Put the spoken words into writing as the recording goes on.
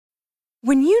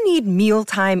When you need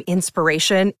mealtime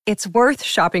inspiration, it's worth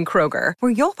shopping Kroger,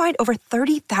 where you'll find over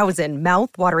 30,000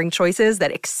 mouth-watering choices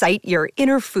that excite your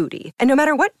inner foodie. And no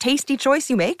matter what tasty choice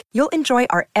you make, you'll enjoy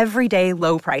our everyday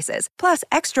low prices, plus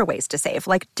extra ways to save,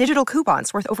 like digital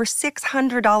coupons worth over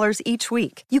 $600 each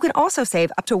week. You can also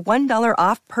save up to $1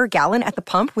 off per gallon at the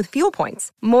pump with fuel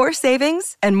points. More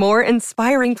savings and more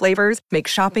inspiring flavors make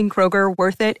shopping Kroger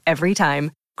worth it every time.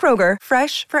 Kroger,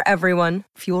 fresh for everyone.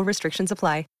 Fuel restrictions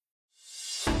apply.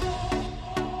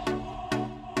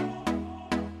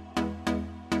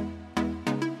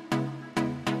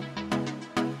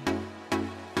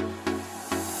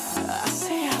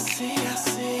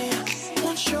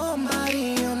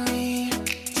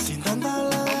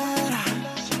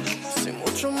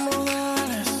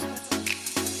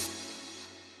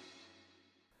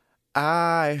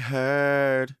 I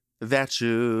heard that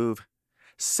you've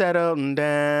settled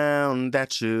down,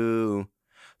 that you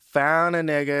found a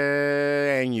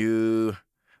nigga and you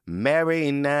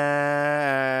married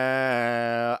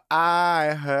now.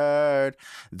 I heard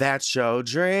that your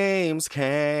dreams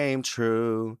came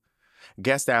true.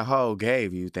 Guess that hoe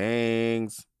gave you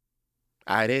things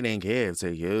I didn't give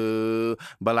to you,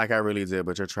 but like I really did,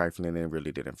 but you're trifling and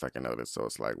really didn't fucking notice, so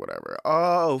it's like, whatever.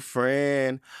 Oh,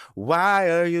 friend, why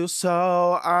are you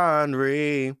so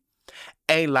ornery?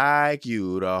 Ain't like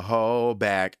you to hold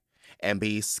back and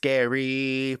be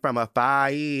scary from a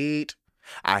fight.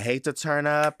 I hate to turn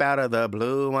up out of the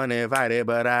blue uninvited,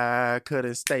 but I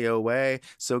couldn't stay away,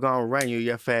 so gonna run you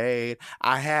your fade.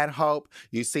 I had hope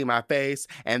you see my face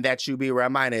and that you be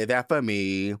reminded that for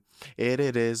me, it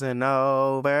isn't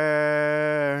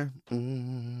over.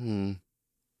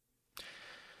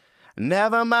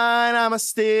 Never mind, I'ma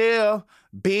still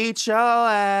beat your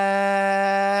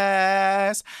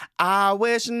ass. I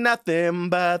wish nothing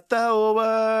but the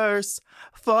worst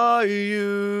for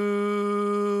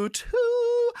you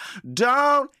too.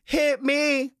 Don't hit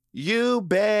me, you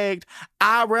begged.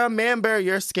 I remember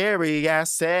your scary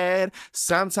ass said,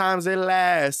 sometimes it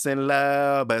lasts in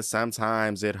love, but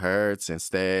sometimes it hurts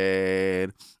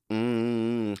instead.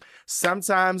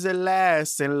 Sometimes it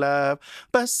lasts in love,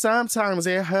 but sometimes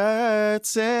it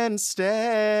hurts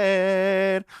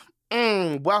instead.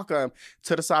 Welcome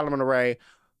to the Solomon Array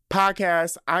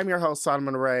podcast. I'm your host,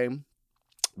 Solomon Array.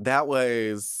 That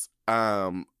was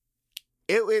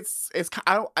it's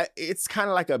kind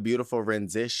of like a beautiful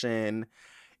rendition.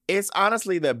 It's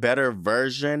honestly the better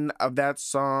version of that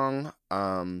song.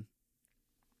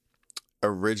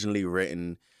 Originally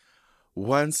written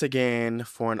once again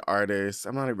for an artist.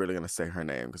 I'm not really gonna say her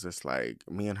name because it's like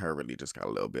me and her really just got a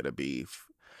little bit of beef.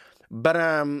 But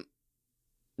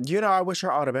I wish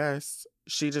her all the best.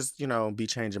 She just, be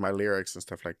changing my lyrics and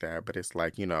stuff like that. But it's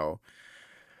like,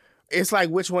 it's like,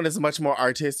 which one is much more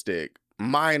artistic?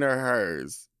 Mine or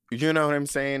hers? You know what I'm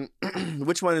saying?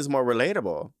 Which one is more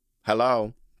relatable?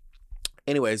 Hello?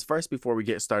 Anyways, first, before we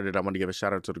get started, I want to give a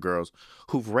shout out to the girls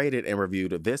who've rated and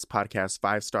reviewed this podcast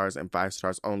 5 stars and 5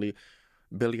 stars only.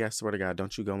 Billy, I swear to God,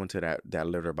 don't you go into that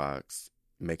litter box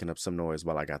making up some noise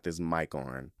while I got this mic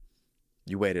on.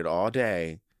 You waited all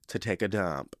day to take a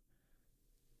dump.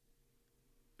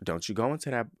 Don't you go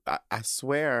into that. I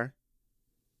swear,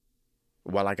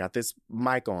 while I got this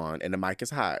mic on and the mic is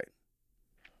hot.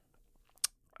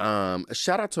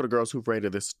 Shout out to the girls who've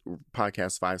rated this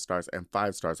podcast 5 stars and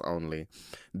 5 stars only.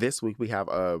 This week we have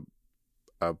a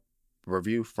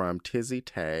review from Tizzy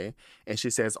Tay, and she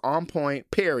says, on point,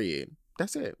 period.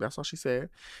 That's it. That's all she said.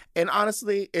 And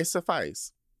honestly, it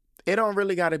suffice. It don't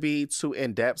really got to be too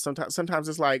in-depth. Sometimes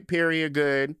it's like, period,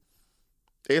 good.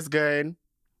 It's good.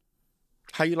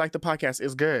 How you like the podcast?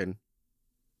 It's good.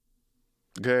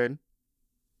 Good.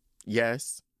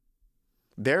 Yes.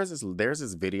 There's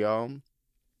this video.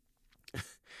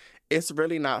 It's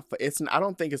really not. I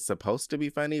don't think it's supposed to be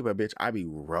funny, but bitch, I be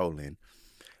rolling.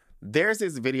 There's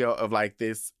this video of like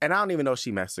this, and I don't even know if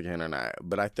she's Mexican or not,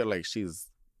 but I feel like she's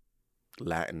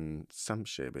Latin, some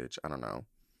shit, bitch. I don't know,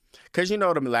 cause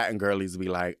them Latin girlies be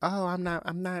like, oh, I'm not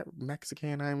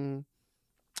Mexican, I'm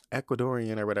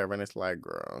Ecuadorian or whatever, and it's like,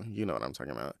 girl, you know what I'm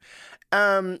talking about.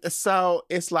 So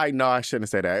it's like, no, I shouldn't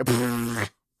say that,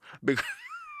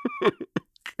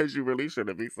 because you really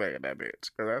shouldn't be saying that, bitch,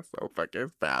 because that's so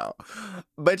fucking foul.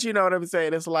 But you know what I'm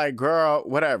saying? It's like, girl,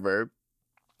 whatever.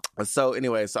 So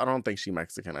anyway, I don't think she's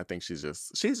Mexican. I think she's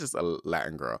just a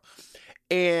Latin girl.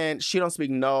 And she don't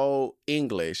speak no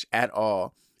English at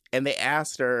all. And they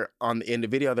asked her in the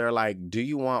video, they're like, do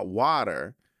you want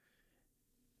water?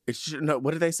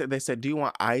 What did they say? They said, do you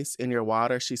want ice in your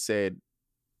water? She said,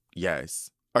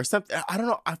 yes. Or something. I don't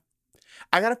know.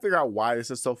 I got to figure out why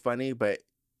this is so funny, but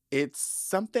it's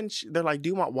something. They're like, do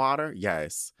you want water?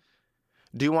 Yes.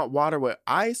 do you want water with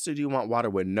ice or do you want water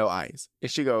with no ice? And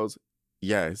she goes,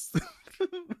 yes.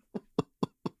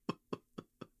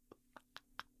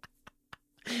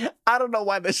 I don't know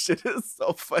why this shit is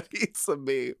so funny to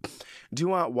me. Do you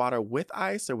want water with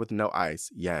ice or with no ice?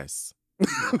 Yes.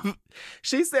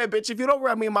 She said, bitch, if you don't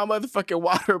run me my motherfucking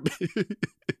water, bitch.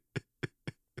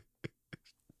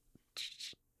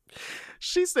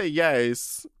 She said,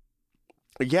 yes.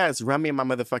 Yes, run me my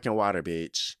motherfucking water,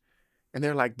 bitch. And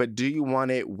they're like, but do you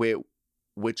want it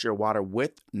with your water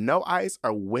with no ice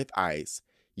or with ice?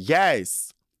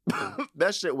 Yes.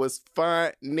 That shit was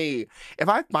funny. If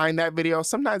I find that video,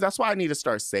 sometimes that's why I need to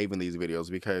start saving these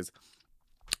videos, because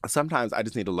sometimes I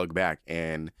just need to look back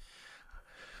and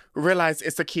realize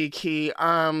it's a key.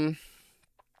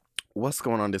 What's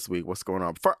going on this week? What's going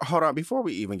on? Hold on, before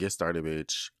we even get started,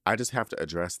 bitch, I just have to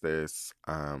address this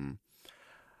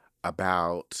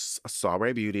about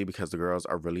Soiree Beauty, because the girls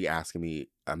are really asking me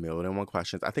 1,000,001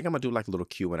 questions. I think I'm gonna do like a little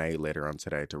Q&A later on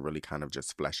today to really kind of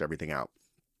just flesh everything out.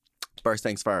 First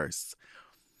things first,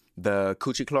 the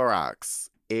Coochie Clorox,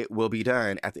 it will be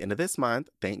done at the end of this month.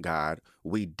 Thank God.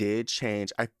 We did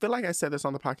change. I feel like I said this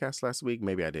on the podcast last week.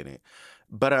 Maybe I didn't.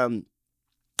 But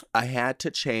I had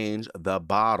to change the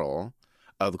bottle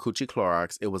of the Coochie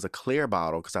Clorox. It was a clear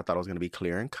bottle because I thought it was going to be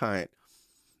clear and cunt.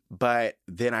 But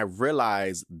then I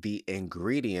realized the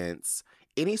ingredients,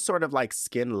 any sort of like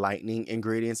skin lightening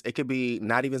ingredients, it could be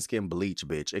not even skin bleach,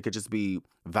 bitch. It could just be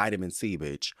vitamin C,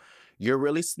 bitch. You're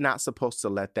really not supposed to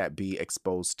let that be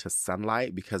exposed to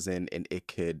sunlight, because then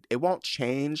it won't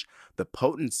change the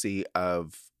potency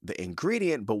of the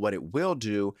ingredient, but what it will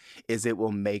do is it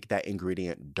will make that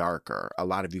ingredient darker. A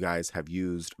lot of you guys have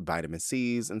used vitamin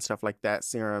C's and stuff like that,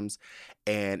 serums.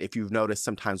 And if you've noticed,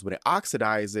 sometimes when it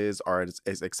oxidizes or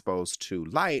is exposed to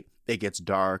light, it gets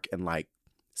dark and like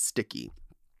sticky.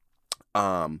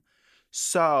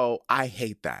 So I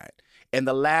hate that. And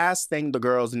the last thing the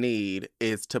girls need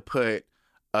is to put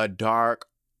a dark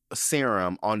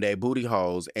serum on their booty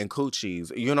holes and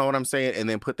coochies, you know what I'm saying? And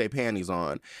then put their panties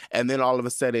on. And then all of a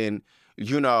sudden,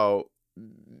 you know,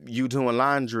 you doing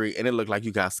laundry and it looked like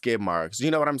you got skid marks.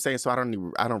 You know what I'm saying? So I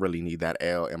don't really need that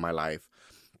L in my life.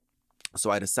 So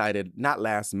I decided, not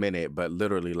last minute, but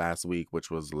literally last week, which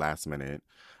was last minute,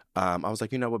 I was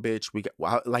like, you know what, bitch?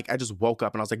 I just woke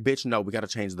up and I was like, bitch, no, we got to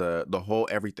change the whole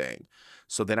everything.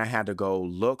 So then I had to go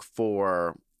look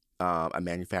for a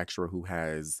manufacturer who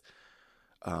has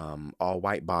all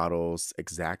white bottles,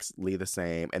 exactly the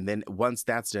same. And then once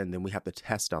that's done, then we have to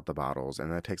test out the bottles,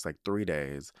 and that takes like 3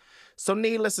 days. So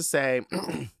needless to say,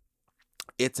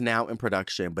 it's now in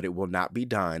production, but it will not be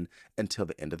done until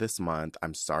the end of this month.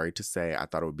 I'm sorry to say, I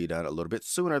thought it would be done a little bit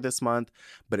sooner this month,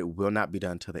 but it will not be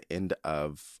done till the end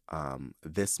of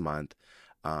this month.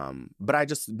 But I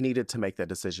just needed to make that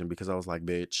decision because I was like,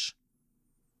 bitch,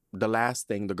 the last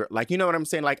thing the girl, like, you know what I'm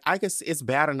saying? Like, I guess it's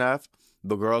bad enough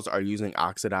the girls are using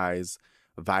oxidized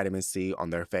vitamin C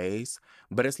on their face,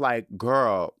 but it's like,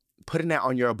 girl, putting that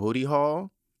on your booty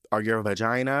hole or your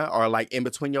vagina or like in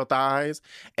between your thighs,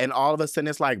 and all of a sudden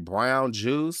it's like brown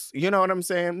juice. You know what I'm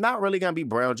saying? Not really gonna be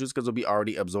brown juice because it'll be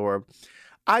already absorbed.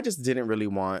 I just didn't really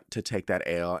want to take that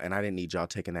L, and I didn't need y'all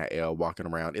taking that L walking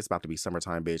around. It's about to be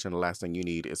summertime, bitch, and the last thing you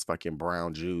need is fucking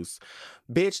brown juice.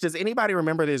 Bitch, does anybody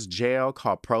remember this gel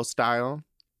called Pro Style?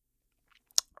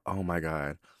 Oh my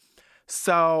God.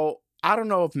 So I don't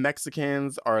know if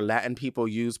Mexicans or Latin people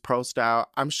use Pro Style.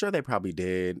 I'm sure they probably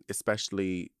did,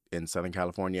 especially in Southern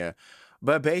California.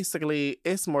 But basically,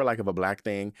 it's more like of a black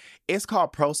thing. It's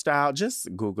called Pro Style.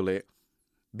 Just Google it.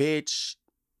 Bitch,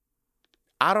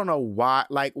 I don't know why.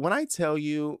 Like, when I tell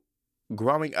you,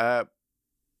 growing up,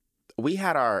 we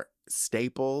had our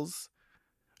staples.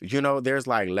 You know, there's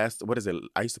like what is it?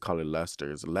 I used to call it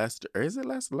Luster's. Is it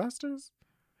Luster's?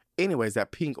 Anyways,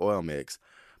 that pink oil mix.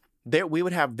 There, we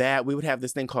would have that. We would have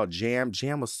this thing called Jam.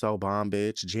 Jam was so bomb,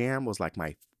 bitch. Jam was like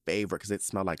my favorite because it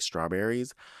smelled like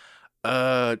strawberries.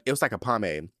 It was like a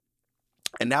pomade.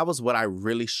 And that was what I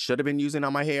really should have been using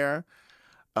on my hair.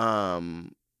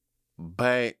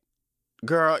 But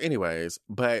girl, anyways,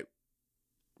 but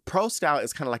Pro Style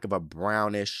is kind of like of a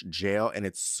brownish gel, and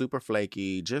it's super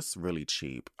flaky, just really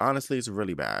cheap. Honestly, it's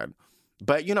really bad.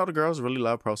 But, you know, the girls really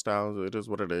love Pro Style. It is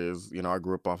what it is. You know, I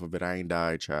grew up off of it. I ain't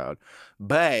died, child.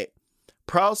 But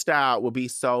Pro Style would be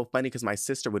so funny because my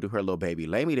sister would do her little baby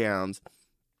lay-me-downs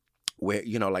where,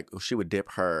 you know, like she would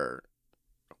dip her,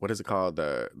 what is it called?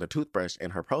 The toothbrush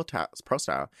in her Pro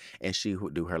Style, and she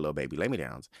would do her little baby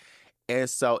lay-me-downs. And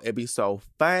so it'd be so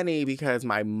funny because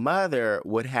my mother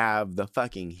would have the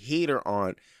fucking heater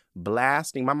on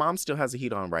blasting. My mom still has a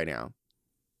heat on right now.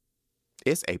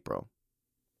 It's April.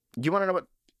 You want to know what?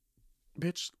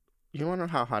 Bitch, You want to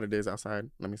know how hot it is outside?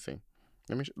 Let me see.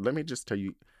 Let me just tell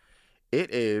you.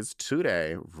 It is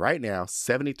today, right now,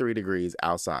 73 degrees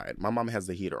outside. My mom has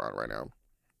the heater on right now.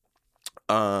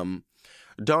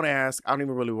 Don't ask. I don't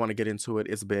even really want to get into it.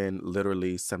 It's been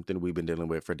literally something we've been dealing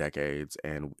with for decades,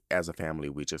 and as a family,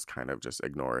 we just kind of just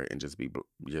ignore it and just be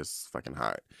just fucking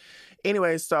hot.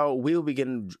 Anyway, so we will be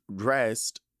getting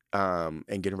dressed and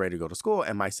getting ready to go to school,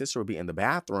 and my sister would be in the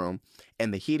bathroom,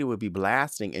 and the heater would be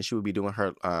blasting, and she would be doing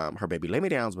her baby lay me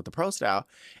downs with the pro style,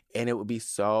 and it would be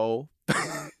so.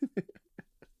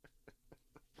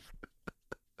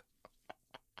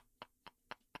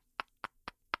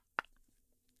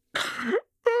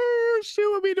 She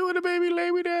would be doing the baby lay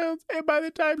me downs, and by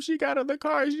the time she got in the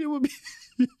car, she would be.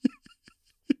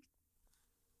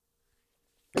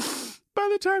 By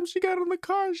the time she got in the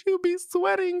car, she would be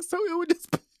sweating, so it would just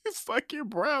be fucking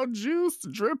brown juice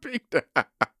dripping.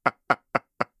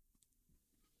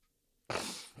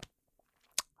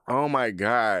 Oh my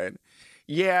God.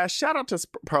 Yeah, shout out to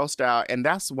Pro Style. And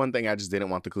that's one thing I just didn't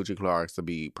want the Coochie Clarks to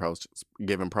be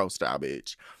giving Pro Style,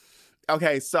 bitch.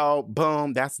 Okay, so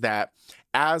boom, that's that.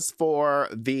 As for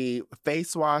the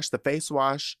face wash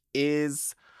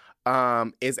has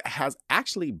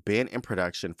actually been in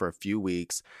production for a few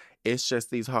weeks. It's just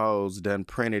these hoes done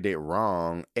printed it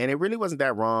wrong. And it really wasn't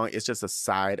that wrong. It's just a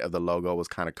side of the logo was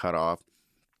kind of cut off.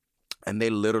 And they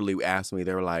literally asked me,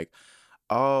 they were like,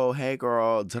 oh, hey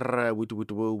girl,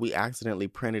 we accidentally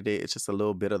printed it. It's just a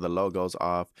little bit of the logos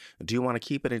off. Do you want to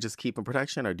keep it and just keep in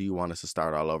production, or do you want us to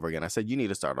start all over again? I said, you need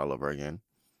to start all over again.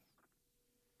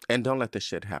 And don't let this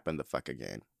shit happen the fuck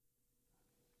again.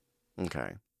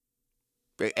 Okay.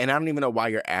 And I don't even know why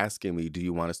you're asking me, do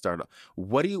you want to start?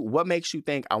 What makes you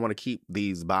think I want to keep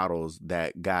these bottles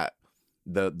that got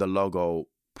the logo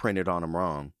printed on them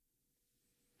wrong?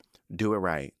 Do it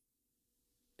right.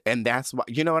 And that's why,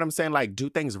 you know what I'm saying? Like, do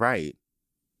things right.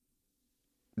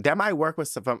 That might work for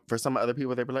some other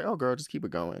people. They'd be like, oh, girl, just keep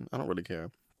it going. I don't really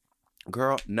care.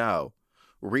 Girl, no.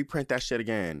 Reprint that shit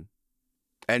again.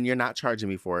 And you're not charging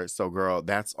me for it. So, girl,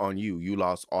 that's on you. You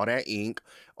lost all that ink,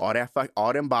 all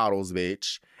them bottles,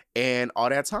 bitch, and all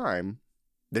that time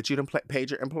that you done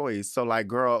paid your employees. So, like,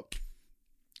 girl,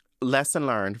 lesson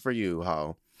learned for you,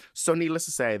 ho. So, needless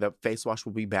to say, the face wash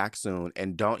will be back soon.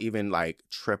 And don't even, like,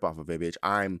 trip off of it, bitch.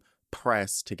 I'm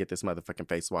pressed to get this motherfucking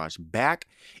face wash back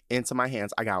into my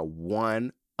hands. I got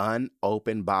one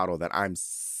unopened bottle that I'm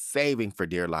saving for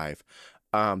dear life.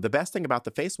 The best thing about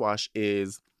the face wash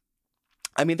is,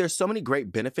 I mean, there's so many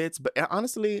great benefits, but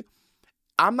honestly,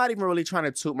 I'm not even really trying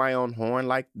to toot my own horn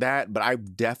like that, but I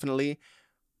definitely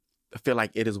feel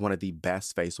like it is one of the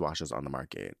best face washes on the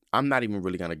market. I'm not even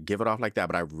really going to give it off like that,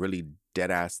 but I really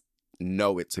deadass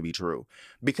know it to be true.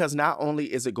 Because not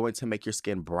only is it going to make your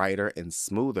skin brighter and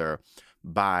smoother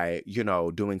by,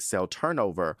 doing cell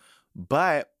turnover,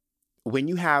 but when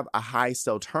you have a high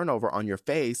cell turnover on your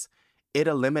face, it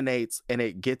eliminates and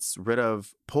it gets rid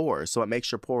of pores. So it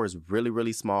makes your pores really,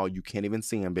 really small. You can't even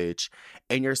see them, bitch.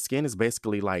 And your skin is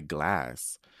basically like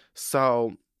glass.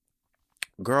 So,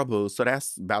 girl boo. So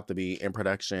that's about to be in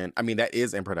production. I mean, that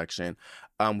is in production.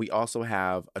 We also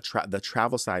have the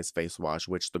travel size face wash,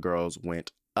 which the girls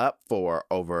went up for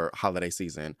over holiday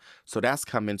season. So that's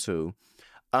coming too.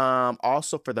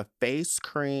 Also for the face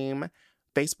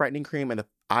brightening cream and the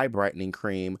eye brightening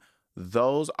cream,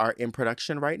 those are in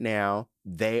production right now.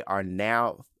 They are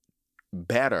now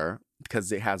better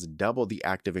because it has double the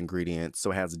active ingredients.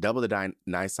 So it has double the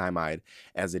niacinamide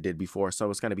as it did before. So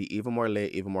it's going to be even more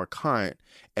lit, even more cunt,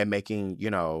 and making,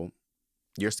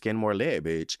 your skin more lit,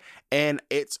 bitch. And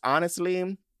it's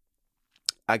honestly,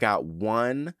 I got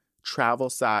one travel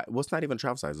size. Well, it's not even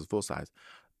travel size. It's full size.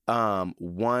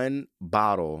 One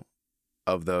bottle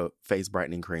of the face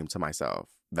brightening cream to myself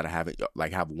that I haven't,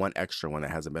 have one extra one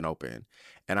that hasn't been opened.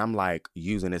 And I'm like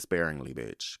using it sparingly,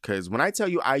 bitch. Because when I tell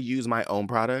you I use my own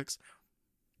products,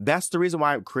 that's the reason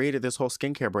why I created this whole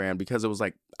skincare brand, because it was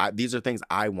like, these are things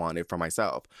I wanted for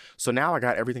myself. So now I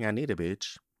got everything I needed,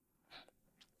 bitch.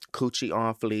 Coochie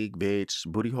on fleek, bitch.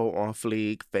 Booty hole on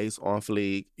fleek. Face on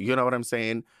fleek. You know what I'm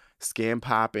saying? Skin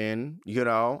popping.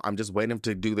 I'm just waiting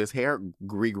to do this hair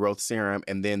regrowth serum,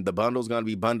 and then the bundle's gonna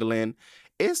be bundling.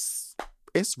 It's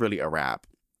really a wrap.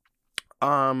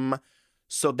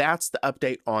 So that's the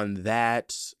update on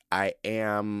that.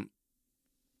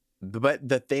 But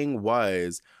the thing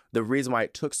was, the reason why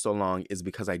it took so long is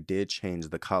because I did change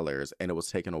the colors, and it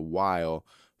was taking a while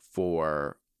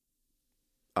for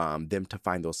them to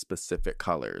find those specific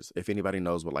colors. If anybody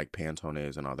knows what like Pantone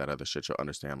is and all that other shit, you'll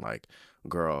understand, like,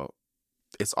 girl,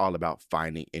 it's all about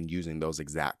finding and using those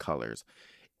exact colors.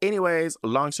 Anyways,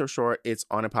 long story short, it's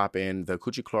on and poppin'. The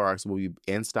Coochie Clorox will be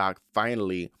in stock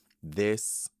finally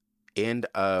this end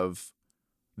of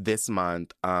this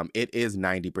month. It is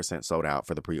 90% sold out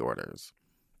for the pre-orders.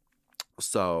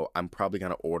 So I'm probably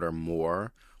going to order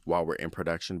more while we're in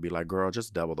production. Be like, girl,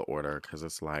 just double the order, because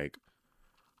it's like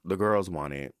the girls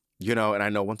want it. You know, and I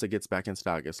know once it gets back in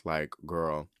stock, it's like,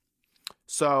 girl.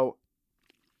 So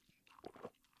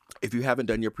if you haven't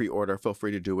done your pre-order, feel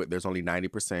free to do it. There's only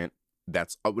 90%.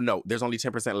 There's only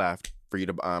 10% left for you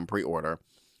to pre-order.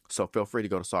 So feel free to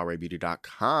go to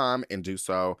SawRayBeauty.com and do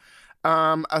so.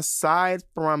 Aside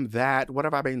from that, what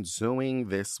have I been doing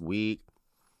this week?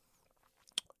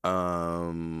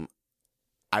 I've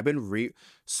been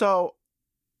So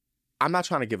I'm not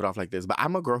trying to give it off like this, but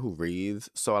I'm a girl who reads.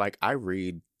 So like I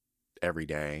read every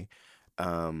day.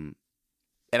 And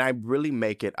I really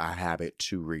make it a habit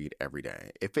to read every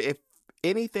day. If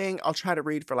anything, I'll try to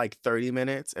read for like 30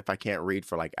 minutes. If I can't read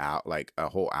for like a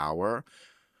whole hour,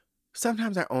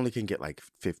 sometimes I only can get like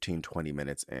 15, 20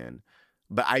 minutes in.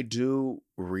 But I do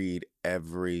read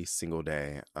every single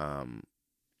day.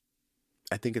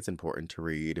 I think it's important to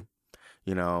read.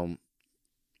 You know,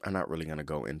 I'm not really going to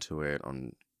go into it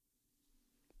I'm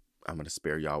going to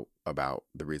spare y'all about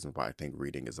the reasons why I think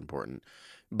reading is important.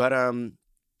 But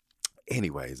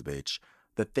anyways, bitch,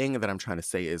 the thing that I'm trying to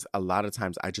say is a lot of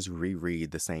times I just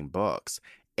reread the same books.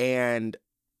 And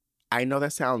I know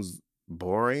that sounds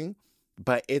boring,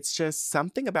 but it's just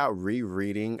something about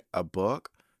rereading a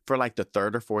book for like the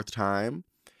third or fourth time.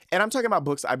 And I'm talking about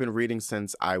books I've been reading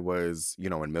since I was,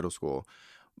 in middle school.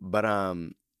 But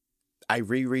I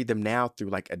reread them now through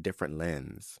like a different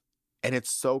lens. And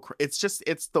it's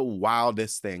it's the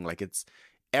wildest thing. Like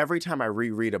every time I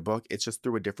reread a book, it's just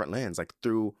through a different lens. Like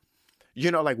through,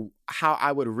 like how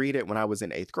I would read it when I was in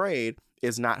 8th grade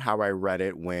is not how I read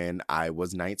it when I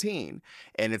was 19.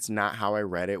 And it's not how I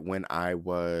read it when I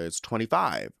was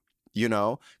 25,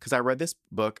 because I read this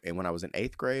book and when I was in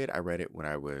 8th grade, I read it when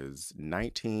I was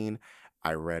 19.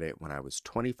 I read it when I was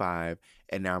 25,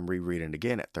 and now I'm rereading it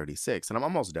again at 36. And I'm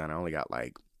almost done.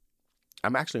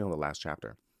 I'm actually on the last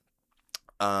chapter.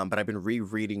 But I've been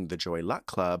rereading The Joy Luck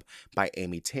Club by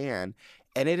Amy Tan.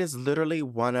 And it is literally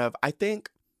one of, I think,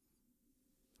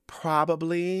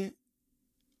 probably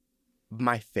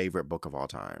my favorite book of all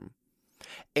time.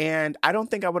 And I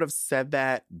don't think I would have said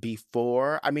that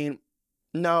before. I mean,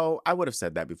 no, I would have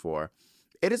said that before.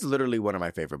 It is literally one of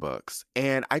my favorite books.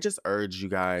 And I just urge you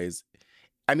guys,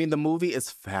 I mean, the movie is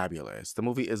fabulous. The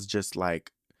movie is just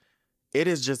like, it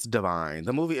is just divine.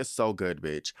 The movie is so good,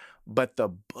 bitch. But the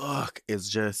book is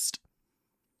just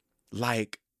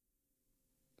like,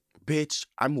 bitch,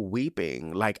 I'm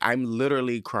weeping. Like, I'm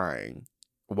literally crying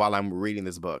while I'm reading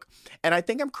this book. And I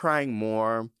think I'm crying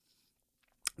more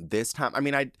this time. I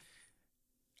mean, I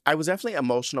was definitely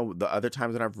emotional the other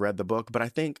times that I've read the book, but I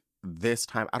think this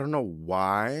time, I don't know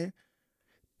why,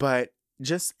 but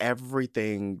just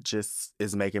everything just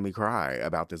is making me cry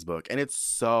about this book. And it's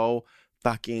so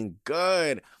fucking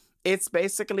good. It's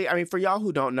basically, I mean, for y'all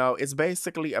who don't know, it's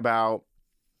basically about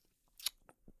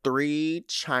 4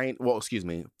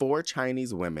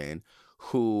 Chinese women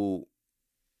who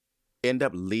end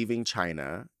up leaving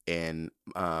China and,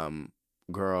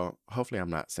 girl, hopefully I'm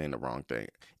not saying the wrong thing.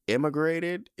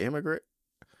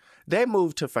 They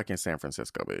moved to fucking San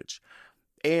Francisco, bitch.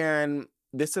 And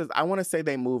I want to say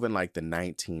they move in like the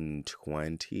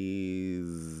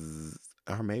 1920s,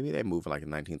 or maybe they move in like the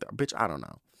 1930s. Bitch, I don't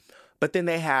know. But then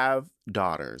they have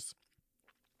daughters.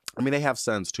 I mean, they have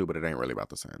sons too, but it ain't really about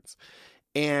the sons.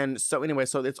 And so anyway,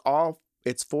 so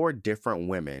it's 4 different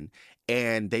women,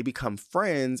 and they become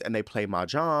friends and they play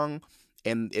mahjong,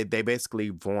 and they basically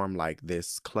form like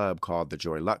this club called the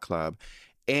Joy Luck Club.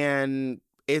 And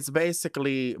it's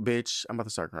basically, bitch, I'm about to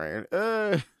start crying.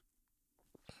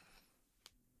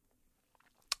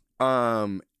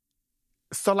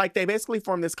 So like they basically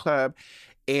form this club,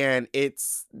 and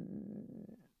it's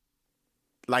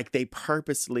like they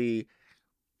purposely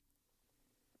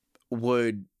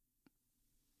would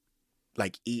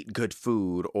like eat good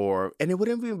food, and it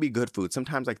wouldn't even be good food.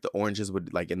 Sometimes like the oranges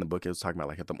would, like in the book it was talking about,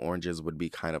 like the oranges would be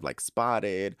kind of like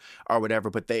spotted or whatever,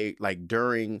 but they like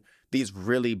during these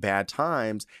really bad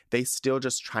times, they still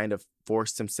just trying to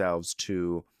force themselves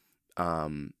to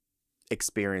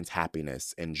experience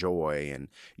happiness and joy and,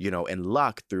 and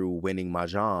luck through winning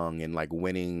mahjong and like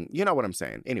winning, you know what I'm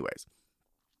saying? Anyways.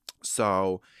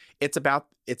 So it's about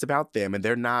them, and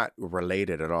they're not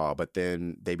related at all, but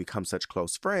then they become such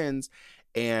close friends,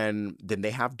 and then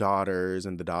they have daughters,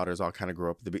 and the daughters all kind of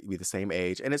grow up to be the same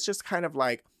age. And it's just kind of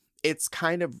like, it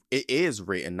is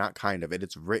written, not kind of,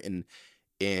 it's written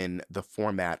in the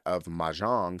format of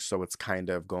mahjong. So it's kind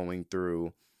of going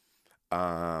through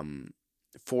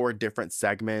 4 different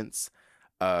segments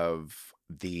of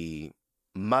the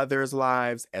mothers'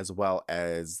 lives as well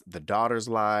as the daughters'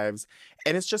 lives.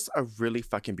 And it's just a really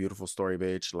fucking beautiful story,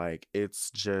 bitch. Like, it's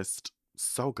just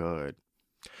so good.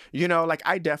 You know, like,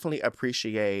 I definitely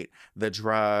appreciate the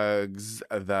drugs,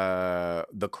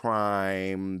 the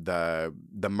crime, the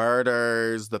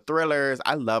murders, the thrillers.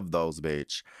 I love those,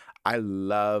 bitch. I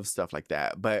love stuff like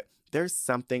that. But there's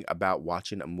something about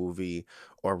watching a movie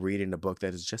or reading a book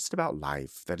that is just about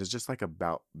life, that is just like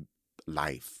about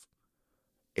life.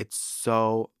 It's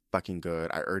so fucking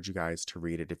good. I urge you guys to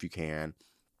read it if you can.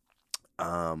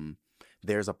 Um,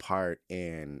 there's a part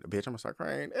in, bitch, I'm gonna start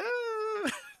crying.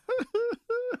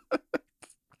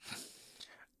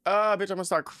 Bitch, I'm gonna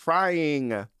start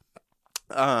crying.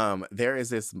 There is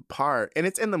this part, and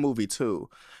it's in the movie too.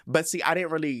 But see, I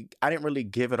didn't really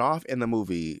give it off in the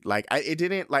movie. Like, it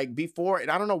didn't, like, before,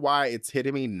 and I don't know why it's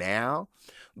hitting me now,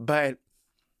 but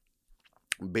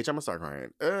bitch, I'm gonna start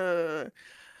crying.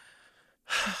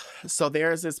 So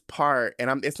there's this part,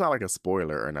 and it's not like a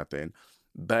spoiler or nothing,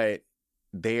 but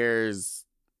there's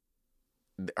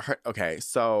okay,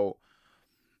 so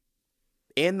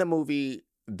in the movie,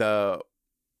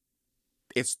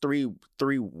 it's three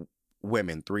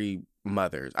women, 3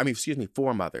 mothers. I mean, excuse me,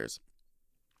 4 mothers.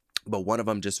 But one of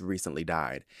them just recently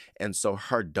died. And so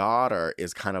her daughter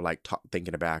is kind of like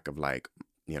thinking back of, like,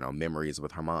 you know, memories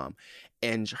with her mom.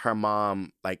 And her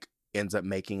mom, like, ends up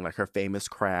making, like, her famous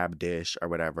crab dish or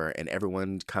whatever. And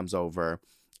everyone comes over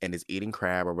and is eating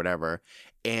crab or whatever.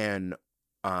 And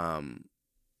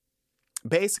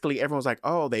basically everyone's like,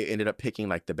 oh, they ended up picking,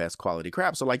 like, the best quality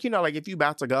crab. So, like, you know, like, if you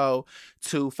about to go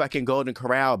to fucking Golden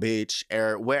Corral, bitch,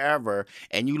 or wherever,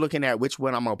 and you looking at which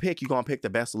one I'm gonna pick, you gonna pick the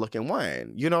best looking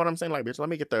one. You know what I'm saying? Like, bitch, let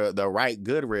me get the right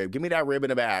good rib. Give me that rib in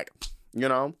the back, you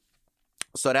know?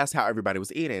 So that's how everybody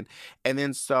was eating. And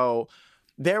then so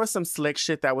there was some slick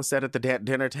shit that was said at the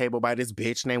dinner table by this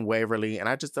bitch named Waverly, and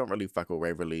I just don't really fuck with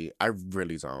Waverly. I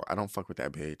really don't. I don't fuck with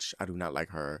that bitch. I do not like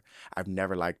her. I've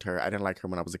never liked her. I didn't like her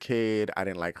when I was a kid. I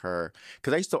didn't like her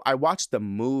because I watched the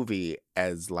movie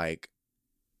as, like,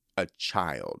 a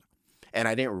child, and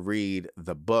I didn't read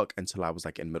the book until I was,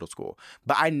 like, in middle school.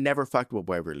 But I never fucked with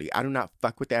Waverly. I do not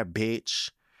fuck with that bitch.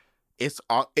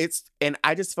 And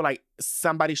I just feel like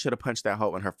somebody should have punched that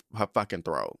hole in her fucking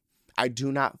throat. I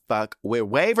do not fuck with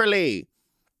Waverly.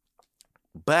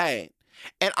 But,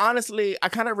 and honestly, I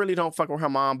kind of really don't fuck with her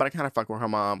mom, but I kind of fuck with her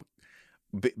mom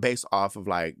based off of,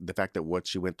 like, the fact that what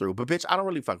she went through. But, bitch, I don't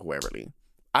really fuck with Waverly.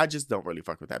 I just don't really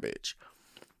fuck with that bitch.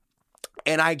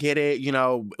 And I get it, you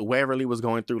know, Waverly was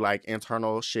going through, like,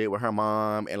 internal shit with her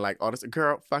mom and, like, all this.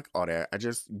 Girl, fuck all that. I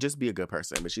just be a good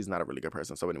person, but she's not a really good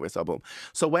person. So anyway, so boom.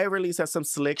 So Waverly said some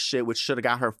slick shit which should have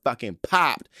got her fucking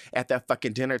popped at that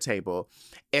fucking dinner table.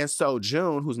 And so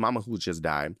June, whose mama who just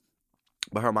died,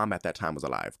 but her mom at that time was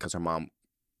alive because her mom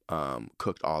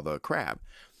cooked all the crab.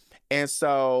 And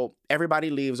so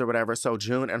everybody leaves or whatever. So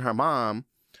June and her mom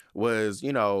was,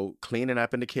 you know, cleaning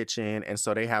up in the kitchen. And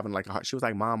so they having, like, she was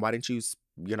like, Mom, why didn't you,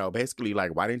 you know, basically,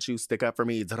 like, why didn't you stick up for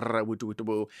me?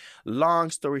 Long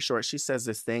story short, she says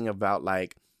this thing about,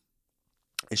 like,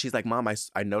 and she's like, Mom,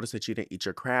 I noticed that you didn't eat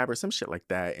your crab or some shit like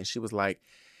that. And she was like,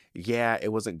 yeah,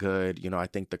 it wasn't good. You know, I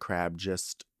think the crab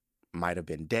just might have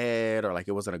been dead, or, like,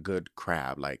 it wasn't a good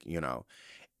crab, like, you know.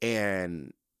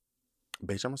 And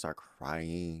bitch, I'm gonna start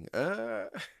crying.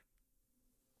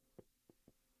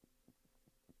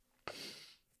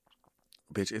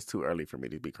 Bitch, it's too early for me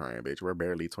to be crying, bitch. We're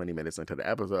barely 20 minutes into the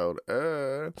episode.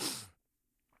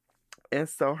 And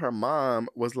so her mom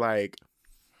was like,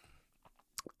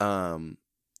 what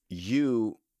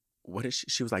is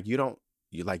she was like,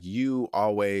 you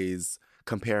always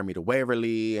compare me to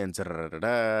Waverly and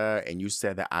and you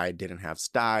said that I didn't have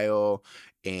style,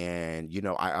 and, you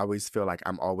know, I always feel like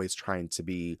I'm always trying to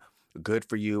be good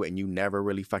for you, and you never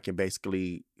really fucking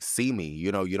basically see me,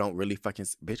 you know, you don't really fucking,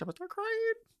 bitch, I'm gonna start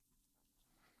crying.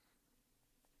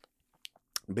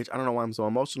 Bitch, I don't know why I'm so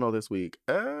emotional this week.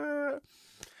 And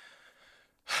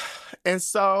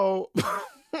so,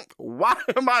 why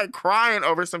am I crying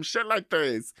over some shit like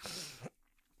this?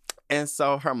 And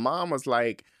so her mom was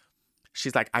like,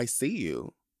 she's like, I see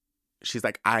you. She's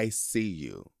like, I see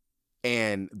you.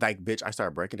 And, like, bitch, I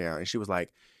started breaking down. And she was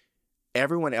like,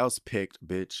 everyone else picked,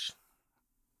 bitch.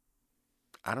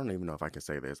 I don't even know if I can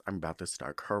say this. I'm about to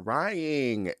start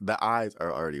crying. The eyes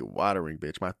are already watering,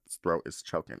 bitch. My throat is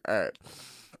choking up.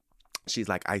 She's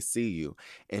like, I see you.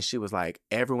 And she was like,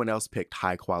 everyone else picked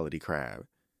high quality crab.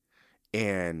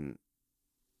 And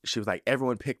she was like,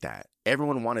 everyone picked that.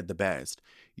 Everyone wanted the best.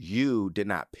 You did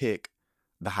not pick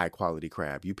the high quality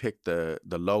crab. You pick the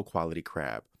low quality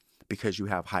crab because you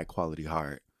have high quality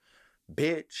heart.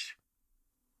 Bitch.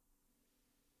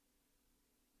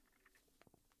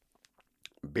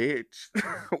 Bitch.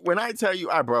 When I tell you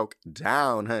I broke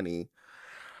down, honey.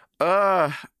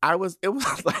 It was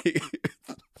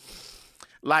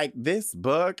like this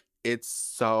book,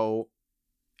 it's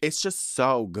just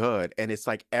so good. And it's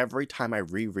like every time I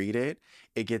reread it,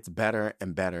 it gets better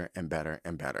and better and better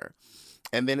and better.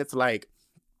 And then it's like,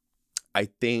 I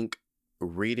think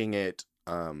reading it,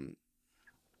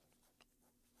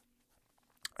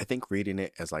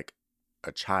 as like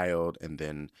a child and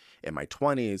then in my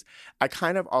 20s, I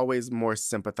kind of always more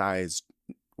sympathized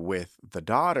with the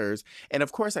daughters. And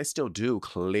of course, I still do,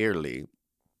 clearly.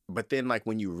 But then, like,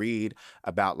 when you read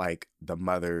about, like, the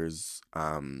mothers,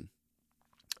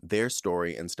 their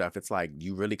story and stuff, it's like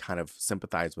you really kind of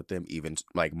sympathize with them even,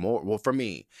 like, more. Well, for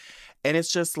me. And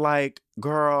it's just like,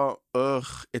 girl,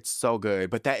 ugh, it's so good.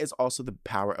 But that is also the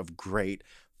power of great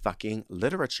fucking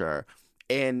literature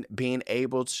and being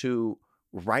able to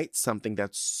write something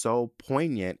that's so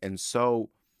poignant and so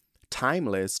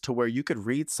timeless to where you could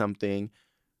read something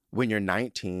when you're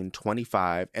 19,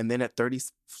 25, and then at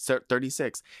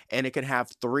 36, and it can have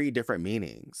three different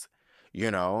meanings,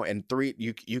 and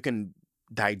you can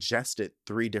digest it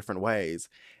three different ways.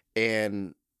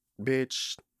 And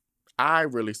bitch, I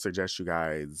really suggest you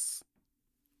guys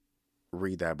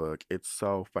read that book. It's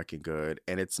so fucking good.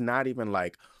 And it's not even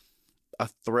like a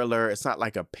thriller. It's not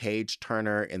like a page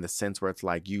turner in the sense where it's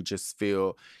like you just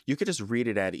feel you could just read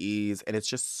it at ease. And it's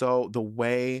just so the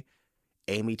way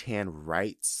Amy Tan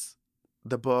writes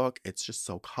the book, it's just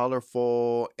so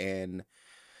colorful and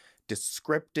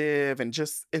descriptive and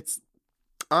just, it's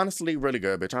honestly really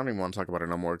good, bitch. I don't even want to talk about it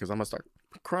no more because I'm gonna start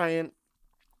crying.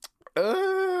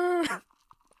 Oh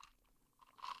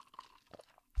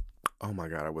my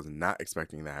God, I was not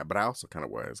expecting that, but I also kind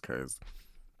of was, because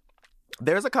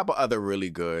there's a couple other really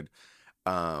good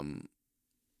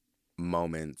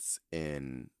moments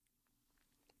in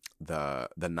the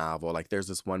novel. Like, there's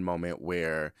this one moment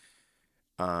where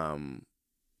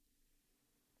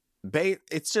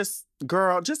it's just,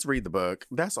 girl, just read the book.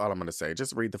 That's all I'm gonna say.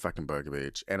 Just read the fucking book,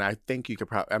 bitch. And I think you could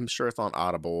probably, I'm sure it's on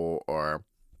Audible or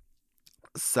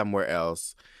somewhere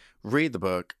else. Read the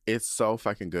book. It's so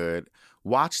fucking good.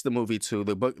 Watch the movie too.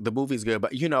 The movie's good,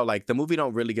 but like, the movie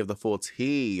don't really give the full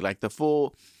tea. Like,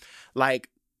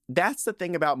 that's the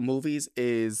thing about movies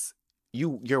is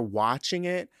you're watching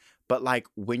it, but like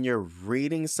when you're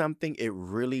reading something, it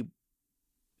really,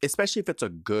 especially if it's a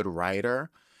good writer,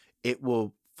 it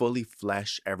will fully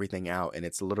flesh everything out and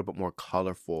it's a little bit more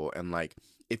colorful. And like,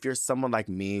 if you're someone like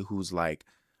me who's like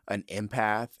an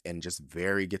empath and just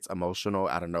very gets emotional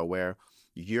out of nowhere,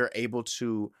 you're able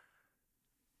to,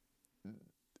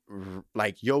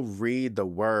 like, you'll read the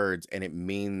words and it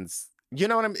means,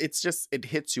 what I mean? It's just, it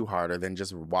hits you harder than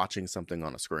just watching something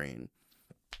on a screen.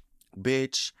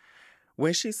 Bitch,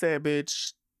 when she said,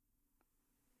 bitch,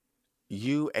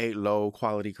 you ate low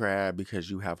quality crab because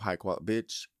you have high quality,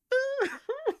 bitch. I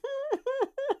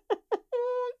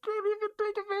can't even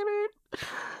think about it.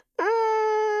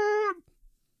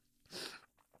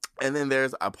 And then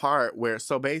there's a part where,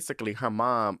 so basically her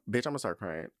mom, bitch, I'm gonna start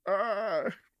crying.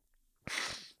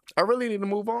 I really need to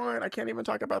move on. I can't even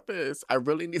talk about this. I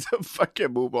really need to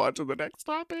fucking move on to the next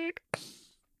topic.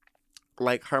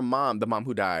 Like, her mom, the mom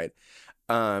who died,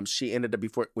 she ended up,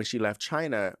 when she left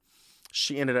China,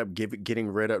 she ended up getting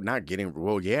rid of,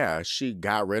 she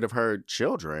got rid of her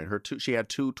children. She had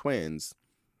two twins.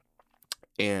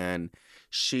 And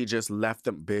she just left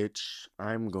them, bitch,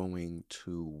 I'm going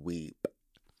to weep.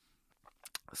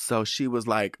 So she was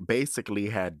like, basically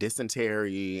had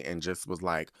dysentery and just was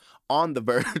like on the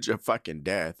verge of fucking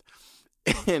death.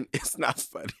 And it's not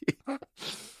funny.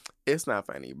 It's not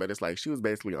funny, but it's like she was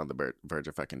basically on the verge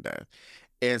of fucking death.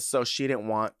 And so she didn't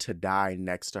want to die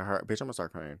next to her. Bitch, I'm gonna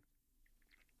start crying.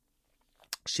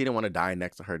 She didn't want to die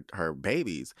next to her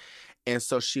babies. And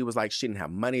so she was like, she didn't have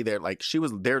money there. Like, she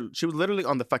was literally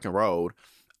on the fucking road.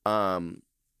 And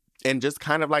just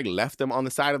kind of like left them on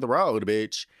the side of the road,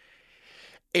 bitch.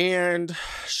 And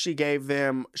she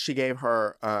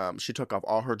took off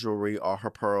all her jewelry, all her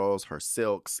pearls, her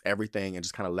silks, everything, and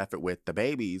just kind of left it with the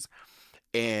babies.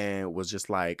 And was just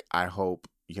like, I hope,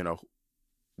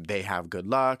 they have good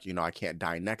luck. I can't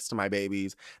die next to my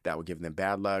babies. That would give them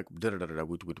bad luck.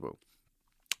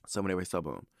 So anyway, so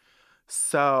boom.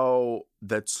 So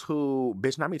the two,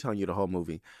 bitch, not me telling you the whole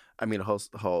movie. I mean, the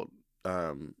whole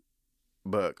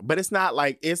book. But it's not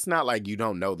like you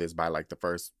don't know this by like the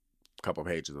first couple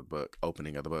pages of the book,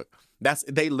 opening of the book.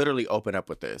 They literally open up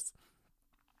with this.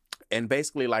 And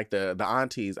basically, like, the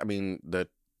aunties, I mean, the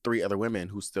 3 other women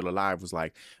who's still alive was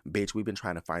like, bitch, we've been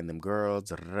trying to find them girls,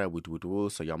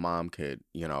 so your mom could,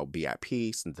 you know, be at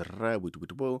peace. And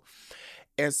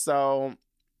so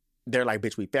they're like,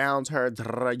 bitch, we found her.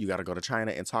 You got to go to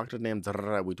China and talk to them.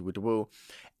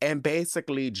 And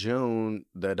basically, June,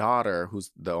 the daughter,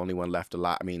 who's the only one left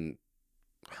alive, I mean,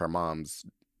 her mom's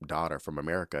daughter from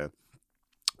America,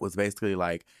 was basically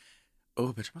like,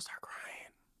 oh, bitch, I'm going to start crying.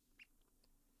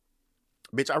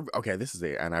 Bitch, okay, this is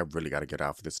it. And I really got to get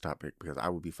off this topic because I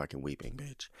would be fucking weeping,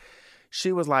 bitch.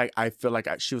 She was like, I feel like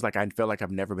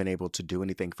I've never been able to do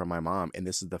anything for my mom. And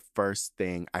this is the first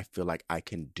thing I feel like I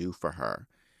can do for her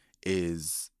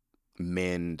is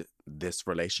mend this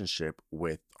relationship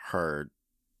with her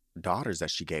daughters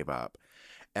that she gave up.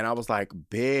 And I was like,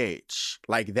 bitch,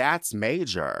 like, that's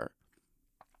major.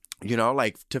 You know,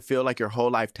 like, to feel like your whole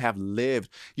life, to have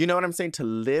lived, you know what I'm saying? To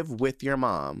live with your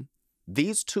mom.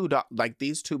 These two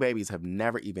babies have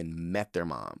never even met their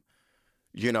mom.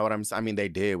 You know what I'm saying? I mean, they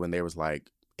did when they was like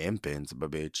infants,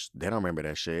 but bitch, they don't remember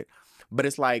that shit. But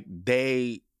it's like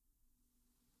they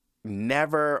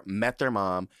never met their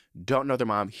mom, don't know their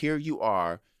mom. Here you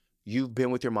are. You've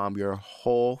been with your mom your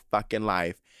whole fucking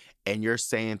life. And you're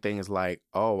saying things like,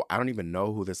 oh, I don't even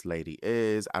know who this lady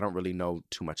is. I don't really know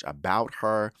too much about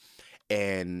her.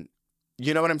 And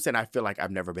you know what I'm saying? I feel like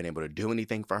I've never been able to do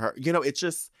anything for her. You know, it's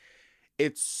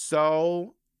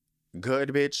so good,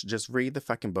 bitch. Just read the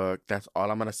fucking book. That's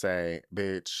all I'm going to say,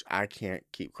 bitch. I can't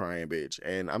keep crying, bitch.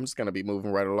 And I'm just going to be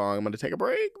moving right along. I'm going to take a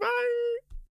break. Bye.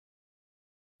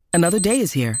 Another day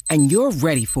is here, and you're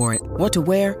ready for it. What to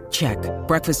wear? Check.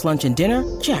 Breakfast, lunch, and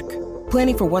dinner? Check.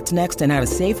 Planning for what's next and how to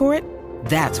save for it?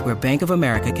 That's where Bank of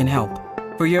America can help.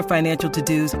 For your financial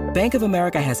to-dos, Bank of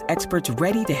America has experts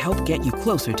ready to help get you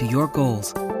closer to your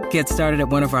goals. Get started at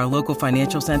one of our local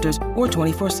financial centers or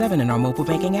 24/7 in our mobile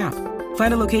banking app.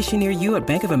 Find a location near you at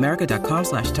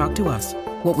bankofamerica.com/talktous.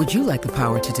 What would you like the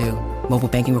power to do? Mobile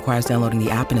banking requires downloading the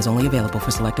app and is only available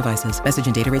for select devices. Message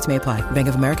and data rates may apply. Bank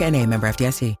of America N.A., member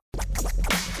FDIC.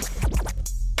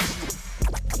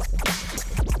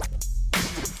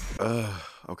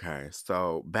 Okay,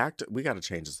 so we got to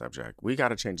change the subject. We got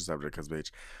to change the subject because,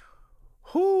 bitch,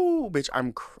 bitch,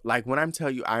 like, when I'm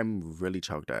telling you, I'm really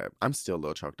choked up. I'm still a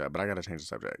little choked up, but I got to change the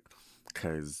subject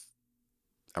because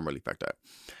I'm really fucked up.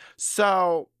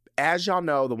 So, as y'all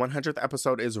know, the 100th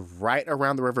episode is right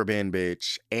around the river bend,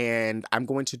 bitch. And I'm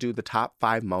going to do the top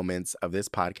 5 moments of this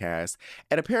podcast.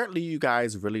 And apparently you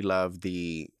guys really love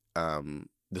the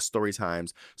story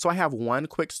times. So I have one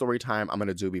quick story time I'm going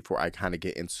to do before I kind of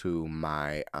get into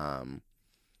my,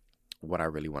 what I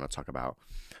really want to talk about.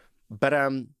 But,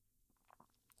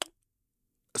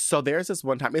 so there's this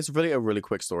one time, it's really a really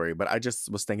quick story, but I just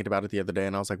was thinking about it the other day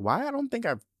and I was like, why? I don't think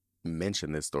I've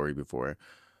mentioned this story before.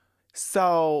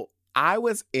 So I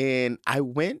was living,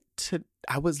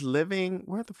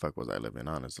 where the fuck was I living,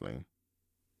 honestly?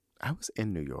 I was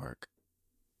in New York.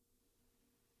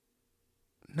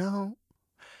 No,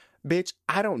 bitch,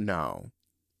 I don't know.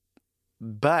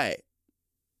 But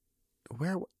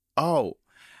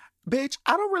bitch,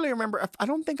 I don't really remember. I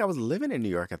don't think I was living in New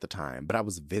York at the time, but I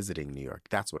was visiting New York.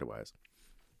 That's what it was.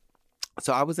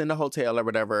 So I was in the hotel or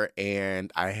whatever,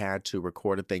 and I had to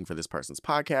record a thing for this person's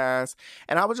podcast.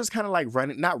 And I was just kind of like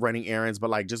not running errands, but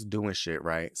like just doing shit,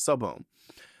 right? So boom.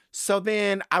 So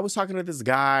then I was talking to this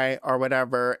guy or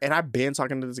whatever, and I've been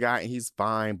talking to this guy, and he's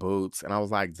fine, boots. And I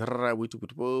was like, come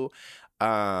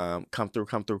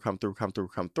through.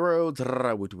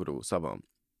 So boom.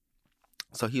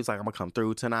 So he was like, I'm gonna come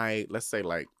through tonight. Let's say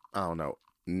like, I don't know,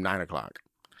 9 o'clock.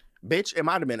 Bitch, it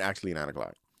might have been actually 9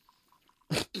 o'clock.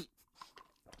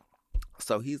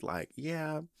 So he's like,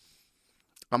 yeah, I'm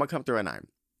gonna come through at 9.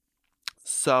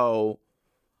 So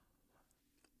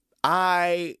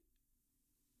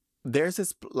there's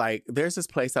this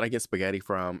place that I get spaghetti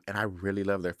from, and I really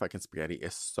love their fucking spaghetti.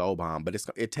 It's so bomb, but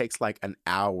it takes like an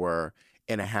hour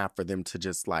and a half for them to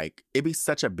just like, it'd be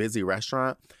such a busy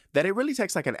restaurant that it really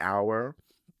takes like an hour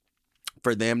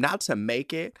for them not to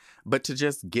make it, but to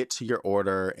just get to your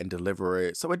order and deliver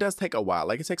it. So it does take a while.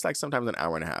 Like it takes like sometimes an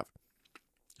hour and a half.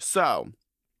 So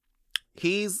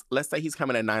let's say he's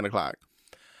coming at 9 o'clock.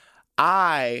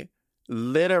 I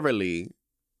literally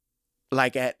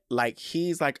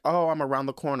he's like, oh, I'm around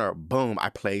the corner. Boom. I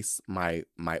place my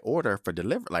order for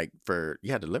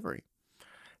delivery.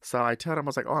 So I tell him, I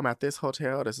was like, oh, I'm at this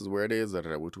hotel. This is where it is.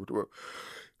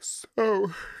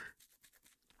 So,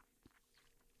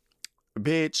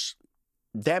 bitch,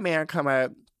 that man come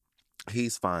up.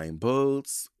 He's fine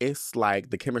boots. It's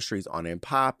like the chemistry's on and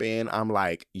popping. I'm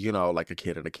like, like a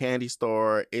kid at a candy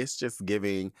store. It's just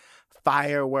giving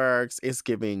fireworks. It's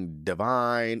giving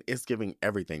divine. It's giving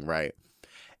everything, right?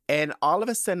 And all of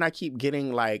a sudden, I keep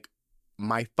getting like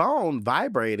my phone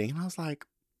vibrating. And I was like,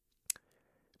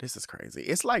 this is crazy.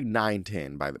 It's like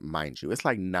 9:10, mind you. It's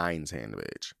like 9:10,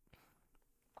 bitch.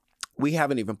 We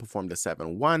haven't even performed the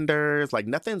Seven Wonders. Like,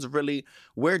 nothing's really,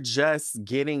 we're just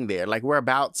getting there. Like, we're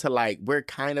about to, like, we're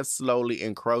kind of slowly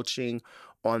encroaching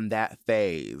on that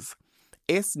phase.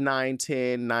 It's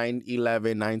 9:10,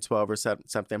 9:11, 9:12 or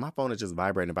something. My phone is just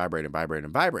vibrating, vibrating,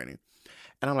 vibrating, vibrating.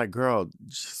 And I'm like, girl,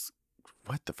 just,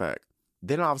 what the fuck?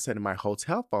 Then all of a sudden, my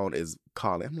hotel phone is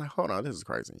calling. I'm like, hold on, this is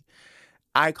crazy.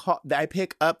 I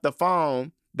pick up the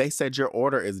phone. They said, your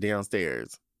order is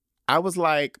downstairs. I was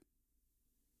like,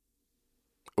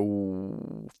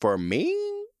 for me?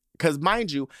 Because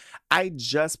mind you, I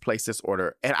just placed this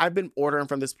order and I've been ordering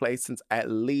from this place since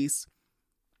at least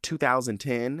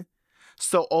 2010.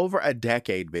 So over a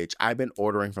decade, bitch, I've been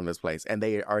ordering from this place and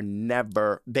they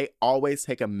always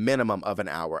take a minimum of an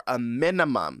hour, a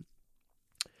minimum.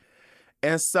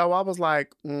 And so I was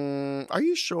like, are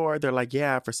you sure? They're like,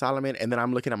 yeah, for Solomon. And then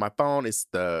I'm looking at my phone. It's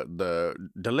the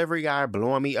delivery guy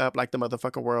blowing me up like the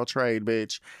motherfucking World Trade,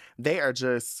 bitch. They are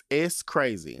just, it's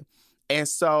crazy. And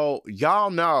so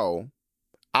y'all know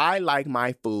I like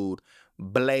my food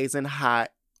blazing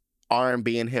hot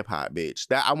R&B and hip hop, bitch.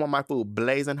 That I want my food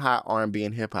blazing hot R&B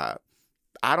and hip hop.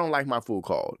 I don't like my food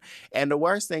cold. And the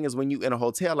worst thing is when you in a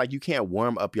hotel, like you can't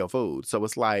warm up your food. So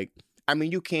it's like, I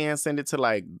mean, you can send it to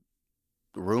like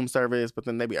room service, but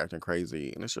then they be acting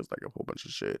crazy and it's just like a whole bunch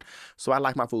of shit. So I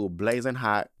like my food blazing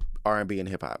hot R&B and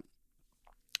hip hop.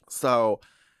 So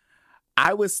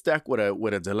I was stuck with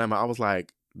a dilemma. I was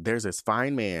like, there's this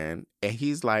fine man and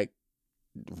he's like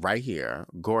right here,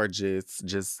 gorgeous,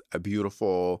 just a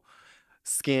beautiful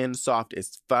skin, soft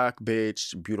as fuck,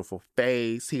 bitch, beautiful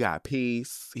face. He got a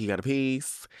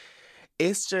piece.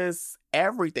 It's just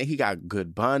everything. He got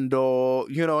good bundle.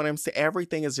 You know what I'm saying?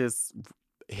 Everything is just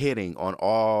hitting on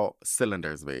all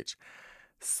cylinders, bitch.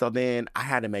 So then I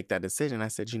had to make that decision. I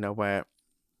said, you know what?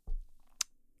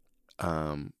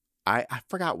 I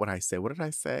forgot what I said. What did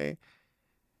I say?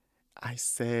 I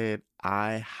said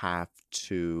I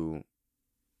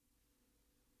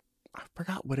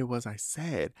forgot what it was I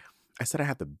said. I said I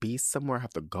have to be somewhere, I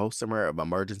have to go somewhere of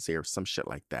emergency or some shit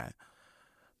like that.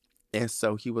 And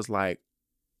so he was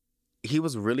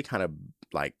really kind of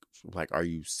like, are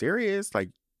you serious? Like,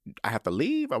 I have to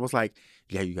leave? I was like,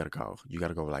 yeah, you gotta go. You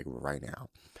gotta go like right now.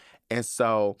 And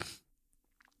so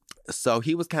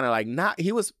he was kind of like,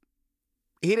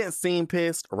 he didn't seem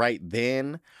pissed right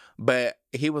then, but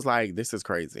he was like, this is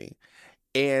crazy.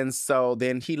 And so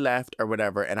then he left or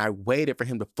whatever, and I waited for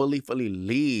him to fully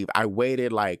leave. I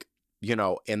waited like,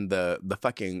 in the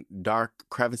fucking dark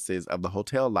crevices of the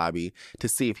hotel lobby to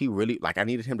see if he really, like, I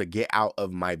needed him to get out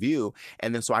of my view.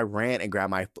 And then so I ran and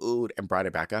grabbed my food and brought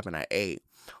it back up and I ate.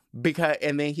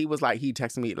 And then he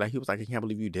texted me, like, he was like, I can't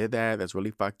believe you did that. That's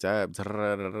really fucked up.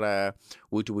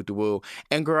 Woo.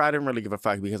 And girl, I didn't really give a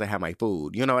fuck because I had my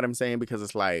food. You know what I'm saying? Because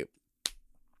it's like,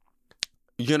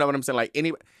 you know what I'm saying? Like,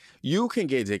 you can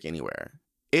get dick anywhere.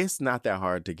 It's not that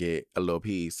hard to get a little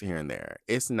piece here and there.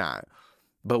 It's not.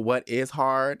 But what is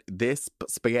hard, this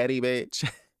spaghetti, bitch,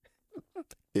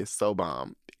 is so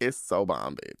bomb. It's so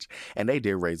bomb, bitch. And they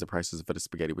did raise the prices for the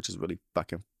spaghetti, which is really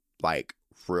fucking, like,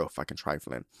 real fucking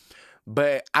trifling.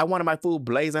 But I wanted my food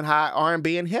blazing hot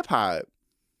R&B and hip hop.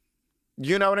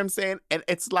 You know what I'm saying? And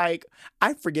it's like,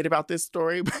 I forget about this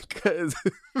story because,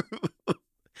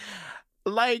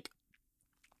 like,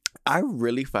 I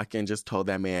really fucking just told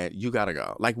that man, you gotta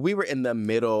go. Like, we were in the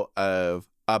middle of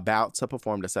about to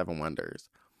perform the Seven Wonders.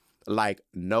 Like,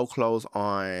 no clothes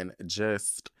on,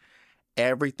 just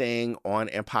everything on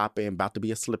and popping, about to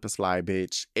be a slip and slide,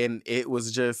 bitch. And it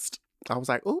was just, I was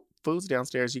like, ooh, food's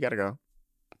downstairs, you gotta go.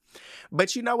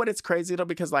 But you know what? It's crazy though,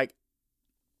 because like,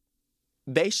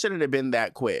 they shouldn't have been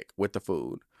that quick with the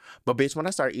food. But bitch, when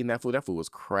I started eating that food was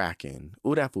cracking.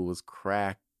 Ooh, that food was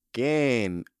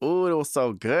cracking. Ooh, it was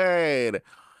so good.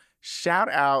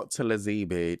 Shout out to Lizzie,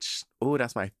 bitch. Ooh,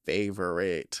 that's my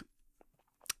favorite.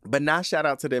 But not shout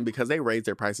out to them because they raised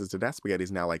their prices to that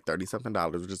spaghetti's now like $30-something,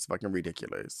 which is fucking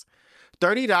ridiculous.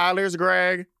 $30,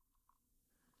 Greg?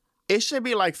 It should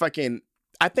be like fucking,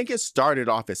 I think it started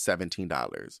off at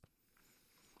 $17.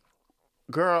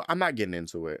 Girl, I'm not getting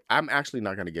into it. I'm actually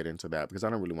not going to get into that because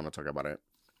I don't really want to talk about it.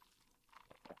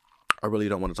 I really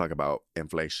don't want to talk about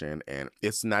inflation, and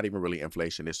it's not even really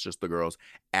inflation. It's just the girls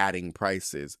adding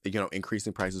prices,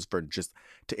 increasing prices for just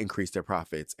to increase their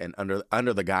profits and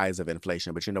under the guise of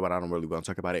inflation. But you know what? I don't really want to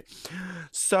talk about it.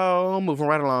 So moving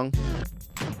right along.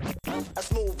 A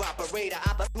smooth operator,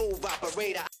 a smooth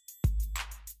operator.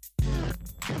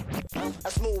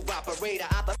 A smooth operator,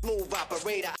 a smooth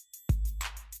operator.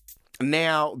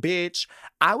 Now, bitch,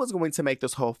 I was going to make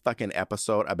this whole fucking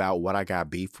episode about what I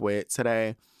got beef with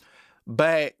today.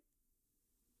 But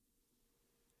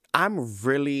I'm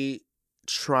really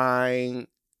trying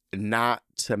not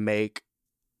to make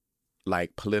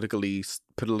like political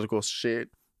shit,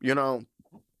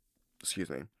 Excuse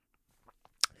me.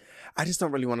 I just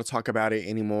don't really want to talk about it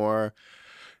anymore.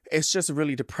 It's just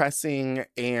really depressing,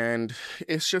 and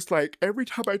it's just like every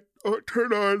time I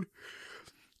turn on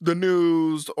the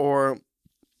news or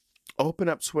open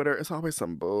up Twitter, it's always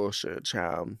some bullshit,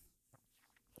 child.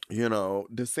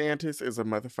 DeSantis is a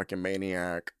motherfucking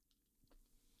maniac.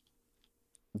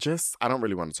 I don't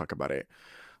really want to talk about it.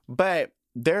 But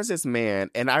there's this man,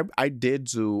 and I did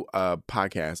do a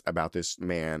podcast about this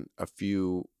man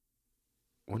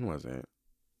when was it?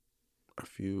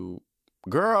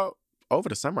 Girl, over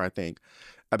the summer, I think,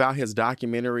 about his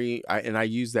documentary. And I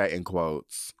use that in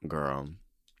quotes, girl.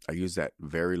 I use that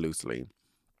very loosely.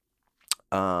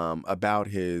 About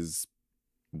his,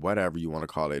 whatever you want to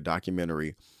call it,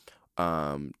 documentary,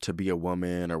 To Be a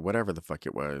Woman or whatever the fuck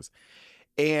it was.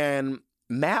 And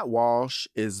Matt Walsh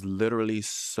is literally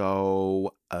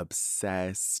so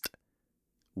obsessed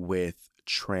with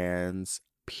trans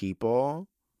people.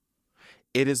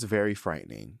 It is very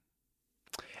frightening.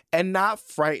 And not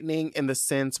frightening in the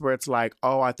sense where it's like,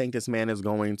 oh, I think this man is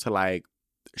going to like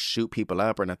shoot people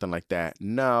up or nothing like that.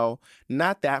 No,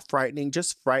 not that frightening.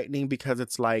 Just frightening because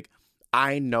it's like,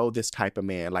 I know this type of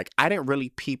man. Like, I didn't really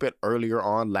peep it earlier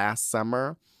on last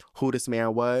summer who this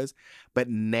man was. But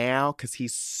now, because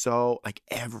he's so, like,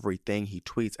 everything he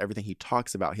tweets, everything he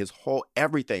talks about, his whole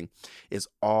everything is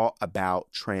all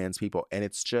about trans people. And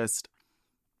it's just,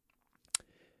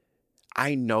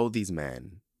 I know these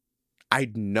men. I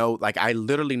know, like, I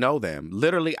literally know them.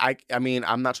 Literally, I mean,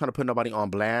 I'm not trying to put nobody on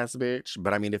blast, bitch.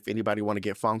 But I mean, if anybody want to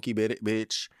get funky,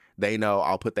 bitch, they know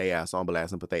I'll put their ass on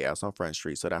blast and put their ass on Front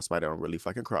Street. So that's why they don't really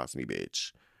fucking cross me,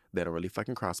 bitch. They don't really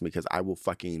fucking cross me because I will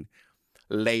fucking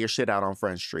lay your shit out on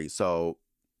Front Street. So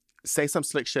say some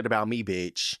slick shit about me,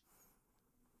 bitch.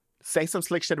 Say some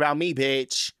slick shit about me,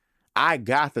 bitch. I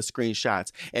got the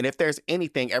screenshots. And if there's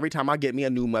anything, every time I get me a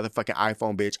new motherfucking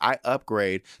iPhone, bitch, I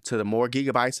upgrade to the more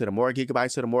gigabytes, to the more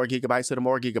gigabytes, to the more gigabytes, to the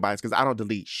more gigabytes, because I don't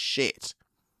delete shit.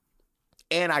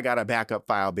 And I got a backup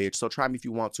file, bitch. So try me if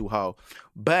you want to, ho.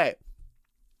 But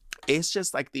it's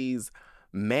just like these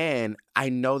men. I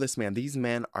know this man. These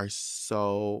men are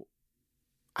so...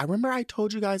 I remember I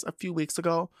told you guys a few weeks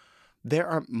ago,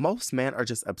 most men are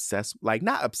just obsessed, like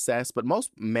not obsessed, but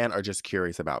most men are just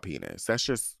curious about penis. That's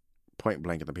just point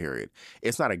blank in the period.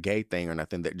 It's not a gay thing or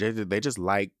nothing. They just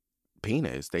like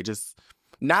penis. They just,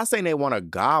 not saying they want to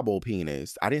gobble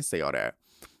penis. I didn't say all that.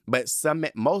 But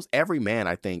every man,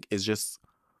 I think, is just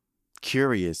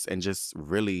curious and just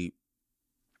really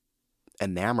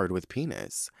enamored with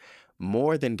penis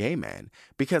more than gay men.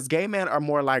 Because gay men are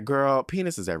more like, girl,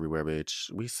 penis is everywhere,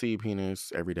 bitch. We see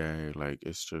penis every day. Like,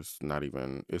 it's just not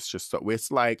even, it's just so,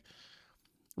 it's like,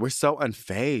 we're so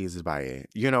unfazed by it.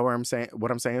 You know what I'm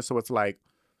saying? So it's like,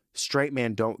 straight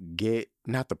men don't get,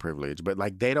 not the privilege, but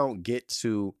like, they don't get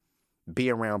to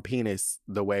be around penis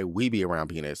the way we be around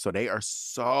penis. So they are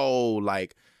so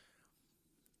like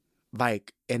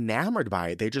enamored by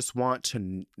it. They just want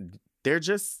to, they're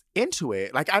just into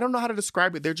it. Like, I don't know how to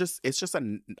describe it. I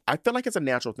feel like it's a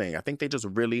natural thing. I think they just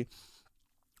really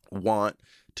want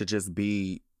to just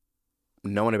be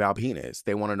knowing about penis.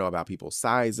 They want to know about people's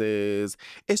sizes.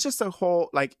 It's just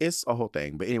it's a whole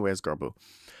thing. But anyways, girl boo.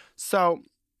 So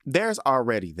there's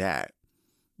already that.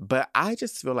 But I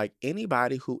just feel like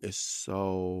anybody who is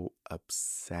so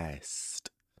obsessed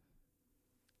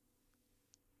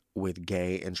with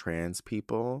gay and trans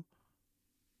people,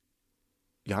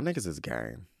 y'all niggas is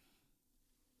gay.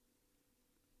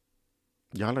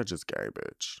 Y'all are just gay,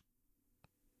 bitch.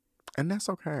 And that's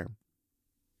okay.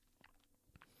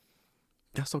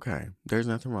 That's okay. There's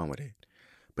nothing wrong with it.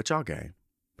 But y'all gay.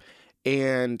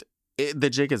 And the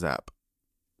jig is up.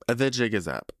 The jig is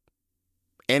up.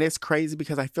 And it's crazy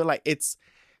because I feel like it's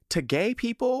to gay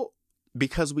people,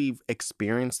 because we've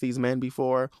experienced these men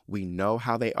before, we know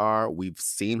how they are, we've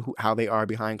seen how they are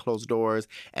behind closed doors,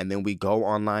 and then we go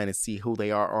online and see who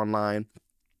they are online.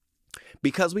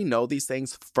 Because we know these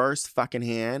things first fucking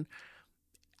hand,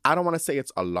 I don't want to say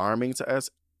it's alarming to us.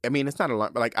 I mean, it's not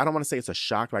alarm. Like, I don't want to say it's a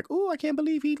shock. Like, oh, I can't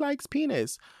believe he likes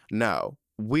penis. No,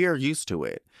 we're used to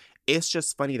it. It's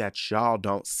just funny that y'all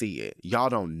don't see it. Y'all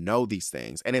don't know these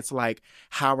things. And it's like,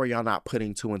 how are y'all not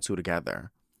putting two and two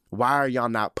together? Why are y'all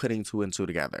not putting two and two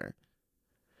together?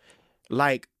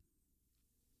 Like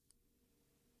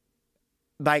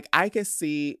I could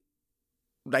see,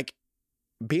 like,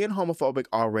 being homophobic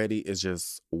already is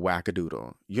just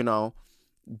wackadoodle, you know?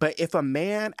 But if a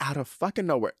man out of fucking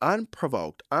nowhere,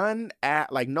 unprovoked,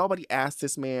 like nobody asked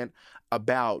this man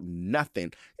about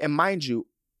nothing. And mind you,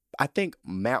 I think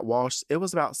Matt Walsh, it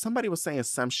was about, somebody was saying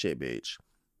some shit, bitch.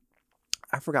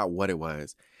 I forgot what it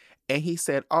was. And he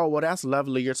said, oh, well, that's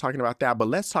lovely. You're talking about that. But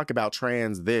let's talk about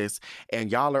trans this.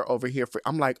 And y'all are over here for,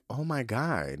 I'm like, oh my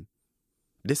God.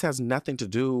 This has nothing to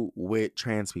do with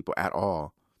trans people at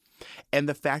all. And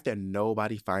the fact that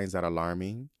nobody finds that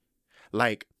alarming,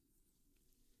 like,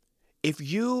 if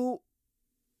you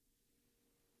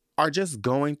are just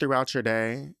going throughout your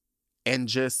day and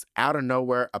just out of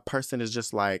nowhere, a person is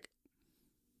just like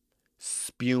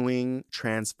spewing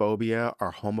transphobia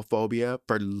or homophobia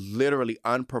for literally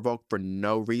unprovoked for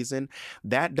no reason,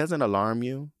 that doesn't alarm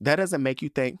you. That doesn't make you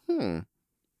think,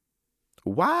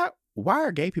 why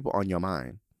are gay people on your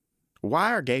mind?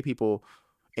 Why are gay people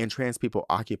and trans people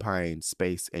occupying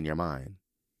space in your mind?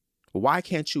 Why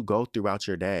can't you go throughout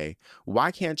your day?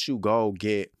 Why can't you go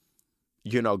get,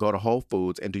 go to Whole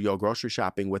Foods and do your grocery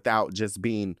shopping without just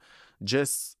being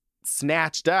just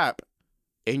snatched up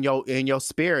in your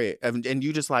spirit? And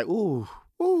you just like, ooh,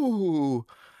 oh,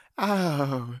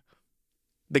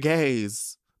 the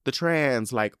gays, the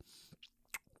trans, like,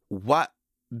 what?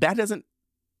 That doesn't,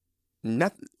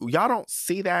 nothing, y'all don't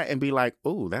see that and be like,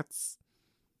 ooh, that's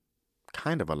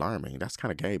kind of alarming. That's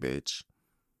kind of gay, bitch.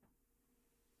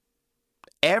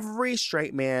 Every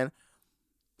straight man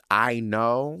I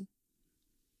know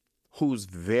who's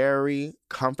very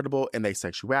comfortable in their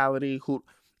sexuality, who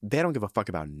they don't give a fuck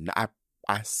about.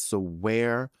 I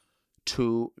swear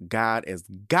to God, as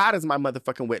God is my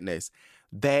motherfucking witness,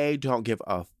 they don't give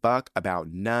a fuck about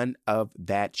none of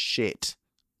that shit.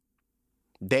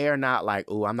 They are not like,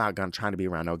 oh, I'm not gonna try to be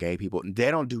around no gay people. They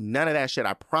don't do none of that shit.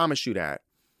 I promise you that.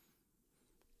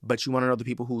 But you want to know the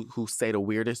people who say the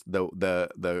weirdest, the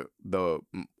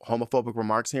homophobic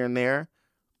remarks here and there?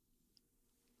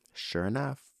 Sure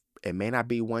enough, it may not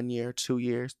be 1 year, 2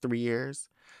 years, 3 years.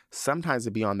 Sometimes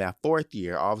it be on that 4th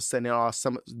year. All of a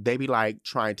sudden, they be like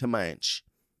trying to munch.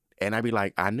 And I be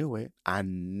like, I knew it. I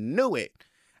knew it.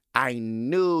 I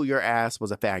knew your ass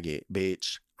was a faggot,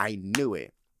 bitch. I knew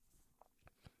it.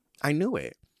 I knew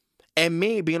it. And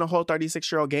me, being a whole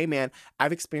 36-year-old gay man,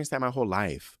 I've experienced that my whole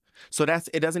life. So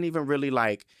it doesn't even really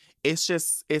like,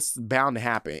 it's bound to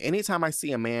happen. Anytime I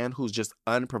see a man who's just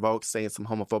unprovoked saying some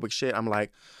homophobic shit, I'm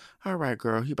like, all right,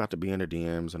 girl, he about to be in the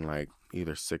DMs in like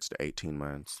either 6 to 18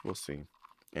 months. We'll see.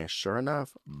 And sure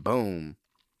enough, boom,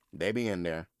 they be in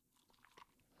there.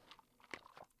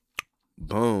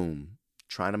 Boom,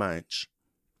 trying to munch.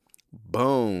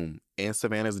 Boom, in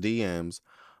Savannah's DMs.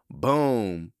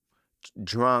 Boom,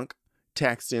 drunk,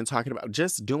 texting, talking about,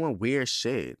 just doing weird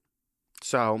shit.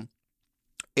 So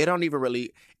it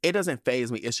doesn't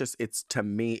faze me. To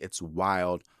me, it's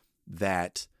wild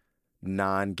that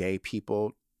non-gay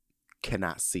people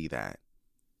cannot see that.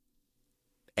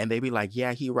 And they be like,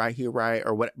 yeah, he right,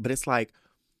 or what. But it's like,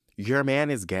 your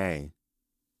man is gay.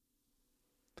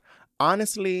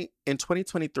 Honestly, in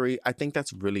 2023, I think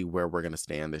that's really where we're going to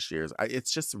stand this year.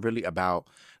 It's just really about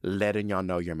letting y'all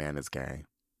know your man is gay.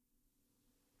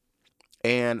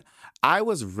 And I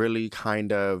was really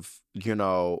kind of,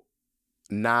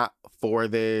 not for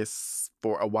this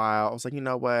for a while. I was like, you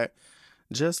know what?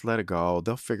 Just let it go.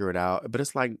 They'll figure it out. But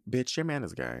it's like, bitch, your man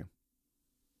is gay.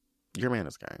 Your man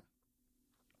is gay.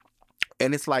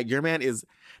 And it's like, your man is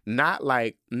not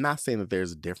like, I'm not saying that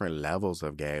there's different levels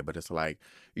of gay, but it's like,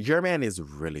 your man is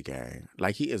really gay.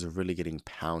 Like, he is really getting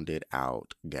pounded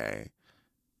out gay.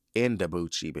 In the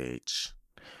Bucci, bitch.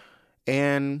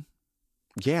 And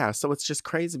yeah, so it's just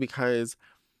crazy because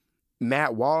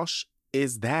Matt Walsh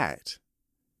is that.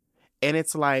 And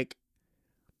it's like,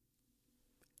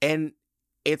 and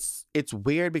it's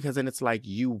weird because then it's like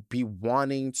you be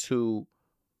wanting to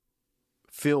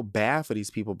feel bad for these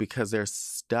people because they're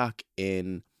stuck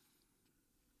in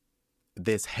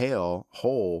this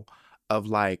hole of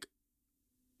like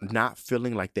not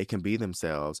feeling like they can be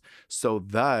themselves. So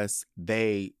thus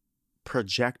they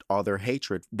project all their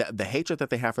hatred, the hatred that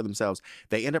they have for themselves,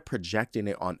 they end up projecting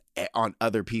it on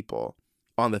other people,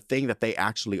 on the thing that they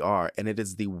actually are. And it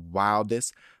is the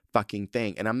wildest fucking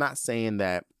thing. And I'm not saying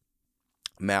that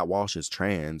Matt Walsh is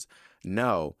trans.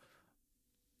 No.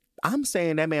 I'm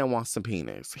saying that man wants some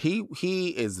penis. He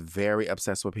is very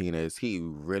obsessed with penis. He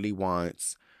really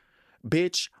wants,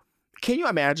 bitch. Can you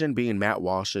imagine being Matt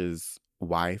Walsh's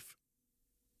wife?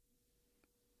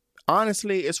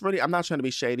 Honestly, it's really, I'm not trying to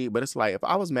be shady, but it's like if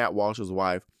I was Matt Walsh's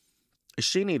wife,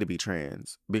 she need to be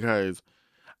trans because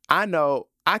I know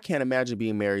I can't imagine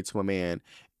being married to a man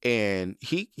and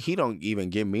he don't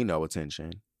even give me no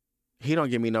attention. He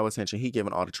don't give me no attention. He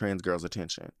giving all the trans girls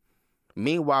attention.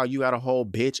 Meanwhile, you got a whole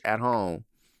bitch at home.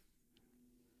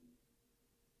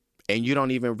 And you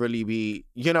don't even really be,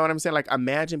 you know what I'm saying? Like,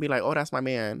 imagine be like, oh, that's my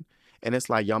man. And it's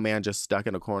like, your man just stuck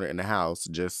in a corner in the house,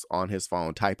 just on his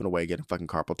phone, typing away, getting fucking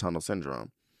carpal tunnel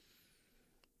syndrome.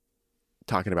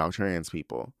 Talking about trans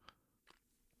people.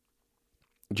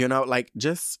 You know, like,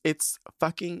 just, it's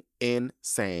fucking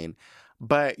insane.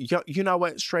 But you know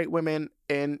what, straight women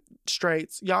and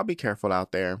straights, y'all be careful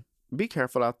out there. Be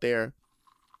careful out there.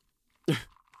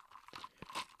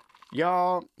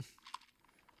 Y'all,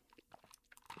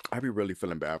 I be really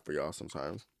feeling bad for y'all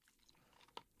sometimes.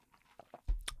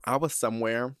 I was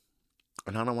somewhere,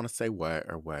 and I don't want to say what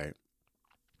or what,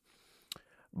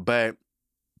 but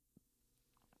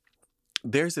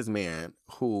there's this man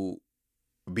who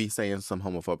be saying some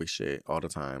homophobic shit all the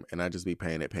time, and I just be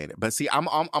paying it. But see, I'm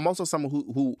also someone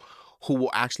who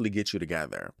will actually get you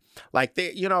together. Like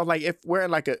they, you know, like if we're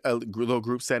in like a little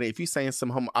group setting, if you saying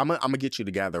some I'm gonna get you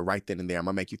together right then and there. I'm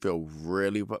gonna make you feel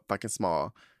really fucking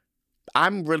small.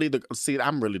 I'm really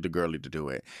the girly to do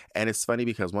it. And it's funny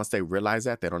because once they realize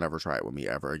that, they don't ever try it with me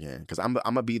ever again. Because I'm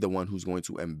gonna be the one who's going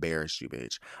to embarrass you,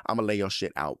 bitch. I'm gonna lay your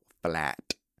shit out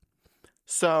flat.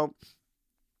 So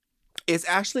it's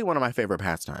actually one of my favorite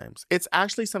pastimes. It's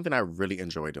actually something I really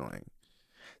enjoy doing.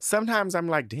 Sometimes I'm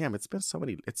like, damn, it's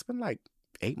been like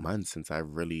 8 months since I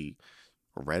really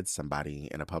read somebody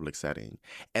in a public setting.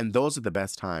 And those are the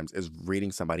best times, is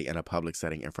reading somebody in a public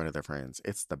setting in front of their friends.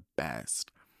 It's the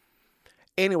best.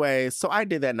 Anyway, so I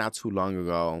did that not too long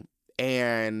ago.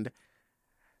 And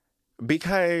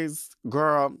because,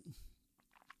 girl,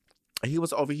 he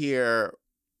was over here,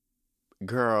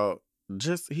 girl,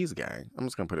 he's gay. I'm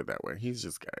just going to put it that way. He's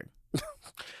just gay.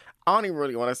 I don't even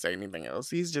really want to say anything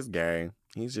else. He's just gay.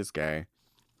 He's just gay.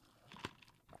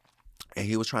 And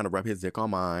he was trying to rub his dick on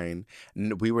mine.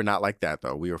 We were not like that,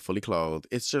 though. We were fully clothed.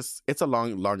 It's a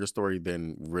longer story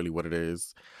than really what it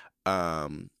is.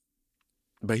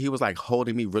 But he was like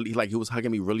holding me really, like he was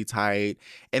hugging me really tight.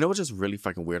 And it was just really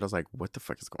fucking weird. I was like, what the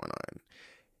fuck is going on?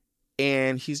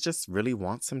 And he's just really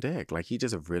wants some dick. Like he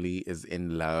just really is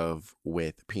in love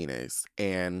with penis.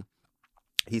 And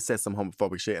he said some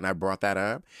homophobic shit and I brought that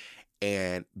up.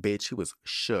 And bitch, he was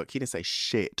shook. He didn't say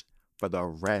shit for the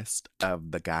rest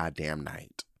of the goddamn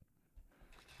night.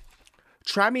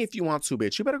 Try me if you want to,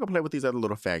 bitch. You better go play with these other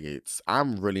little faggots.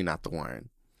 I'm really not the one.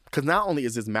 Because not only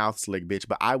is his mouth slick, bitch,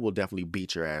 but I will definitely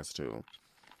beat your ass too.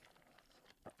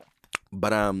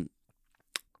 But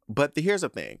here's the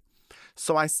thing.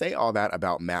 So I say all that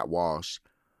about Matt Walsh.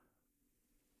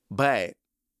 But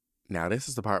now this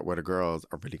is the part where the girls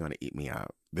are really going to eat me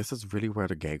up. This is really where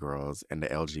the gay girls and the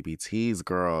LGBTs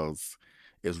girls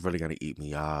is really going to eat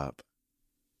me up.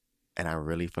 And I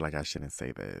really feel like I shouldn't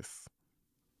say this.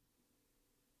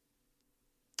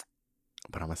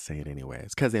 But I'm going to say it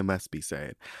anyways, because it must be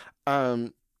said.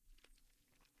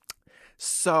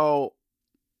 So,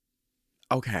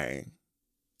 okay.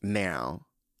 Now,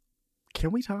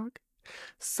 can we talk?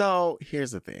 So,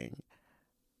 here's the thing.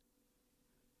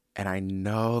 And I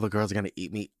know the girls are going to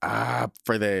eat me up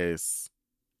for this.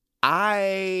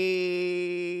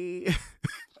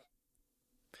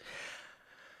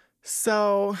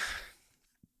 So,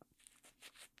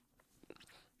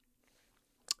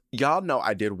 y'all know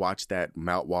I did watch that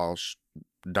Matt Walsh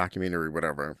documentary,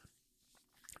 whatever,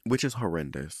 which is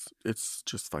horrendous. It's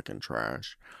just fucking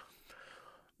trash.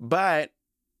 But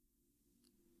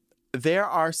there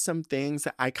are some things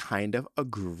that I kind of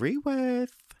agree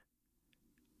with.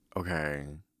 Okay,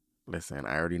 listen,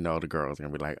 I already know the girls are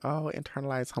going to be like, oh,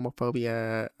 internalized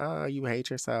homophobia. Oh, you hate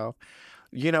yourself.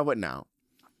 You know what? No.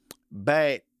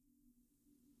 But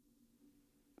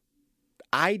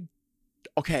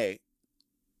okay.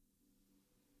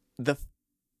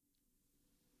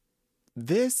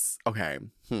 Okay.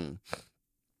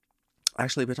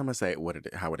 Actually, bitch, I'm gonna say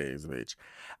how it is, bitch.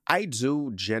 I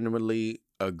do genuinely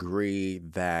agree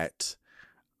that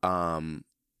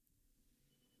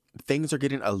things are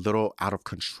getting a little out of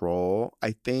control.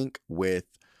 I think with,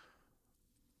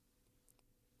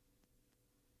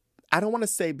 I don't want to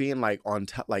say being like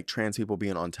like trans people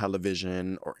being on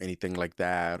television or anything like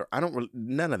that. Or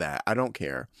none of that. I don't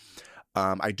care.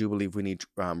 I do believe we need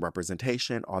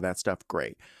representation, all that stuff.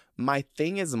 Great. My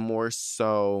thing is more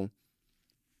so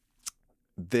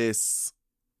this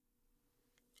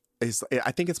is,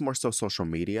 I think it's more so social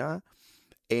media.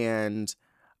 And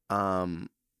um,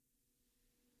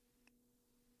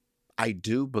 I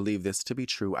do believe this to be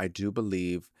true. I do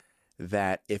believe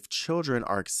that if children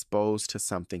are exposed to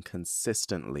something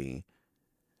consistently,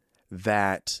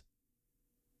 that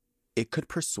it could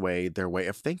persuade their way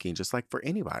of thinking, just like for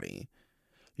anybody.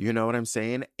 You know what I'm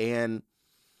saying? And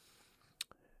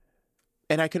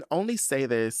I can only say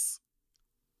this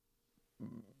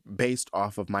based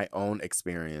off of my own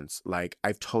experience. Like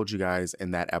I've told you guys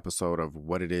in that episode of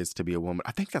what it is to be a woman.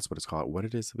 I think that's what it's called. What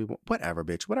it is to be a woman. Whatever,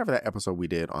 bitch. Whatever that episode we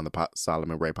did on the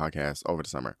Solomon Ray podcast over the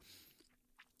summer.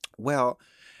 Well,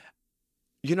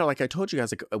 you know, like I told you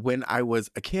guys, like when I was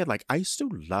a kid, like I used to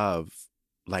love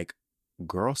like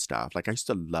girl stuff. Like I used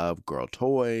to love girl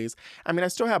toys. I mean, I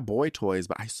still have boy toys,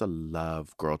 but I used to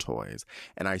love girl toys.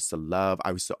 And I used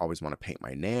to always want to paint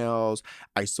my nails.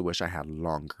 I used to wish I had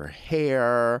longer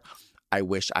hair. I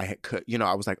wish I could, you know,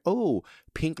 I was like, oh,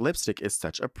 pink lipstick is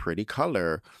such a pretty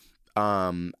color.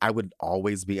 I would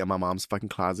always be in my mom's fucking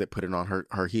closet, putting on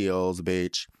her heels,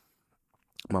 bitch.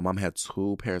 My mom had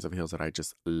 2 pairs of heels that I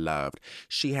just loved.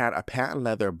 She had a patent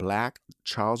leather black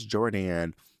Charles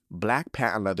Jourdan black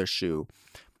patent leather shoe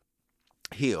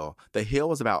heel. The heel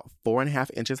was about 4.5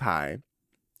 inches high,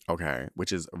 okay,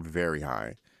 which is very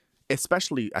high,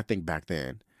 especially I think back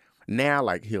then. Now,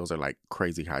 like heels are like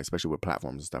crazy high, especially with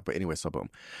platforms and stuff. But anyway, so boom.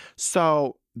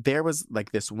 So there was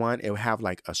like this one, it would have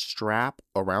like a strap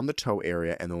around the toe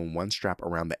area and then one strap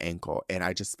around the ankle. And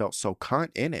I just felt so cunt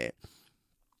in it.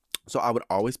 So I would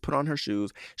always put on her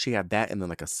shoes. She had that and then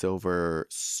like a silver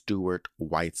Stuart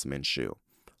Weitzman shoe.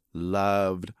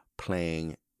 Loved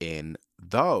playing in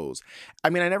those. I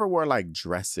mean, I never wore like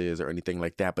dresses or anything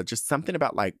like that, but just something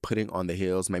about like putting on the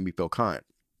heels made me feel cunt,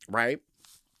 right?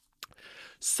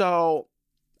 So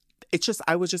it's just,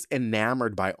 I was just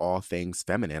enamored by all things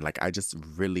feminine. Like I just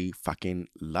really fucking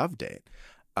loved it.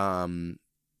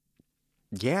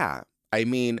 Yeah. I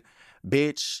mean,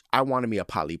 bitch, I wanted me a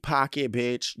Polly Pocket,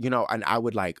 bitch, you know, and I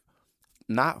would like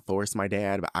not force my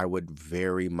dad, but I would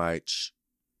very much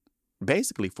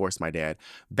basically force my dad.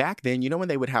 Back then, you know, when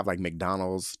they would have like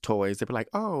McDonald's toys, they'd be like,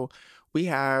 oh, we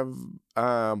have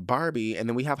Barbie and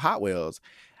then we have Hot Wheels.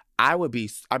 I'd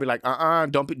be like,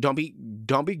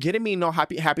 don't be getting me no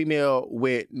happy meal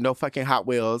with no fucking Hot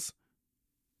Wheels.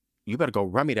 You better go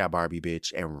run me that Barbie,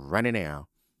 bitch, and run it now.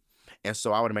 And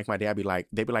so I would make my dad be like,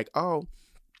 they'd be like, oh,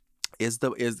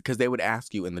 because they would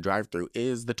ask you in the drive-thru,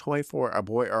 is the toy for a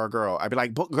boy or a girl? I'd be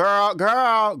like,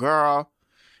 girl.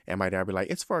 And my dad would be like,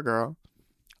 it's for a girl.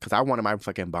 Because I wanted my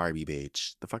fucking Barbie,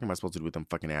 bitch. The fuck am I supposed to do with them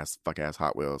fuck ass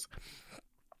Hot Wheels?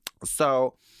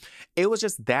 So it was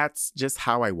just, that's just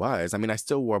how I was. I mean, I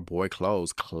still wore boy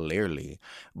clothes, clearly.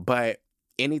 But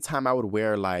anytime I would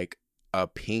wear like a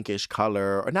pinkish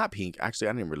color, or not pink, actually,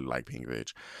 I didn't really like pink,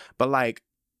 bitch. But like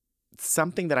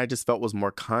something that I just felt was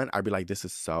more cunt, I'd be like, this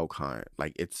is so cunt.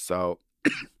 Like, it's so,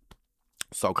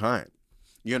 so cunt,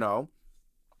 you know?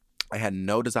 I had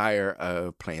no desire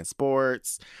of playing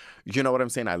sports. You know what I'm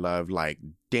saying? I love like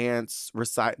dance,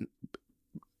 recite.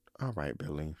 All right,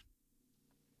 Billy.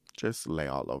 Just lay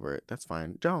all over it. That's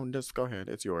fine. Don't, just go ahead.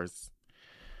 It's yours.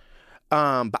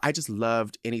 But I just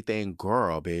loved anything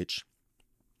girl, bitch.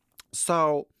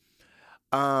 So,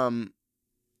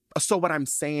 so what I'm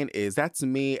saying is that's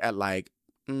me at like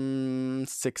 6,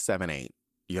 7, 8,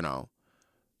 you know.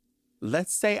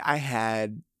 Let's say I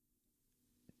had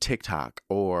TikTok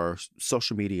or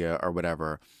social media or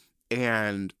whatever,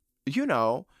 and you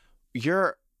know,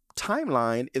 your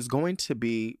timeline is going to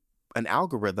be an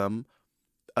algorithm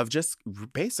of just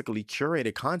basically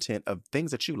curated content of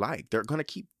things that you like. They're going to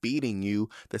keep feeding you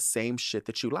the same shit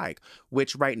that you like,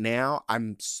 which right now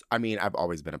I've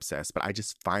always been obsessed, but I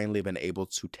just finally been able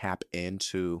to tap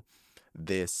into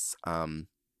this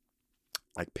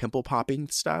like pimple popping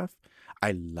stuff.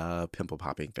 I love pimple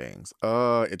popping things.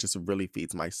 It just really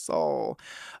feeds my soul.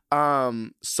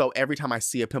 So every time I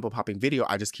see a pimple popping video,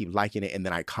 I just keep liking it and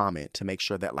then I comment to make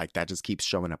sure that like that just keeps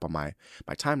showing up on my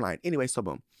timeline. Anyway, so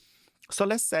boom. So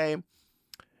let's say,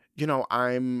 you know,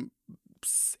 I'm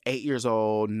 8 years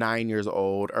old, 9 years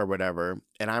old or whatever,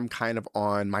 and I'm kind of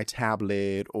on my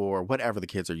tablet or whatever the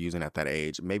kids are using at that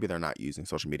age. Maybe they're not using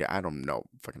social media. I don't know.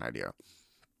 Fucking idea.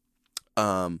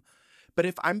 But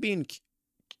if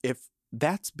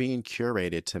that's being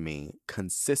curated to me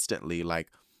consistently, like,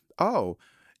 oh,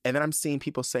 and then I'm seeing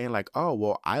people saying like, oh,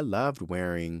 well, I loved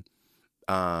wearing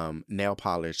nail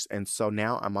polish. And so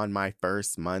now I'm on my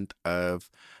first month of,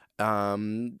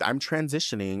 I'm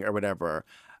transitioning or whatever.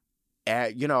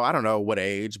 at, you know, I don't know what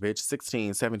age, bitch,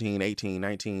 16, 17, 18,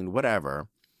 19, whatever.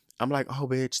 I'm like, oh,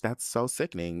 bitch, that's so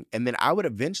sickening. And then I would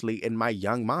eventually, in my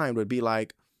young mind, would be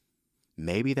like,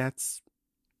 maybe that's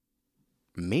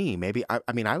me. Maybe, I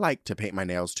mean, I like to paint my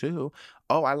nails too.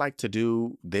 Oh, I like to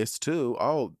do this too.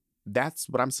 Oh, that's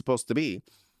what I'm supposed to be.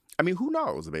 I mean, who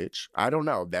knows, bitch? I don't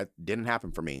know. That didn't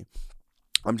happen for me.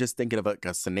 I'm just thinking of like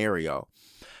a scenario.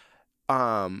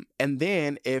 And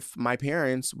then if my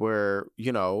parents were,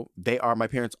 you know, my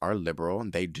parents are liberal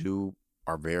and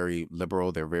are very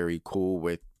liberal. They're very cool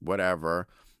with whatever.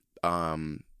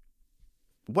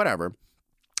 Whatever.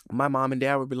 My mom and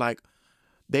dad would be like,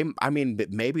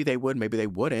 maybe they would, maybe they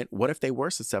wouldn't. What if they were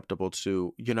susceptible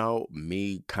to, you know,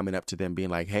 me coming up to them being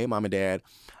like, hey, mom and dad,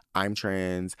 I'm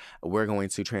trans. We're going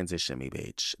to transition me,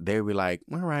 bitch. They'd be like,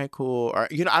 all right, cool. Or,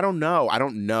 you know, I don't know. I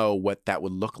don't know what that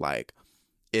would look like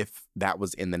if that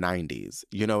was in the 90s.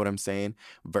 You know what I'm saying?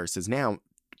 Versus now,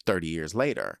 30 years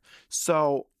later.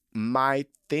 So my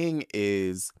thing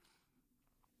is,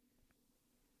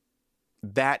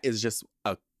 that is just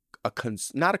not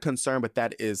a concern, but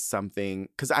that is something,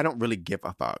 because I don't really give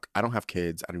a fuck. I don't have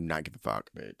kids. I do not give a fuck,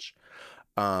 bitch.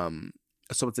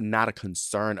 So it's not a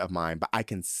concern of mine, but I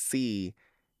can see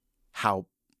how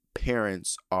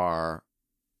parents are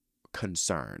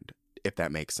concerned, if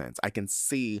that makes sense. I can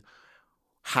see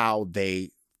how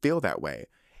they feel that way.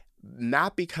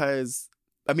 Not because,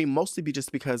 I mean, mostly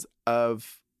just because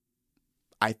of,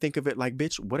 I think of it like,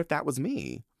 bitch, what if that was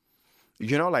me?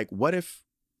 You know, like, what if,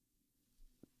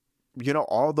 you know,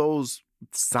 all those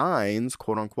signs,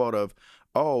 quote unquote, of,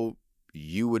 oh,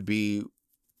 you would be,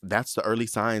 that's the early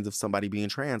signs of somebody being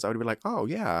trans. I would be like, oh,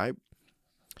 I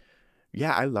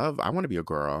want to be a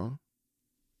girl.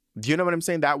 Do you know what I'm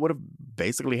saying? That would have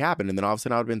basically happened. And then all of a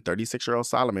sudden I would have been 36-year-old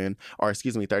Solomon, or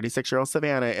 36-year-old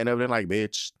Savannah. And it would have been like,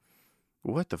 bitch,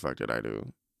 what the fuck did I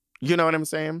do? You know what I'm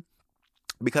saying?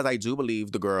 Because I do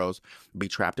believe the girls be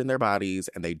trapped in their bodies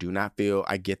and they do not feel,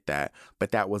 I get that.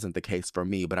 But that wasn't the case for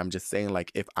me. But I'm just saying,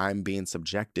 like, if I'm being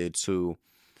subjected to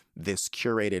this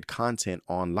curated content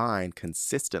online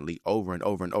consistently over and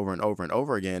over and over and over and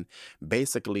over again,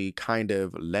 basically kind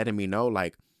of letting me know,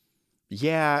 like,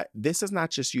 yeah, this is not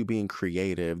just you being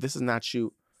creative. This is not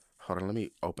you. Hold on, let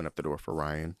me open up the door for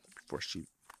Ryan before she.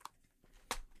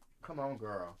 Come on,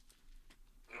 girl.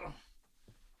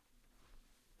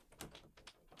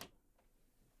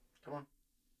 Come on.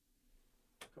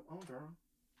 Come on, girl.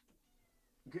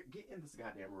 Get in this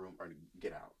goddamn room or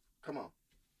get out. Come on.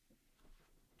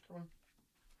 Come on.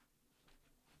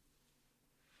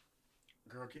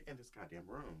 Girl, get in this goddamn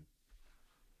room.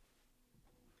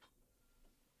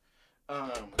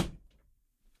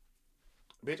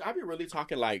 Bitch, I be really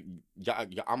talking like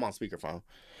I'm on speakerphone.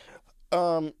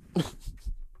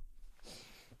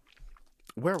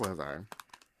 Where was I?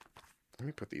 Let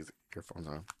me put these earphones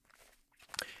on.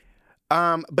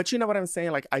 But you know what I'm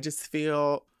saying? Like, I just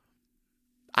feel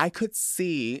I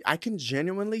can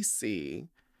genuinely see,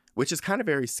 which is kind of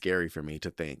very scary for me to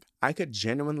think. I could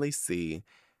genuinely see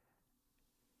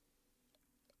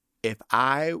if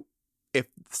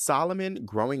Solomon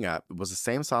growing up was the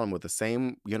same Solomon with the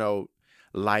same, you know,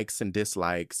 likes and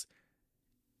dislikes,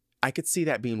 I could see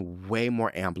that being way more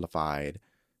amplified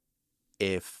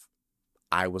if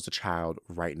I was a child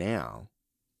right now.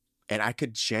 And I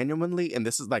could genuinely, and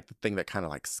this is like the thing that kind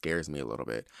of like scares me a little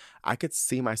bit, I could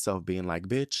see myself being like,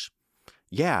 bitch,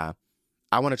 yeah,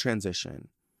 I want to transition.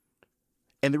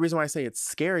 And the reason why I say it's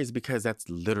scary is because that's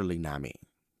literally not me.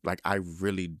 Like,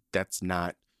 that's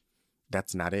not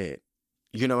it.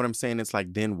 You know what I'm saying? It's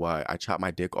like, then what? I chop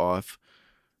my dick off.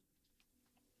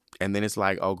 And then it's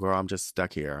like, oh, girl, I'm just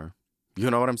stuck here. You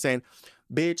know what I'm saying?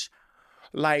 Bitch,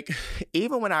 like,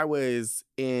 even when I was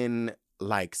in,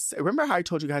 like, remember how I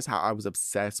told you guys how I was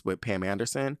obsessed with Pam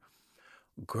Anderson?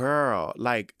 Girl,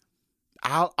 like,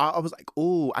 I was like,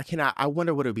 ooh, I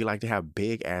wonder what it would be like to have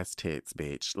big ass tits,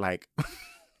 bitch. Like,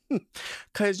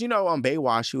 because, you know, on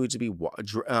Baywatch, she would just be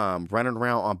running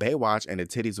around on Baywatch and the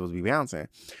titties would be bouncing.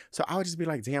 So I would just be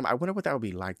like, damn, I wonder what that would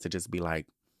be like to just be like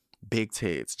big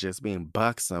tits, just being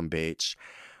buxom, bitch.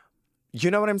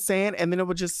 You know what I'm saying? And then it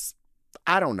would just,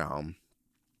 I don't know.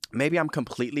 Maybe I'm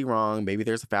completely wrong. Maybe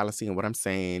there's a fallacy in what I'm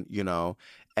saying, you know,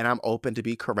 and I'm open to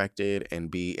be corrected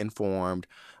and be informed.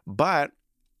 But,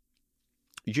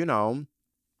 you know,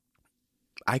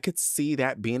 I could see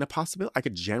that being a possibility. I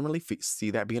could generally see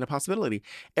that being a possibility.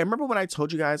 And remember when I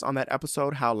told you guys on that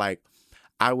episode how, like,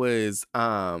 I was,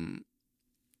 when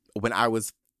I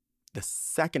was the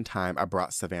second time I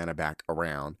brought Savannah back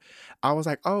around, I was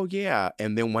like, oh yeah.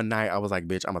 And then one night I was like,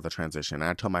 bitch, I'm about to transition. And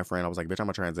I told my friend, I was like, bitch, I'm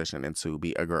gonna transition into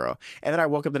be a girl. And then I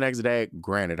woke up the next day,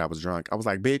 granted, I was drunk. I was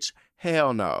like, bitch,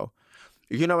 hell no.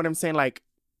 You know what I'm saying? Like,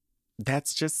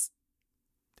 that's just,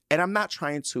 and I'm not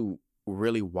trying to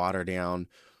really water down,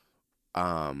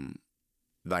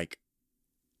 like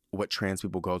what trans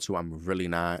people go to. I'm really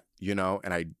not, you know,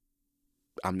 and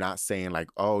I'm not saying like,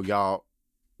 oh, y'all,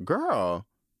 girl,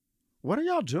 what are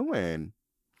y'all doing?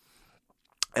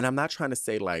 And I'm not trying to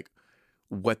say like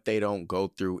what they don't go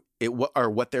through, or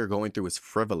what they're going through is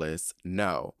frivolous.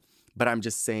 No. But I'm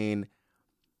just saying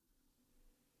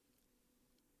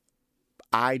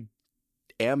I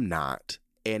am not.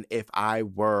 And if I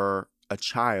were a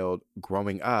child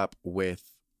growing up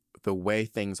with the way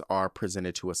things are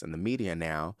presented to us in the media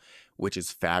now, which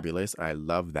is fabulous, I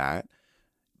love that,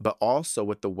 but also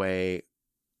with the way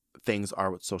things are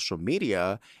with social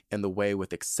media and the way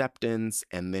with acceptance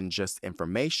and then just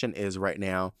information is right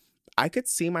now, I could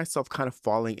see myself kind of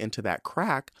falling into that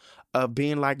crack of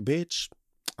being like, bitch,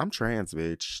 I'm trans,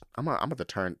 bitch. I'm about to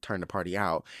turn the party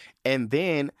out. And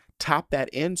then top that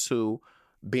into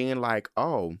being like,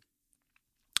 oh,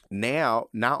 now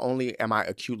not only am I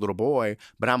a cute little boy,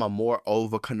 but I'm a more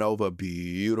over Canova,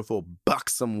 beautiful,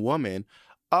 buxom woman.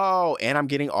 Oh, and I'm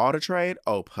getting all the trade?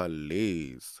 Oh,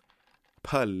 please.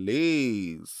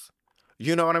 Please.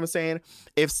 You know what I'm saying?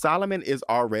 If Solomon is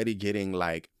already getting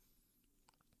like,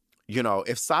 you know,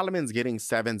 if Solomon's getting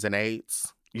 7s and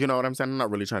 8s, you know what I'm saying? I'm not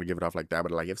really trying to give it off like that,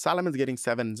 but like if Solomon's getting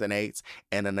 7s and 8s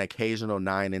and an occasional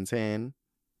 9 and 10,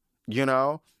 you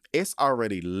know, it's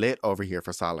already lit over here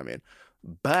for Solomon.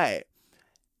 But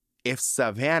if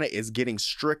Savannah is getting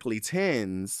strictly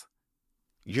 10s,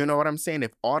 you know what I'm saying?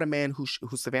 If all the man who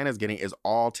Savannah is getting is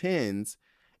all 10s,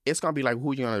 it's going to be like,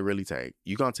 who you going to really take?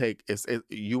 You going to take,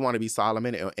 you want to be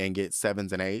Solomon and get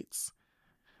 7s and 8s,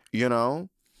 you know?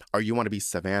 Or you want to be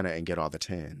Savannah and get all the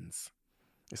 10s?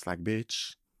 It's like,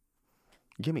 bitch,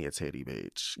 give me a titty,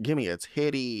 bitch. Give me a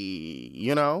titty,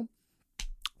 you know?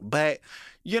 But,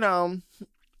 you know,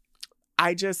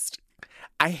 I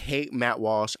hate Matt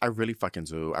Walsh. I really fucking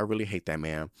do. I really hate that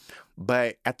man.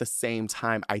 But at the same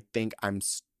time, I've been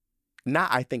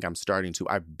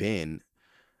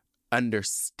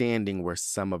understanding where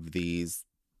some of these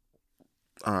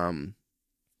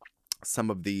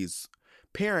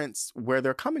parents, where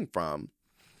they're coming from.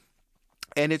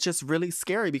 And it's just really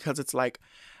scary because it's like,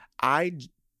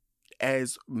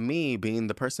 as me being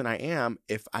the person I am,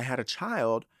 if I had a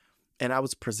child and I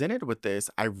was presented with this,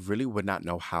 I really would not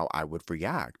know how I would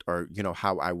react or, you know,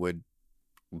 how I would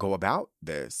go about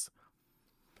this.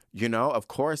 You know, of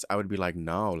course, I would be like,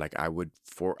 no, like I would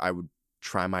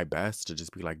try my best to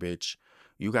just be like, bitch,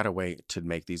 you got to wait to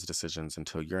make these decisions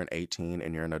until you're an 18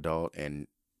 and you're an adult and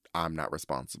I'm not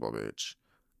responsible, bitch.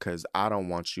 Because I don't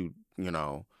want you, you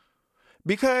know,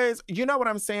 because you know what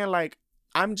I'm saying? Like,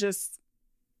 I'm just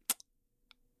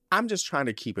trying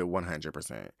to keep it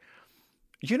 100%.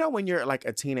 You know, when you're like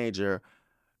a teenager,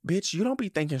 bitch, you don't be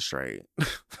thinking straight.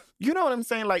 You know what I'm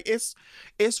saying? Like, it's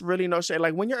really no shade.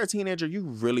 Like, when you're a teenager, you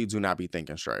really do not be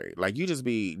thinking straight. Like, you just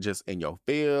be just in your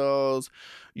feels.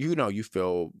 You know, you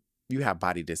have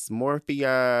body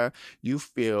dysmorphia. You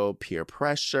feel peer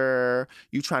pressure.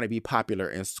 You trying to be popular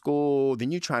in school.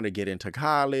 Then you trying to get into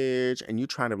college. And you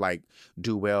trying to, like,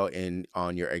 do well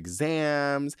on your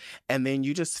exams. And then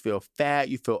you just feel fat.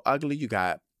 You feel ugly. You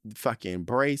got fucking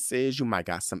braces, you might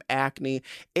got some acne.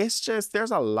 It's just, there's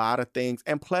a lot of things.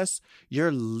 And plus, your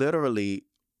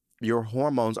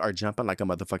hormones are jumping like a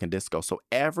motherfucking disco. So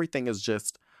everything is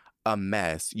just a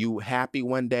mess. You happy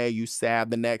one day, you sad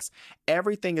the next.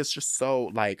 Everything is just so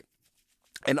like,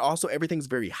 and also everything's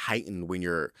very heightened when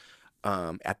you're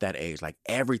at that age. Like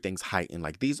everything's heightened.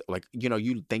 Like these, like, you know,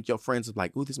 you think your friends is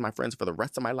like, ooh, these are my friends for the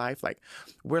rest of my life. Like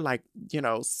we're like, you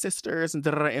know, sisters and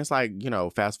da-da-da. And it's like, you know,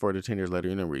 fast forward to 10 years later,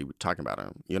 you know, we're talking about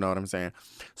them. You know what I'm saying?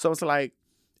 So it's like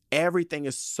everything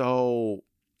is so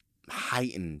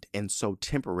heightened and so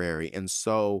temporary and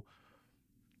so,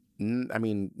 I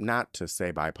mean, not to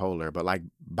say bipolar, but like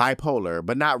bipolar,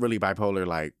 but not really bipolar,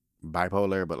 like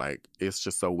bipolar, but like it's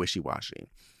just so wishy-washy.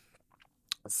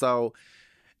 So,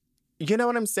 you know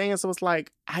what I'm saying? So it's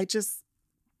like, if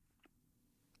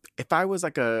I was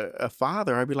like a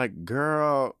father, I'd be like,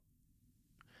 girl,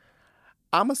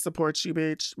 I'm going to support you,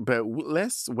 bitch, but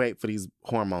let's wait for these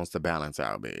hormones to balance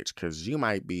out, bitch, because you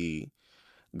might be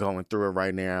going through it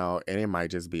right now, and it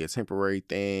might just be a temporary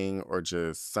thing or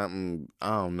just something, I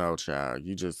don't know, child.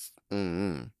 You just, we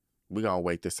going to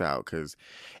wait this out,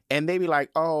 and they be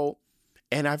like, oh,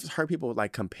 and I've heard people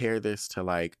like compare this to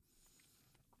like,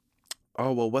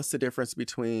 oh, well, what's the difference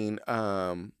between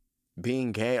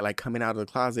being gay, like coming out of the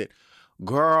closet?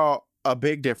 Girl, a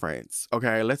big difference.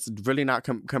 Okay, let's really not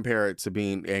compare it to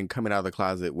being and coming out of the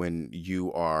closet when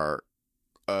you are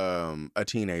a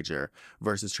teenager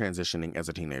versus transitioning as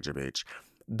a teenager, bitch.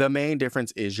 The main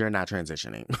difference is you're not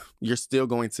transitioning. You're still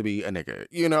going to be a nigga.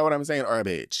 You know what I'm saying? Or a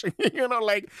bitch. You know,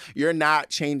 like, you're not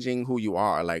changing who you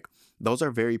are. Like, those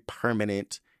are very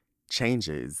permanent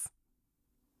changes,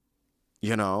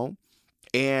 you know?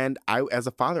 And I, as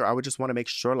a father, I would just want to make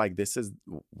sure, like, this is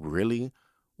really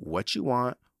what you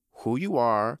want, who you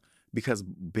are, because,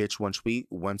 bitch, once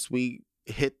we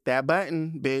hit that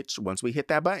button, bitch, once we hit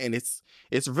that button,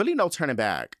 it's really no turning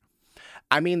back.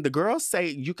 I mean, the girls say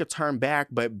you could turn back,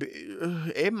 but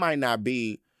it might not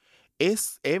be.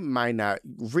 It might not.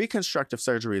 Reconstructive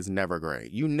surgery is never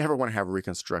great. You never want to have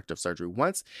reconstructive surgery.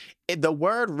 Once the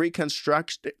word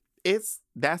reconstruct,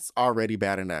 that's already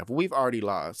bad enough. We've already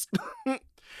lost.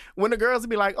 When the girls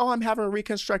be like, "Oh, I'm having a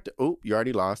reconstructive," oh, you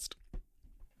already lost.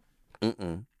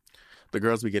 Mm-mm. The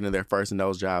girls be getting their first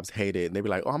nose jobs, hate it, and they be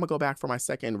like, "Oh, I'm gonna go back for my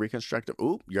second reconstructive."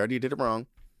 Oop, you already did it wrong.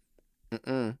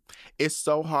 Mm-mm. It's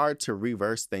so hard to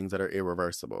reverse things that are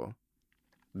irreversible,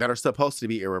 that are supposed to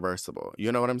be irreversible.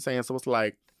 You know what I'm saying? So it's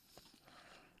like,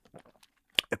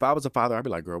 if I was a father, I'd be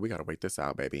like, girl, we gotta wait this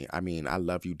out, baby. I mean, I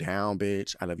love you down,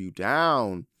 bitch. I love you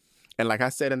down. And like I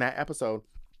said in that episode,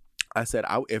 I said,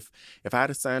 if I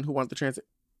had a son who wanted to transit,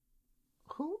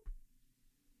 who?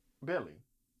 Billy.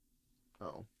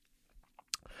 Oh.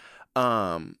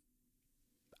 Um,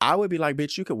 I would be like,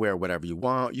 bitch, you could wear whatever you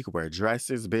want. You could wear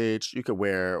dresses, bitch.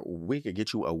 We could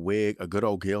get you a wig, a good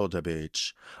old Gilda,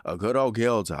 bitch. A good old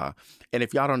Gilda. And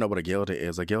if y'all don't know what a Gilda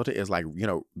is like, you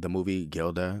know, the movie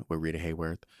Gilda with Rita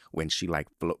Hayworth, when she like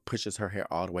pushes her hair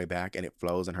all the way back and it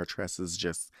flows and her tresses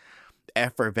just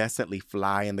effervescently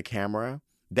fly in the camera.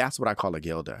 That's what I call a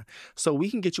Gilda. So we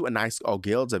can get you a nice old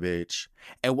Gilda, bitch.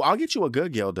 And I'll get you a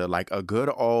good Gilda, like a good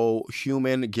old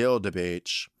human Gilda,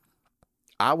 bitch.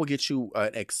 I will get you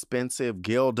an expensive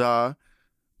Gilda,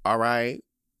 all right,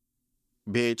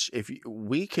 bitch. If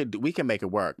we can make it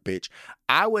work, bitch.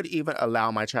 I would even allow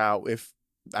my child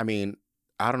I mean,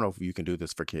 I don't know if you can do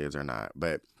this for kids or not,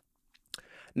 but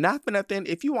not for nothing.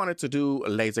 If you wanted to do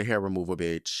laser hair removal,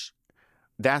 bitch,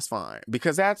 that's fine,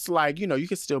 because that's like, you know, you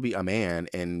could still be a man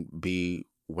and be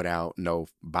without no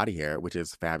body hair, which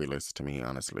is fabulous to me,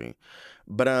 honestly.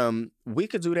 But we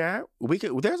could do that.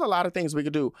 There's a lot of things we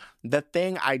could do. The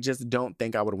thing I just don't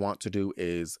think I would want to do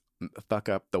is fuck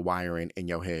up the wiring in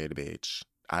your head, bitch.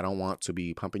 I don't want to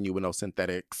be pumping you with no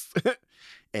synthetics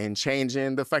and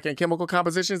changing the fucking chemical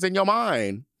compositions in your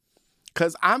mind.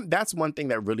 Cause that's one thing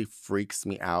that really freaks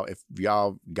me out. If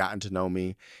y'all gotten to know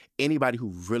me, anybody who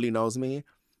really knows me,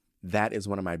 that is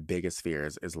one of my biggest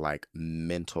fears, is like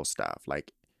mental stuff,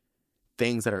 like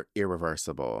things that are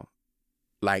irreversible.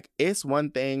 Like, it's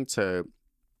one thing to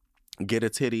get a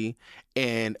titty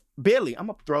and Billy,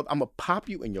 I'm gonna pop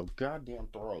you in your goddamn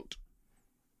throat.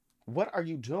 What are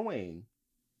you doing?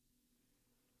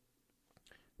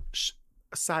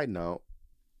 Side note,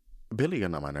 Billy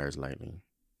getting on my nerves lately.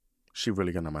 She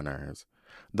really getting on my nerves.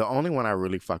 The only one I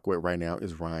really fuck with right now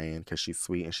is Ryan, because she's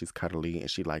sweet and she's cuddly and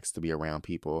she likes to be around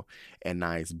people and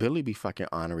nice. Billy be fucking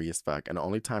ornery as fuck, and the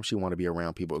only time she want to be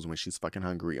around people is when she's fucking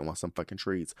hungry and wants some fucking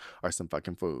treats or some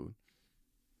fucking food.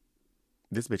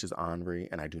 This bitch is ornery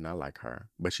and I do not like her,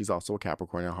 but she's also a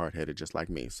Capricorn and hard-headed just like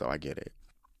me, so I get it.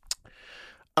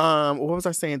 What was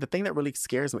I saying? The thing that really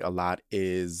scares me a lot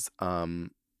is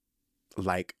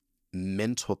like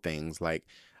mental things. Like,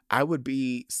 I would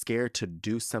be scared to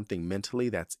do something mentally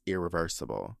that's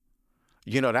irreversible.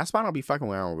 You know, that's why I don't be fucking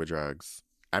around with drugs.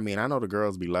 I mean, I know the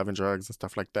girls be loving drugs and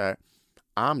stuff like that.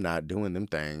 I'm not doing them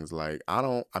things. Like,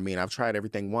 I've tried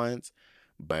everything once,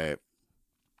 but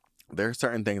there are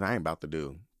certain things I ain't about to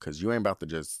do. Cause you ain't about to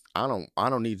just, I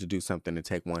don't need to do something to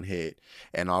take one hit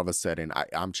and all of a sudden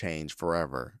I'm changed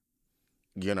forever.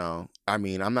 You know, I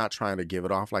mean, I'm not trying to give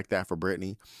it off like that for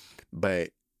Brittany, but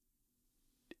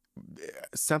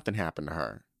something happened to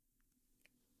her.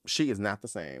 She is not the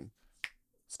same.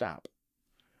 Stop.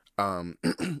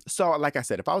 So like I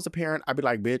said, if I was a parent, I'd be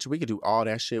like, bitch, we could do all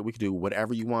that shit. We could do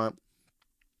whatever you want.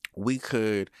 We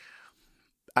could,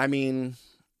 I mean,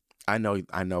 I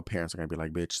know parents are gonna be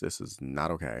like, bitch, this is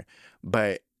not okay.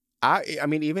 But I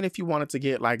mean, even if you wanted to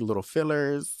get like little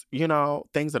fillers, you know,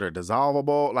 things that are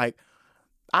dissolvable, like,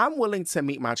 I'm willing to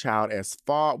meet my child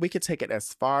we could take it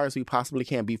as far as we possibly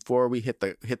can before we hit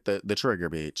the trigger,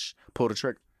 bitch. Pull the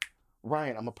trigger.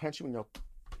 Ryan, I'm gonna punch you in your...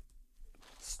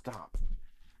 Stop.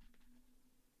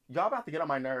 Y'all about to get on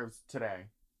my nerves today.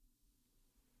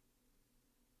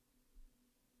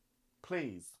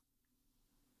 Please.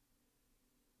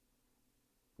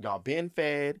 Y'all been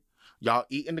fed. Y'all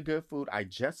eating the good food. I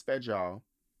just fed y'all.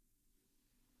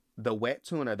 The wet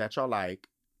tuna that y'all like.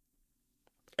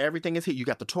 Everything is here. You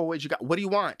got the toys. You got, what do you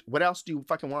want? What else do you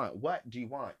fucking want? What do you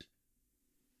want?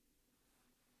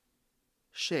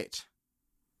 Shit.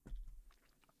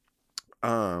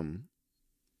 Now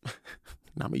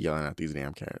I'm yelling at these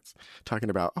damn cats. Talking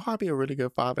about, oh, I'll be a really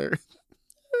good father.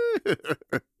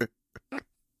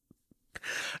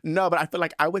 No, but I feel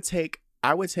like I would take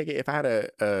it if I had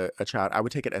a child, I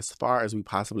would take it as far as we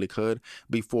possibly could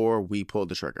before we pulled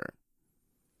the trigger.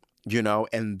 You know,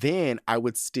 and then I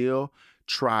would still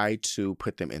try to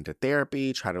put them into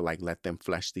therapy, try to like let them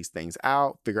flesh these things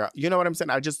out, figure out, you know what I'm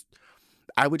saying?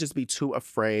 I would just be too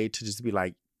afraid to just be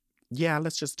like, yeah,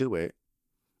 let's just do it.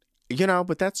 You know,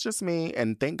 but that's just me.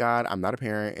 And thank God I'm not a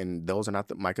parent and those are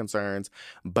not my concerns.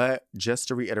 But just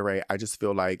to reiterate, I just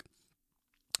feel like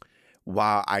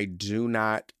while I do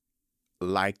not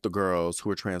like the girls who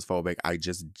are transphobic, I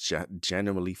just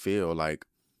genuinely feel like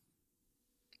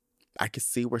I can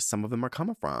see where some of them are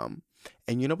coming from.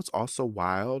 And you know what's also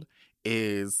wild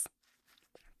is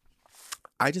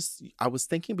I was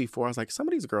thinking before, I was like, some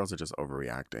of these girls are just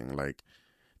overreacting. Like,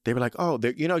 they were like, oh,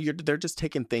 they're just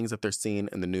taking things that they're seeing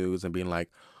in the news and being like,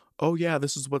 oh yeah,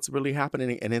 this is what's really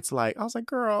happening. And it's like, I was like,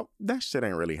 girl, that shit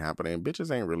ain't really happening. Bitches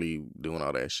ain't really doing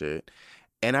all that shit.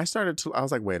 And I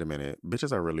was like, wait a minute,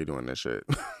 bitches are really doing this shit.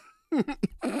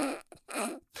 Like,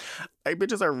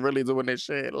 bitches are really doing this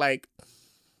shit. Like,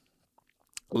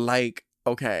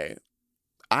 okay,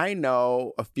 I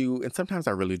know a few, and sometimes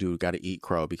I really do got to eat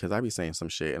crow because I be saying some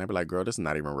shit and I be like, girl, this is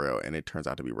not even real. And it turns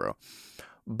out to be real.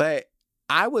 But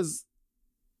I was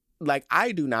like,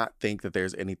 I do not think that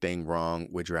there's anything wrong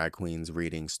with drag queens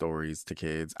reading stories to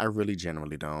kids. I really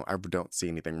genuinely don't. I don't see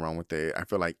anything wrong with it. I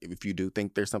feel like if you do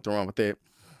think there's something wrong with it,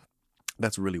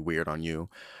 that's really weird on you.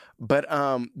 But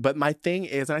my thing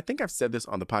is, and I think I've said this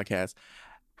on the podcast,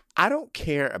 I don't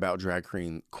care about drag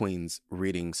queens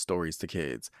reading stories to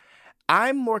kids.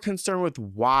 I'm more concerned with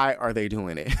why are they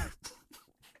doing it?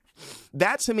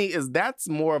 That to me that's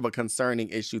more of a concerning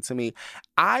issue to me.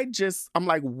 I'm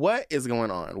like, what is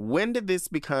going on? When did that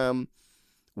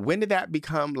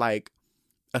become like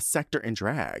a sector in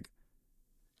drag?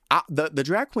 The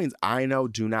drag queens I know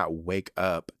do not wake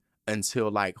up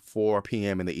until like 4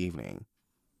 p.m. in the evening.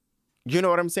 You know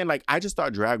what I'm saying? Like, I just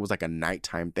thought drag was like a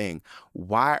nighttime thing.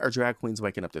 Why are drag queens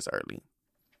waking up this early?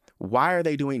 Why are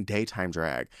they doing daytime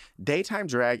drag? Daytime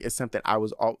drag is something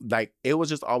it was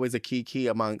just always a key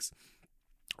amongst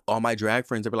all my drag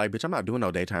friends. They were like, bitch, I'm not doing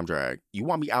no daytime drag. You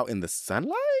want me out in the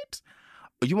sunlight?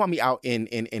 Or you want me out in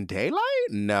daylight?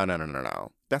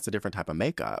 No. That's a different type of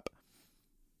makeup.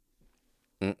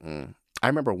 I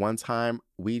remember one time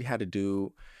I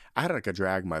had like a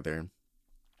drag mother.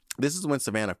 This is when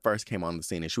Savannah first came on the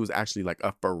scene, and she was actually like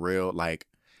a for real, like,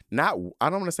 not, I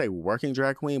don't want to say working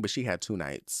drag queen, but she had 2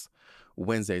 nights,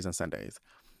 Wednesdays and Sundays.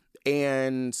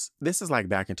 And this is like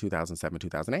back in 2007,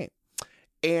 2008.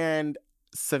 And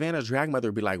Savannah's drag mother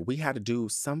would be like, we had to do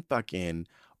some fucking,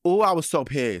 oh, I was so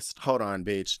pissed. Hold on,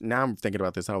 bitch. Now I'm thinking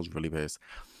about this. I was really pissed.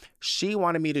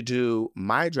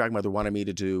 My drag mother wanted me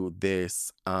to do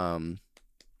this, what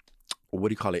do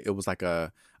you call it? It was like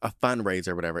a fundraiser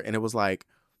or whatever. And it was like,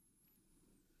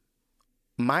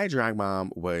 my drag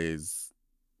mom was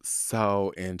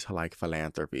so into like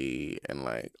philanthropy and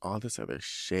like all this other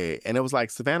shit. And it was like,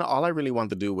 Savannah, all I really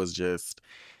wanted to do was just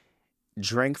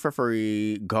drink for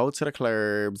free, go to the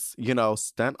clubs, you know,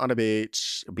 stunt on a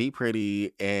bitch, be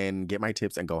pretty, and get my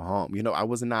tips and go home. You know, I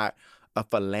was not a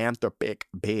philanthropic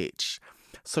bitch.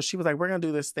 So she was like, we're going to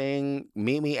do this thing.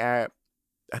 Meet me at,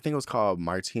 I think it was called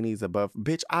Martinis Above.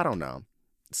 Bitch, I don't know.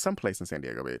 Someplace in San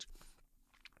Diego, bitch.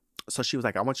 So she was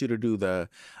like, I want you to do the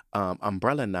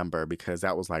umbrella number because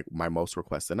that was like my most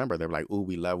requested number. They were like, ooh,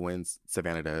 we love when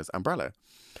Savannah does umbrella.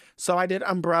 So I did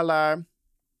umbrella,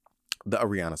 the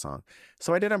Ariana song.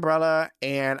 So I did umbrella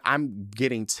and I'm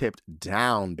getting tipped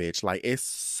down, bitch. Like, it's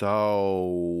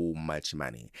so much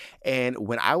money. And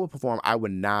when I would perform, I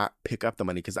would not pick up the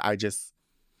money because I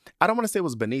don't want to say it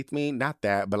was beneath me. Not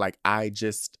that, but like, I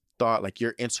just thought like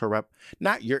you're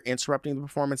interrupting the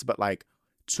performance, but like,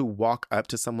 to walk up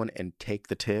to someone and take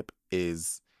the tip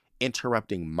is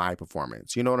interrupting my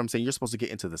performance. You know what I'm saying? You're supposed to get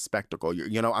into the spectacle.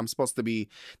 I'm supposed to be,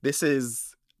 this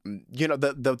is, you're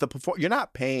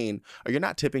not paying or you're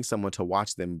not tipping someone to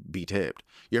watch them be tipped.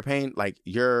 You're paying, like,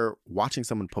 you're watching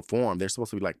someone perform. They're supposed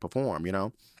to be like perform, you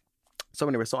know? So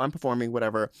anyway, so I'm performing,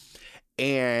 whatever.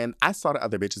 And I saw the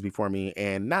other bitches before me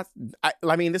and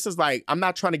this is like, I'm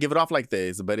not trying to give it off like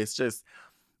this, but it's just,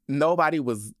 nobody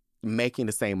was making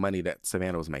the same money that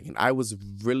Savannah was making. I was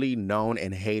really known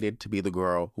and hated to be the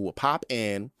girl who would pop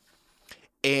in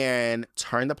and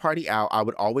turn the party out. I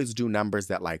would always do numbers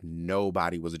that like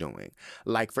nobody was doing.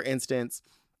 Like, for instance,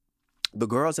 the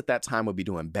girls at that time would be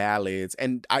doing ballads.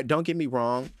 And don't get me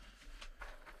wrong,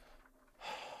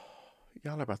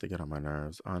 y'all are about to get on my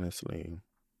nerves, honestly.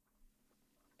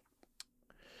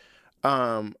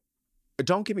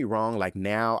 Don't get me wrong, like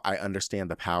now I understand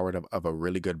the power of a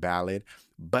really good ballad,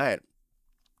 but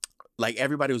like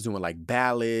everybody was doing like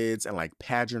ballads and like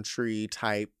pageantry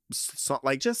type,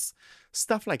 like just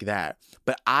stuff like that.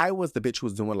 But I was the bitch who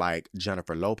was doing like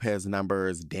Jennifer Lopez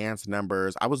numbers, dance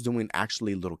numbers. I was doing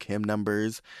actually Little Kim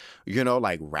numbers, you know,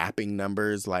 like rapping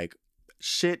numbers, like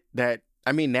shit that,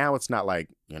 I mean, now it's not like,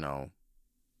 you know,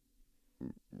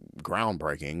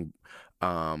 groundbreaking.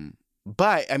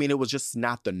 But I mean, it was just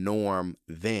not the norm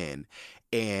then.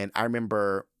 And I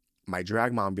remember my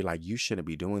drag mom be like, you shouldn't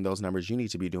be doing those numbers. You need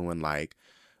to be doing like,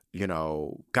 you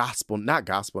know, not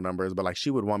gospel numbers, but like she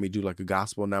would want me to do like a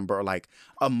gospel number or like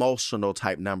emotional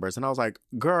type numbers. And I was like,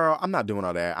 girl, I'm not doing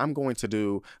all that. I'm going to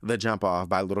do the Jump Off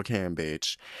by Little Kim,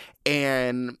 bitch.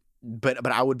 And, but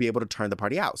I would be able to turn the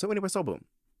party out. So anyway, so boom.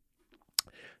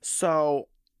 So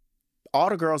all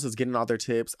the girls is getting all their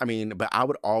tips. I mean, but I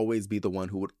would always be the one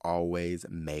who would always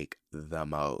make the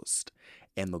most.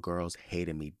 And the girls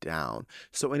hated me down.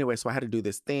 So anyway, so I had to do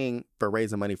this thing for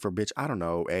raising money for, bitch, I don't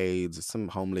know, AIDS or some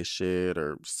homeless shit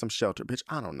or some shelter. Bitch,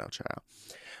 I don't know, child.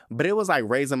 But it was like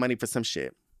raising money for some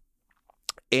shit.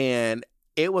 And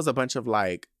it was a bunch of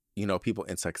like, you know, people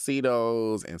in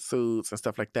tuxedos and suits and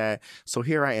stuff like that. So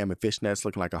here I am in fishnets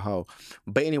looking like a hoe.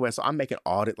 But anyway, so I'm making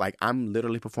audit, like I'm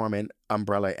literally performing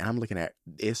Umbrella and I'm looking at,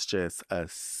 it's just a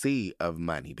sea of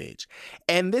money, bitch.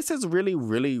 And this is really,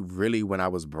 really, really when I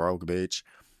was broke, bitch.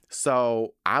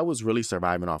 So I was really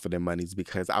surviving off of them monies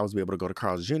because I was able to go to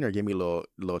Carl's Jr., give me a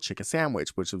little chicken sandwich,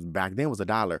 which was back then was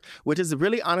 $1, which is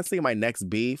really honestly my next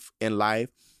beef in life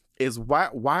is why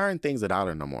aren't things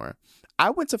 $1 no more? I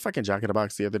went to fucking Jack in the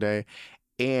Box the other day,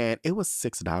 and it was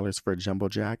 $6 for a Jumbo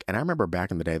Jack. And I remember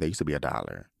back in the day, they used to be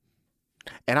 $1.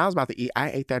 And I was about to eat. I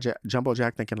ate that Jumbo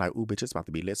Jack thinking like, ooh, bitch, it's about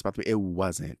to be lit. It's about to be. It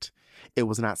wasn't. It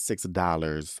was not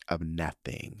 $6 of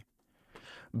nothing.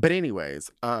 But anyways,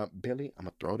 Billy, I'm going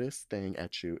to throw this thing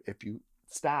at you if you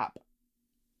stop.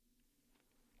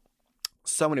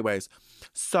 So anyways,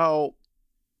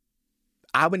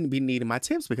 I wouldn't be needing my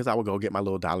tips because I would go get my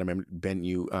little $1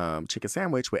 menu chicken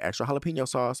sandwich with extra jalapeno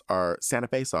sauce or Santa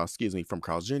Fe sauce, from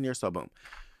Carl's Jr. So boom.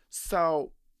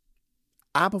 So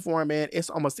I'm performing. It's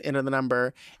almost the end of the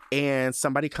number. And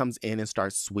somebody comes in and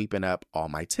starts sweeping up all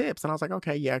my tips. And I was like,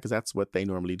 okay, yeah, because that's what they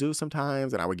normally do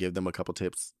sometimes. And I would give them a couple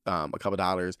tips, a couple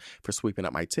dollars for sweeping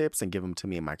up my tips and give them to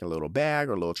me in like a little bag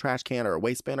or a little trash can or a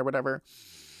waistband or whatever.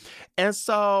 And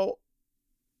so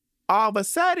all of a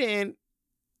sudden,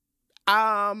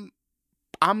 I'm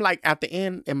like at the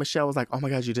end and Michelle was like, oh my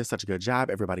God, you did such a good job.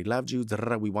 Everybody loved you.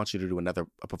 We want you to do another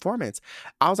performance.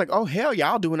 I was like, oh hell yeah,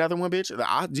 I'll do another one, bitch.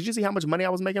 Did you see how much money I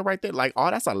was making right there? Like,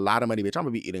 oh, that's a lot of money, bitch. I'm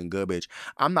gonna be eating good, bitch.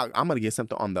 I'm gonna get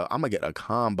something I'm gonna get a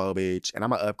combo, bitch. And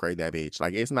I'm gonna upgrade that, bitch.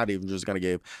 Like, it's not even just gonna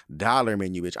give $1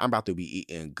 menu, bitch. I'm about to be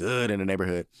eating good in the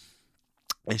neighborhood.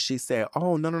 And she said,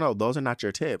 oh, no. Those are not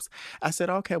your tips. I said,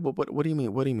 okay, well, what do you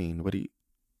mean? What do you mean? What do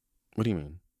you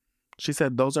mean? She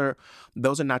said, those are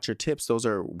not your tips.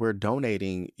 We're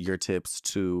donating your tips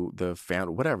to the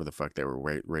family, whatever the fuck they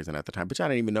were raising at the time. But I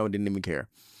didn't even know, didn't even care.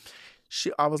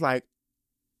 I was like,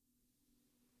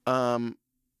 well,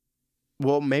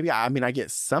 maybe, I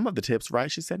get some of the tips, right?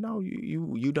 She said, no,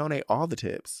 you donate all the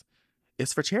tips.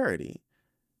 It's for charity.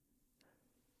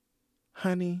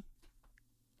 Honey,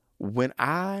 when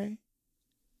I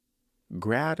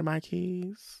grabbed my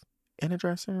keys in the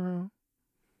dressing room,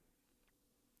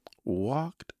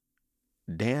 walked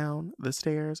down the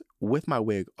stairs with my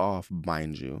wig off,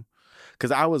 mind you.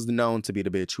 Because I was known to be the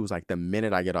bitch who was like, the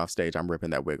minute I get off stage, I'm ripping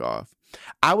that wig off.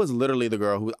 I was literally the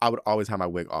girl who I would always have my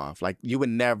wig off. Like, you would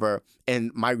never,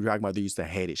 and my grandmother used to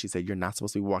hate it. She said, you're not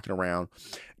supposed to be walking around,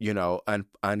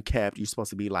 unkept. You're supposed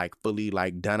to be like fully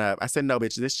like done up. I said, no,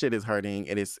 bitch, this shit is hurting.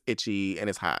 It is itchy and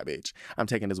it's hot, bitch. I'm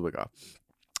taking this wig off.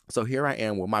 So here I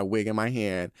am with my wig in my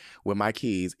hand, with my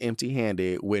keys,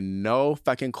 empty-handed, with no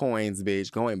fucking coins,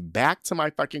 bitch, going back to my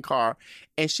fucking car.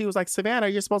 And she was like, Savannah,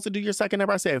 you're supposed to do your second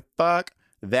number. I said, fuck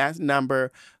that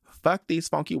number. Fuck these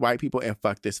funky white people and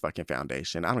fuck this fucking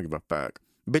foundation. I don't give a fuck.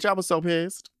 Bitch, I was so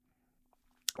pissed.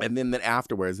 And then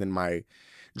afterwards, my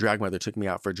drag mother took me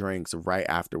out for drinks right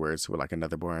afterwards with like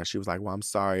another boy, and she was like, well, I'm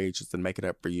sorry, just to make it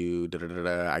up for you,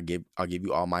 I'll give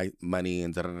you all my money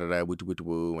and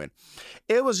woo. And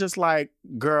it was just like,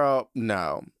 girl,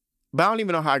 no. But I don't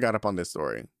even know how I got up on this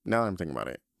story. Now that I'm thinking about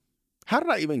it. How did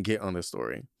I even get on this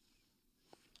story?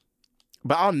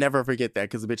 But I'll never forget that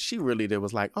because, bitch, she really did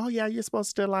was like, oh, yeah, you're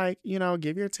supposed to, like, you know,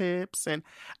 give your tips. And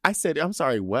I said, I'm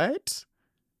sorry, what?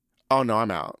 Oh, no, I'm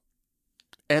out.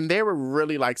 And they were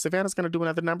really like, Savannah's going to do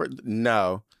another number?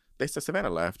 No. They said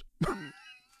Savannah left.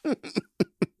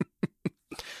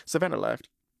 Savannah left.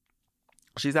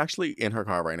 She's actually in her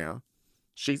car right now.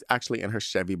 She's actually in her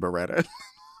Chevy Beretta.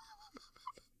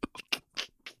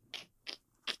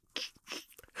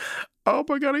 Oh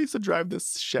my God, I used to drive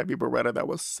this Chevy Beretta that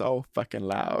was so fucking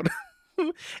loud.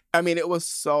 I mean, it was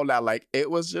so loud. Like, it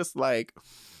was just like,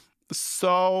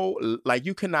 so, like,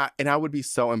 you could not, and I would be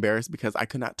so embarrassed because I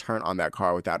could not turn on that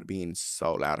car without it being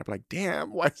so loud. I'd be like,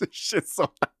 damn, why is this shit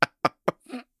so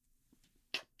loud?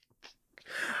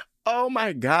 Oh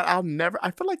my God,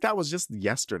 I feel like that was just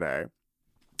yesterday.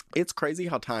 It's crazy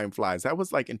how time flies. That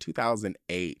was like in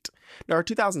 2008, no, or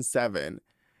 2007.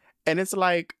 And it's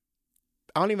like,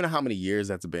 I don't even know how many years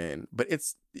that's been, but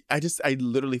I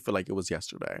literally feel like it was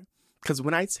yesterday. Because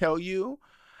when I tell you,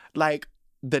 like,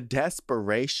 the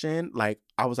desperation, like,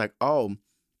 I was like, oh,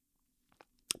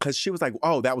 because she was like,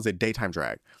 oh, that was a daytime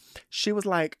drag. She was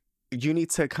like, you need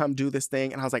to come do this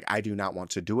thing. And I was like, I do not want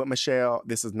to do it, Michelle.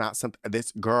 This is not something,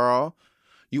 this girl,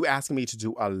 you asking me to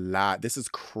do a lot. This is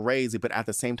crazy. But at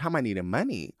the same time, I needed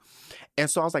money. And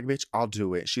so I was like, bitch, I'll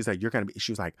do it. She's like,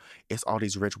 she was like, it's all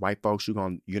these rich white folks. You're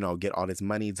going to, get all this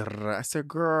money. I said,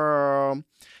 girl,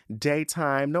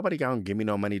 daytime. Nobody going to give me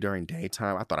no money during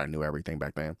daytime. I thought I knew everything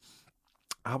back then.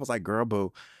 I was like, girl,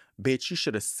 boo, bitch, you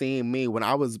should have seen me when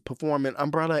I was performing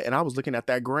Umbrella and I was looking at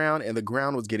that ground and the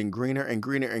ground was getting greener and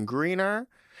greener and greener.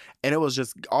 And it was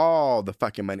just all the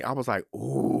fucking money. I was like,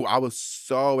 ooh, I was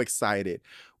so excited.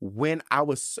 And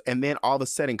then all of a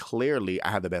sudden, clearly, I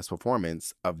had the best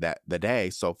performance of the day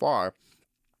so far.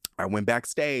 I went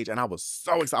backstage and I was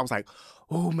so excited. I was like,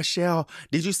 oh, Michelle,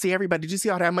 did you see everybody? Did you see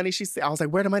all that money? I was like,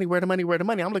 where the money? Where the money? Where the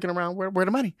money? I'm looking around, where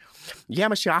the money? Yeah,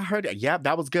 Michelle, I heard it. Yeah,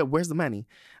 that was good. Where's the money?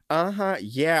 Uh-huh.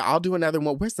 Yeah, I'll do another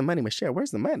one. Where's the money, Michelle?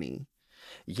 Where's the money?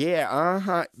 Yeah,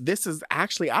 uh-huh. This is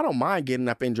actually, I don't mind getting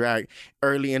up in drag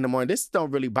early in the morning. This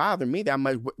don't really bother me that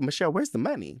much. Michelle, where's the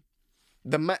money?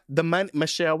 The money,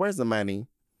 Michelle, where's the money?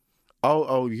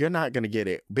 Oh, you're not going to get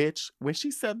it. Bitch, when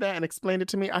she said that and explained it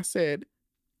to me, I said,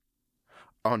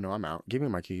 oh no, I'm out. Give me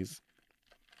my keys.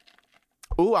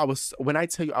 Ooh, when I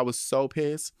tell you I was so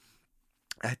pissed,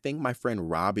 I think my friend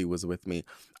Robbie was with me.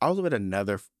 I was with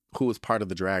another who was part of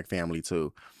the drag family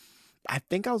too. I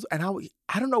think I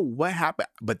don't know what happened,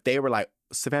 but they were like,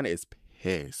 Savannah is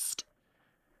pissed.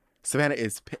 Savannah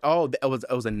is, it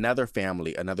was another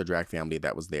family, another drag family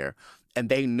that was there. And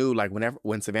they knew, like,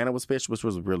 when Savannah was pissed, which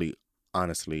was really,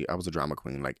 honestly, I was a drama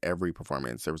queen. Like, every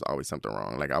performance, there was always something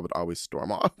wrong. Like, I would always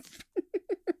storm off.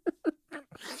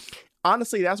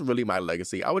 Honestly, that's really my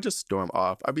legacy. I would just storm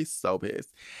off. I'd be so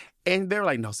pissed. And they're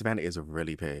like, no, Savannah is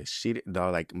really pissed.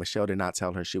 Michelle did not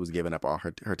tell her she was giving up all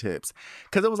her tips.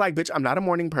 Because it was like, bitch, I'm not a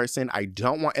morning person. I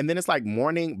don't want, and then it's like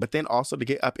morning, but then also to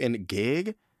get up and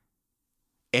gig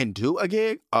and do a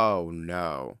gig. Oh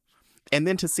no. And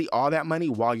then to see all that money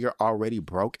while you're already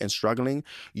broke and struggling,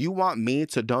 you want me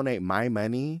to donate my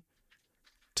money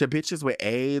to bitches with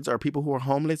AIDS or people who are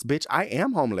homeless? Bitch, I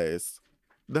am homeless.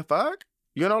 The fuck?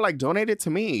 Like, donate it to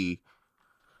me.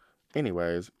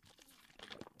 Anyways.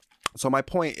 So my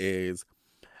point is,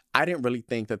 I didn't really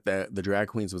think that the drag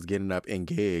queens was getting up and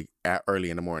gig at early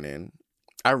in the morning.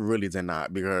 I really did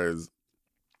not, because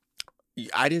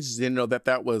I just didn't know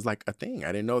that was like a thing.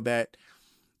 I didn't know that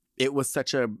it was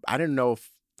I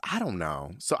don't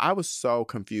know. So I was so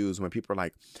confused when people are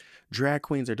like, drag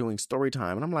queens are doing story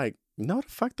time. And I'm like, no, the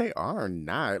fuck they are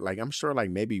not. Like, I'm sure, like,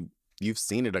 maybe you've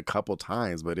seen it a couple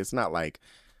times, but it's not like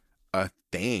a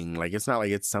thing. Like, it's not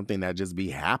like it's something that just be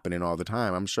happening all the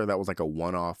time. I'm sure that was like a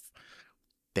one-off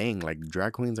thing. Like,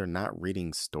 drag queens are not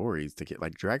reading stories to kids.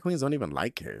 Like, drag queens don't even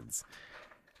like kids.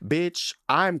 Bitch,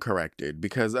 I'm corrected,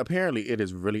 because apparently it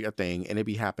is really a thing and it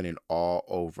be happening all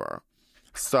over.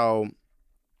 So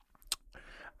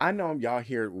I know y'all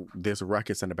hear this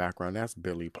ruckus in the background. That's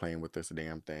Billy playing with this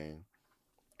damn thing.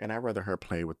 And I'd rather her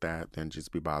play with that than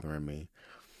just be bothering me.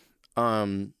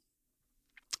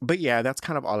 But yeah, that's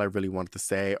kind of all I really wanted to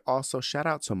say. Also, shout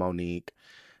out to Monique.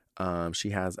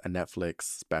 She has a Netflix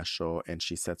special and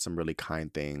she said some really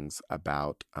kind things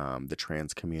about the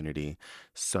trans community.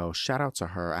 So shout out to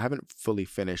her. I haven't fully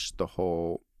finished the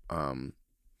whole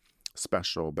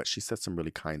special, but she said some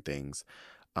really kind things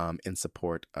in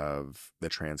support of the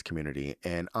trans community.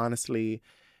 And honestly,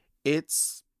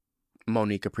 it's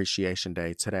Monique Appreciation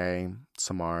Day today,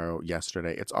 tomorrow,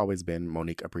 yesterday. It's always been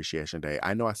Monique Appreciation Day.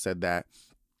 I know I said that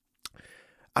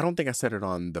I don't think I said it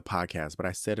on the podcast, but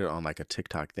I said it on like a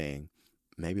TikTok thing,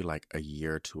 maybe like a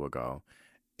year or two ago.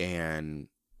 And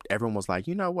everyone was like,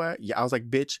 you know what? Yeah, I was like,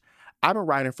 bitch, I've been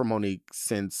writing for Monique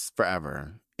since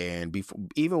forever. And before,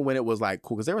 even when it was like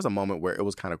cool, because there was a moment where it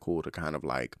was kind of cool to kind of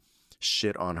like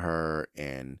shit on her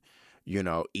and, you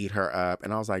know, eat her up.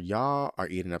 And I was like, y'all are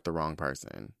eating up the wrong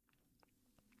person.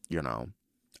 You know,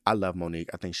 I love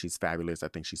Monique. I think she's fabulous. I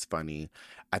think she's funny.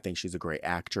 I think she's a great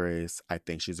actress. I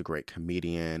think she's a great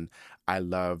comedian. I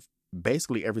love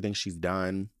basically everything she's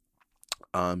done.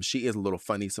 She is a little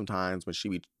funny sometimes when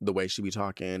the way she be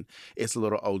talking. It's a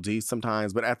little OD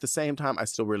sometimes, but at the same time, I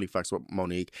still really fucks with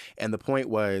Monique. And the point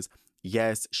was,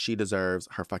 yes, she deserves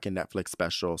her fucking Netflix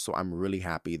special. So I'm really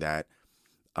happy that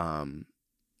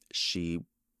she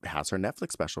has her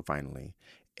Netflix special finally.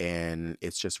 And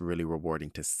it's just really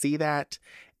rewarding to see that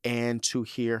and to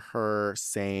hear her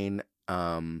saying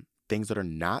things that are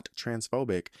not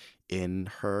transphobic in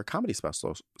her comedy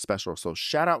special. So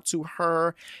shout out to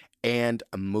her. And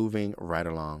moving right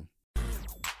along.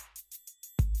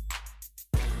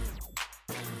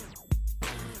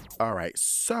 All right,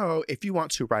 so if you want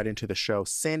to write into the show,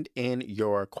 send in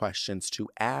your questions to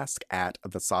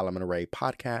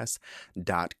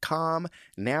ask@thesolomonarraypodcast.com.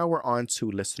 Now we're on to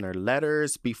listener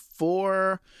letters.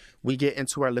 Before we get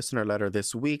into our listener letter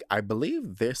this week, I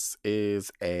believe this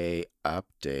is a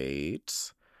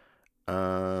update.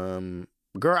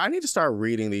 Girl, I need to start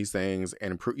reading these things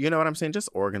and improve. You know what I'm saying? Just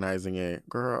organizing it.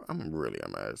 Girl, I'm really a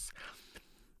mess.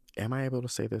 Am I able to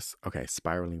say this? Okay,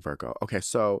 spiraling Virgo. Okay,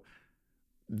 so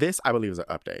this, I believe, is an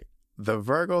update. The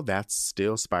Virgo that's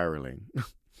still spiraling.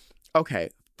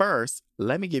 Okay, first,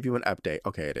 let me give you an update.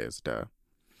 Okay, it is, duh.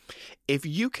 If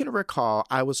you can recall,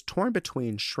 I was torn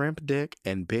between shrimp dick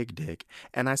and big dick,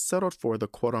 and I settled for the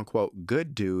quote-unquote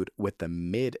good dude with the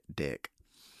mid dick.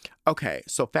 Okay,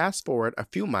 so fast forward a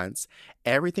few months,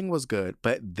 everything was good,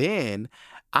 but then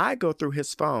I go through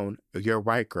his phone. You're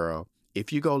right, girl.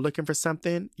 If you go looking for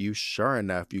something, you sure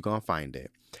enough, you gonna find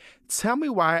it. Tell me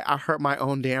why I hurt my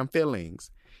own damn feelings.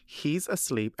 He's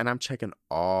asleep and I'm checking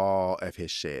all of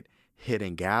his shit.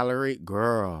 Hidden gallery,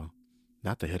 girl,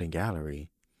 not the hidden gallery.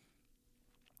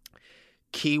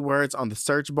 Keywords on the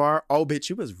search bar. Oh, bitch,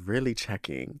 you was really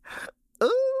checking.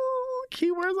 Ooh,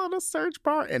 keywords on the search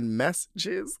bar and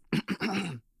messages.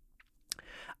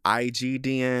 IG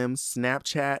DMs,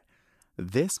 Snapchat.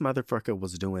 This motherfucker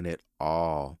was doing it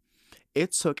all.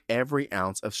 It took every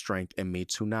ounce of strength in me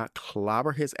to not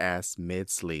clobber his ass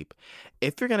mid-sleep.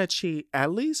 If you're gonna cheat,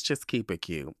 at least just keep it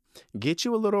cute. Get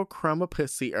you a little crumb of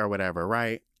pussy or whatever,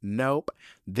 right? Nope.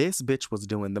 This bitch was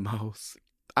doing the most.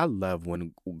 I love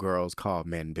when girls call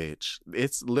men bitch.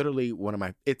 It's literally one of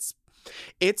my... It's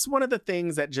one of the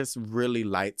things that just really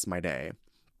lights my day.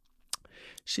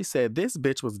 She said this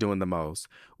bitch was doing the most.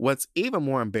 What's even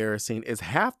more embarrassing is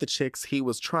half the chicks he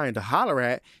was trying to holler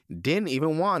at didn't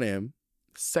even want him.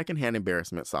 Secondhand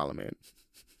embarrassment, Solomon.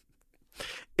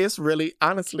 It's really,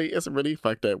 honestly, it's really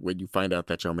fucked up when you find out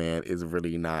that your man is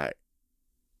really not.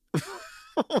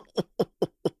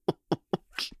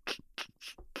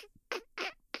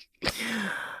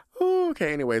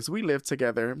 Okay, anyways, we live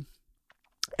together.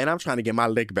 And I'm trying to get my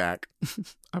lick back.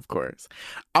 Of course.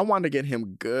 I want to get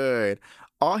him good.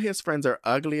 All his friends are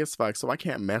ugly as fuck, so I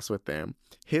can't mess with them.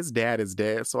 His dad is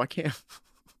dead, so I can't...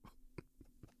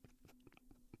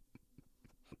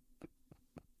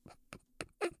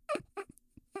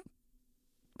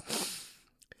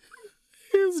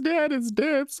 His dad is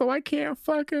dead, so I can't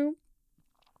fuck him.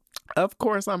 Of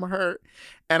course, I'm hurt,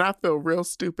 and I feel real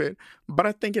stupid, but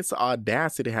I think it's the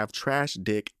audacity to have trash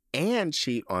dick and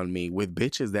cheat on me with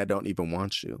bitches that don't even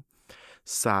want you.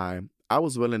 Sigh. I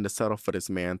was willing to settle for this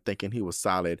man thinking he was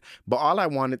solid, but all I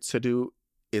wanted to do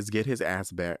is get his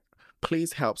ass back.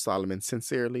 Please help, Solomon.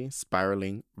 Sincerely,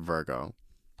 Spiraling Virgo.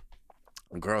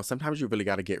 Girl, sometimes you really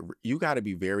got to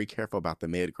be very careful about the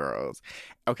mid girls.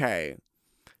 Okay.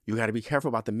 You got to be careful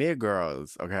about the mid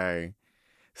girls. Okay.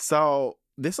 So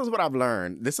this is what I've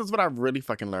learned. This is what I've really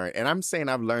fucking learned. And I'm saying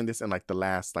I've learned this in like the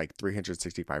last like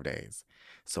 365 days.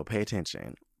 So pay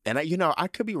attention. And I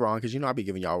could be wrong because I be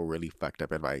giving y'all really fucked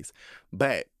up advice.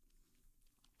 But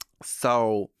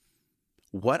so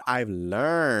what I've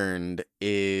learned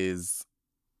is,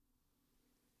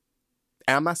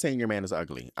 and I'm not saying your man is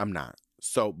ugly. I'm not.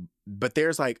 So, but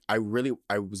there's like, I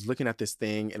was looking at this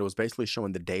thing and it was basically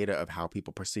showing the data of how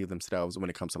people perceive themselves when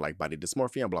it comes to like body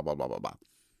dysmorphia and blah, blah, blah, blah, blah.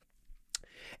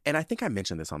 And I think I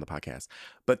mentioned this on the podcast,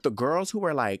 but the girls who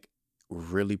are like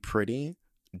really pretty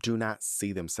do not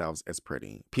see themselves as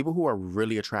pretty. People who are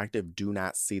really attractive do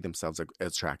not see themselves as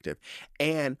attractive.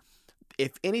 And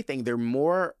if anything, they're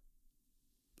more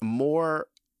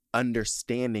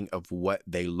understanding of what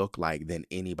they look like than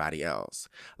anybody else.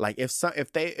 Like if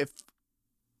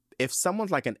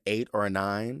someone's like an 8 or a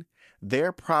 9,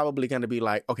 they're probably going to be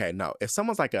like, okay, no. If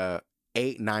someone's like a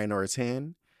 8, 9, or a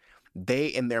 10, they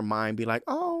in their mind be like,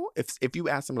 oh, if you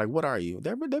ask them like, what are you?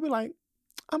 They'll be like,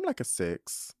 I'm like a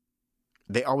 6.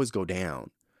 They always go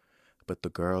down. But the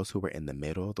girls who were in the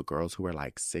middle, the girls who were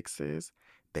like 6s,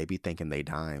 they be thinking they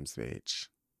dimes, bitch.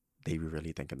 They be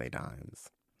really thinking they dimes.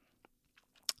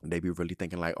 They be really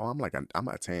thinking like, oh, I'm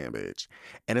a 10, bitch.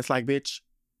 And it's like, bitch,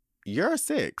 you're a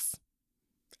 6.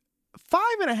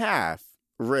 5.5,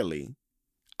 really.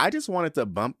 I just wanted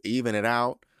to even it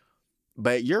out,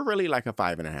 but you're really like a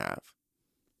 5.5.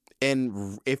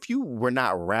 And if you were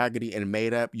not raggedy and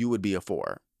made up, you would be a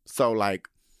 4. So like,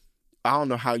 I don't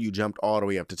know how you jumped all the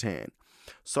way up to 10.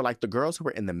 So like the girls who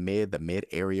are in the mid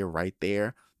area right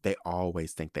there, they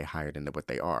always think they higher than what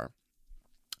they are.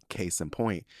 Case in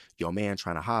point, your man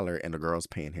trying to holler and the girl's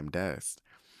paying him dust.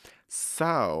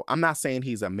 So I'm not saying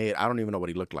he's a mid. I don't even know what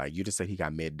he looked like. You just said he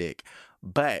got mid dick.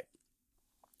 But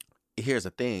here's the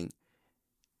thing.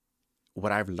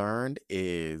 What I've learned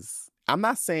is I'm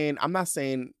not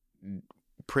saying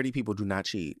pretty people do not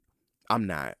cheat. I'm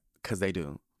not, because they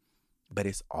do. But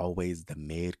it's always the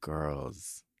mid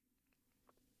girls.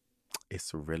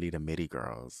 It's really the midi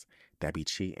girls that be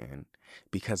cheating,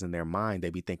 because in their mind, they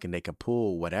be thinking they can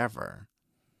pull whatever,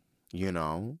 you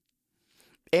know?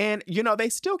 And, you know, they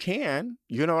still can.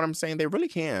 You know what I'm saying? They really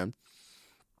can.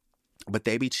 But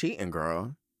they be cheating,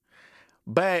 girl.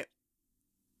 But,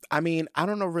 I mean, I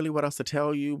don't know really what else to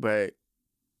tell you, but,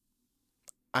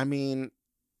 I mean,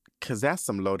 because that's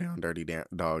some low down dirty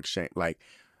dog shit. Like,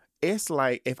 it's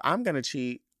like, if I'm going to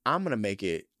cheat, I'm going to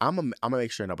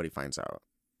make sure nobody finds out.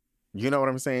 You know what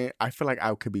I'm saying? I feel like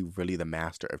I could be really the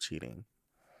master of cheating.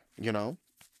 You know?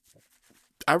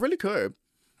 I really could.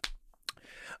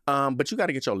 But you got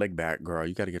to get your leg back, girl.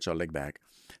 You got to get your leg back.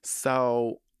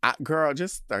 So, girl,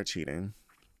 just start cheating.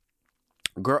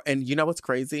 Girl, and you know what's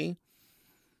crazy?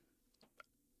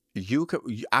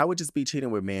 I would just be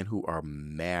cheating with men who are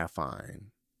mad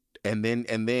fine. And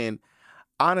then,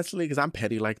 honestly, because I'm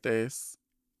petty like this,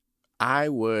 I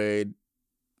would...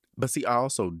 But see, I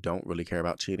also don't really care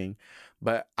about cheating.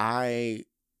 But I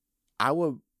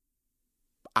would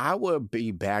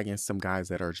be bagging some guys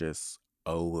that are just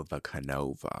over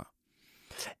Canova.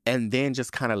 And then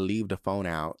just kind of leave the phone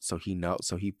out so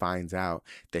he finds out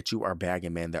that you are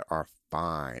bagging men that are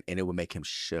fine. And it would make him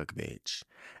shook, bitch.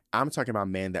 I'm talking about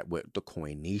men that with the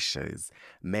coinicias,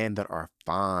 men that are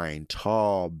fine,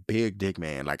 tall, big dick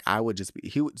man. Like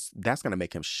that's gonna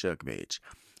make him shook, bitch.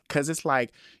 Cause it's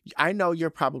like, I know you're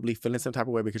probably feeling some type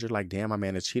of way because you're like, damn, my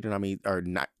man is cheating on me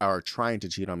or trying to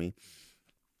cheat on me.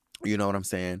 You know what I'm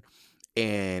saying?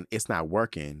 And it's not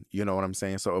working. You know what I'm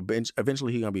saying? So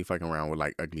eventually he's gonna be fucking around with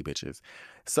like ugly bitches.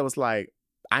 So it's like,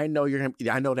 I know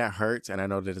that hurts and I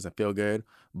know that doesn't feel good,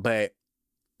 but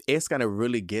it's gonna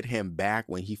really get him back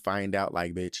when he find out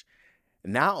like, bitch,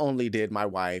 not only did my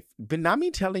wife, but not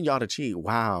me telling y'all to cheat.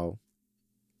 Wow.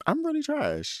 I'm really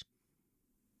trash.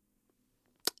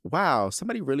 Wow,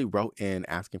 somebody really wrote in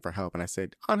asking for help. And I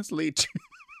said, honestly,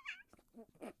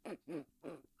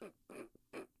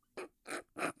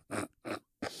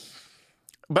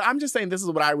 but I'm just saying this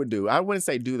is what I would do. I wouldn't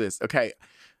say do this. Okay,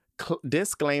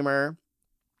 disclaimer,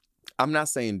 I'm not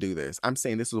saying do this. I'm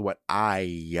saying this is what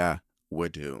I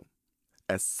would do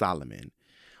as Solomon.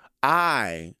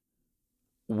 I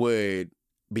would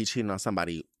be cheating on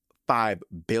somebody 5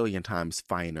 billion times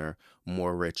finer,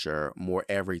 more richer, more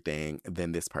everything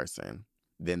than this person,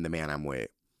 than the man I'm with.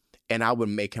 And I would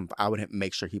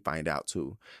make sure he find out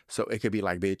too. So it could be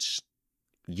like, bitch,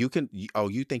 you think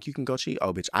you can go cheat?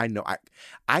 Oh, bitch, I know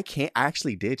I can't. I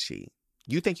actually did cheat.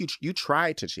 You think you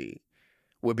tried to cheat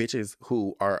with bitches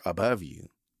who are above you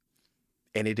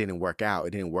and it didn't work out.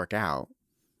 It didn't work out.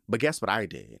 But guess what I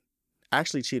did? I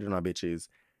actually cheated on bitches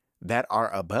that are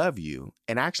above you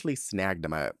and actually snagged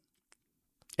them up.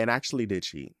 And actually did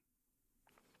cheat.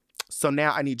 So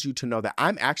now I need you to know that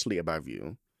I'm actually above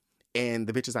you. And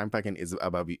the bitches I'm fucking is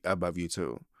above you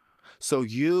too. So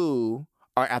you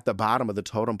are at the bottom of the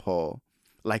totem pole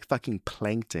like fucking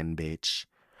plankton, bitch.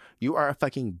 You are a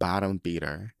fucking bottom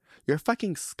feeder. You're a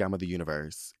fucking scum of the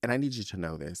universe. And I need you to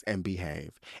know this and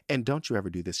behave. And don't you ever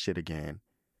do this shit again.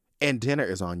 And dinner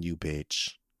is on you,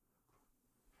 bitch.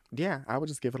 Yeah, I would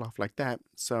just give it off like that.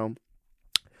 So...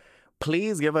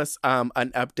 please give us an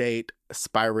update,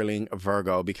 Spiraling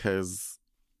Virgo, because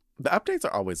the updates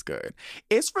are always good.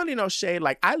 It's really no shade.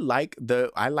 Like I like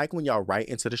when y'all write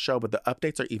into the show, but the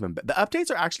updates are even better. The updates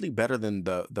are actually better than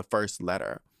the first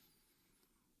letter.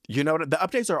 You know, the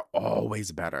updates are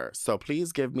always better. So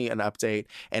please give me an update.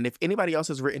 And if anybody else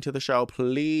has written to the show,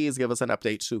 please give us an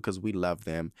update too, because we love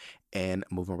them. And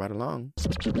moving right along.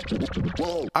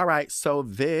 All right. So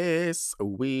this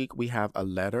week we have a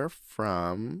letter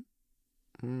from,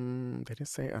 they didn't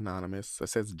say anonymous. It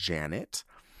says Janet.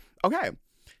 Okay.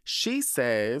 She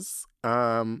says,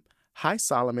 hi,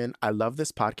 Solomon. I love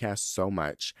this podcast so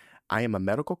much. I am a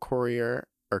medical courier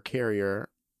or carrier.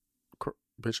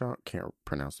 Bitch, I can't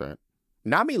pronounce that.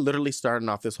 Not me literally starting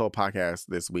off this whole podcast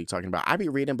this week talking about I be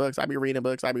reading books.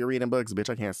 Bitch,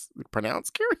 I can't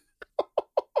pronounce carrier.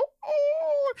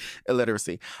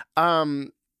 Illiteracy.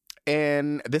 And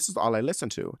this is all I listen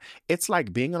to. It's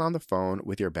like being on the phone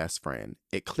with your best friend.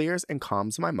 It clears and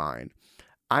calms my mind.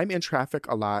 I'm in traffic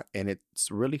a lot, and it's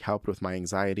really helped with my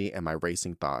anxiety and my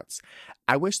racing thoughts.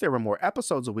 I wish there were more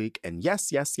episodes a week, and yes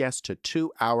to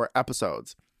 2-hour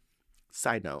episodes.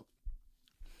 Side note.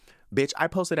 Bitch, I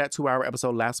posted that 2-hour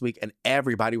episode last week and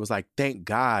everybody was like, thank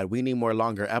God, we need more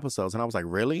longer episodes. And I was like,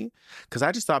 really? Because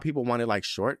I just thought people wanted like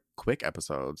short, quick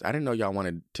episodes. I didn't know y'all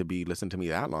wanted to be listening to me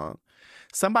that long.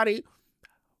 Somebody,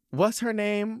 what's her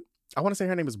name? I want to say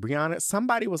her name is Brianna.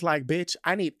 Somebody was like, bitch,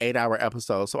 I need 8-hour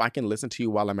episodes so I can listen to you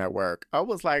while I'm at work. I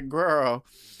was like, girl.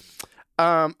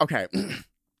 Okay.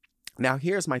 Now,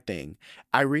 here's my thing.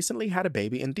 I recently had a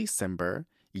baby in December.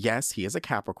 Yes, he is a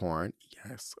Capricorn.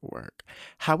 Yes, work.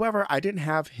 However, I didn't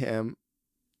have him.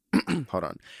 Hold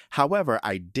on. However,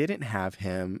 I didn't have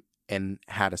him and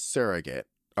had a surrogate.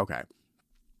 Okay.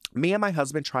 Me and my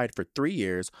husband tried for 3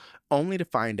 years only to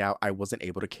find out I wasn't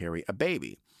able to carry a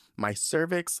baby. My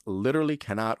cervix literally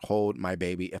cannot hold my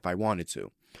baby if I wanted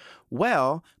to.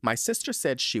 Well, my sister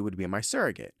said she would be my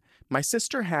surrogate. My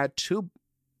sister has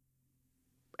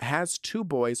two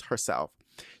boys herself.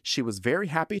 She was very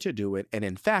happy to do it and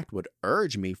in fact would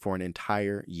urge me for an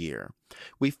entire year.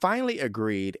 We finally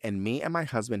agreed and me and my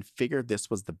husband figured this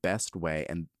was the best way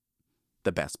and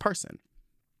the best person.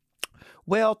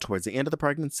 Well, towards the end of the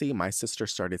pregnancy, my sister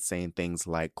started saying things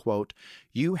like, quote,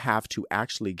 you have to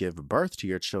actually give birth to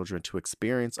your children to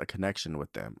experience a connection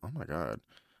with them. Oh my God.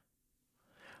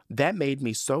 That made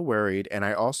me so worried, and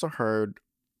I also heard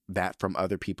that from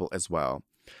other people as well.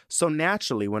 So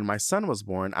naturally, when my son was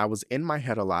born, I was in my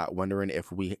head a lot wondering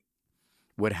if we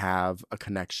would have a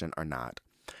connection or not.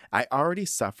 I already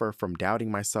suffer from doubting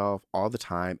myself all the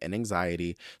time and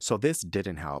anxiety, so this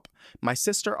didn't help. My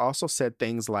sister also said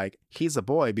things like, he's a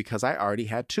boy because I already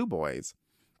had 2 boys.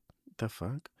 The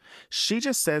fuck? She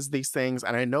just says these things,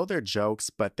 and I know they're jokes,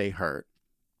 but they hurt.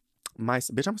 Bitch,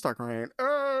 I'm gonna start crying.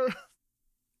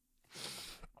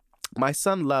 My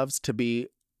son loves to be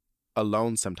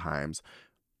alone sometimes.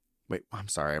 Wait, I'm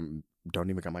sorry. Don't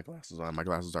even got my glasses on. My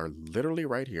glasses are literally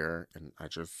right here, and I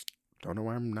just don't know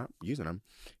why I'm not using them.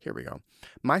 Here we go.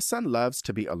 My son loves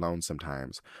to be alone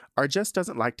sometimes, or just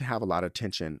doesn't like to have a lot of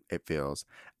attention, it feels.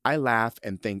 I laugh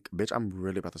and think, bitch, I'm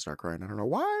really about to start crying. I don't know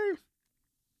why.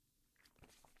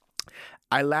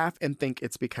 I laugh and think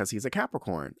it's because he's a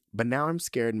Capricorn, but now I'm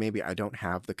scared maybe I don't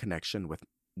have a connection with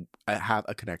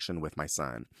my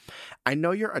son. I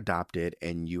know you're adopted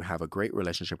and you have a great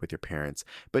relationship with your parents,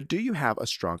 but do you have a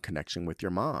strong connection with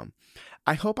your mom?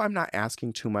 I hope I'm not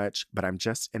asking too much, but I'm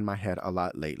just in my head a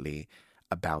lot lately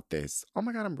about this. Oh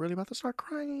my God, I'm really about to start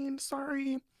crying.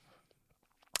 Sorry.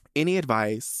 Any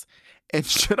advice? And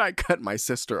should I cut my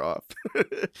sister off?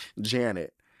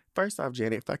 Janet. First off,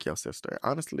 Janet, fuck your sister.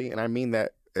 Honestly, and I mean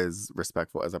that as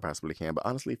respectful as I possibly can, but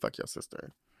honestly, fuck your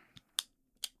sister.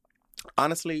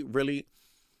 Honestly, really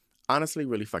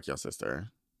fuck your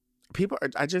sister.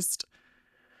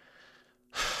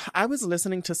 I was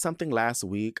listening to something last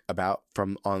week I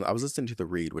was listening to The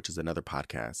Read, which is another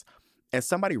podcast, and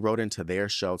somebody wrote into their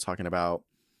show talking about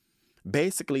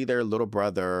basically their little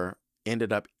brother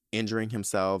ended up injuring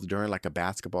himself during like a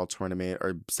basketball tournament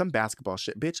or some basketball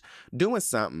shit, bitch, doing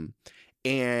something.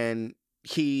 And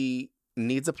he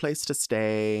needs a place to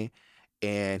stay.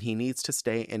 And he needs to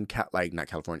stay in, not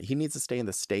California. He needs to stay in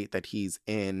the state that he's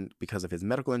in because of his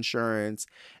medical insurance.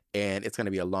 And it's going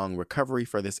to be a long recovery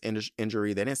for this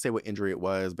injury. They didn't say what injury it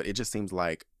was, but it just seems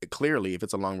like, clearly, if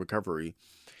it's a long recovery,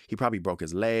 he probably broke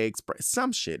his legs.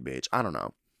 Some shit, bitch. I don't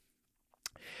know.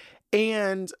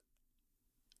 And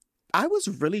I was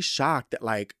really shocked at,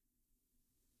 like,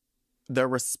 the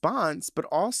response, but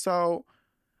also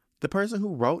the person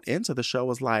who wrote into the show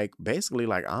was like, basically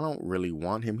like, I don't really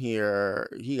want him here.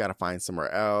 He got to find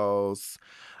somewhere else.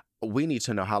 We need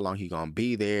to know how long he gonna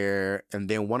be there. And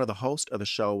then one of the hosts of the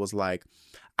show was like,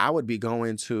 I would be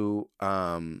going to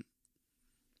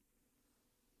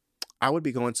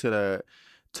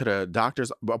to the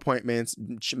doctor's appointments,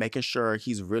 making sure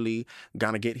he's really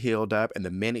gonna get healed up. And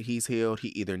the minute he's healed, he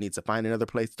either needs to find another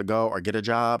place to go or get a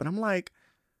job. And I'm like,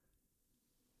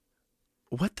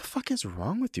 what the fuck is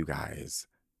wrong with you guys?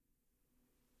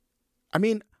 I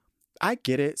mean, I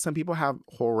get it. Some people have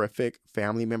horrific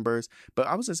family members, but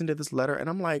I was listening to this letter and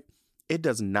I'm like, it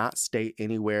does not state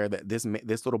anywhere that this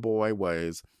little boy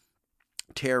was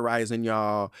terrorizing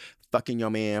y'all, fucking your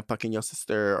man, fucking your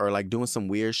sister, or like doing some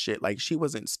weird shit. Like, she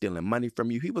wasn't stealing money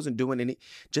from you. He wasn't doing any,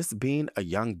 just being a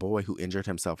young boy who injured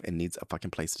himself and needs a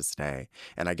fucking place to stay.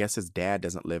 And I guess his dad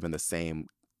doesn't live in the same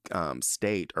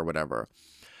state or whatever.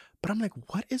 But I'm like,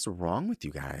 what is wrong with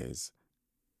you guys?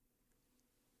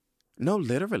 No,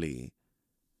 literally.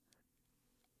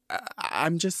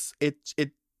 I'm just,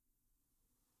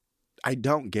 I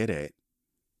don't get it.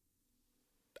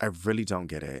 I really don't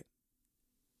get it.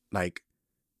 Like,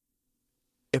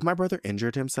 if my brother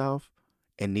injured himself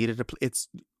and needed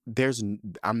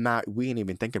we ain't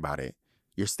even thinking about it.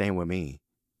 You're staying with me.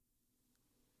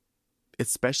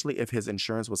 Especially if his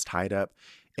insurance was tied up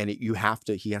and he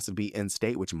has to be in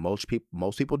state, which most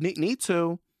people need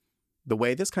to. The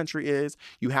way this country is,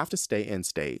 you have to stay in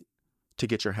state to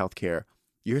get your health care.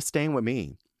 You're staying with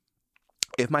me.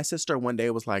 If my sister one day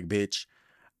was like, bitch,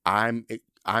 I'm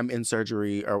in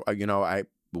surgery or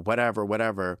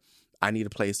whatever, I need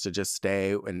a place to just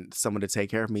stay and someone to take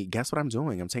care of me. Guess what I'm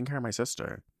doing? I'm taking care of my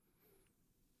sister.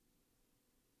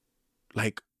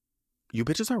 Like, you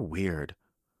bitches are weird.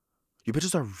 You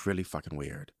bitches are really fucking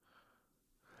weird.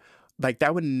 Like,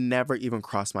 that would never even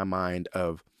cross my mind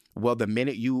of, well, the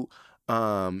minute you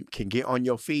can get on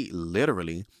your feet,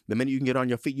 literally, the minute you can get on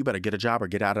your feet, you better get a job or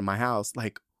get out of my house.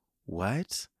 Like,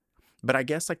 what? But I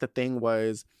guess, like, the thing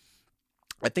was,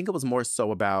 I think it was more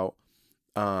so about,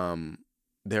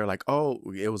 they're like, oh,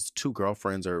 it was two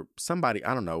girlfriends or somebody,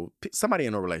 I don't know, somebody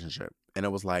in a relationship. And it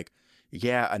was like,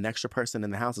 yeah, an extra person in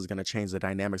the house is going to change the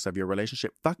dynamics of your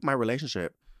relationship. Fuck my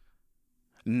relationship.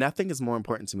 Nothing is more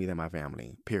important to me than my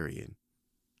family, period.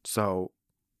 So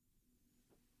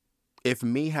if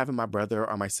me having my brother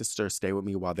or my sister stay with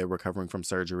me while they're recovering from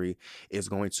surgery is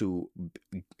going to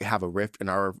have a rift in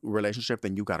our relationship,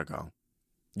 then you got to go.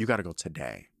 You got to go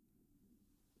today.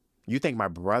 You think my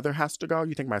brother has to go?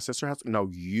 You think my sister has to? No,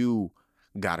 you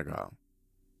got to go.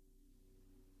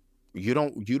 You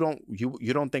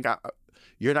don't think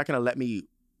you're not going to let me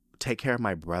take care of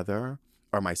my brother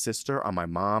or my sister or my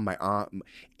mom, my aunt,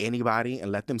 anybody,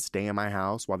 and let them stay in my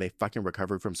house while they fucking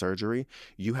recover from surgery?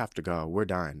 You have to go. We're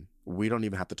done. We don't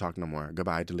even have to talk no more.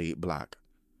 Goodbye, delete, block.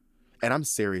 And I'm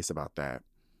serious about that.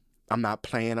 I'm not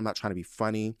playing. I'm not trying to be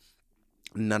funny.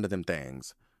 None of them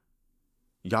things.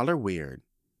 Y'all are weird.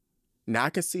 Now,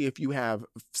 I can see if you have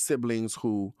siblings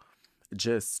who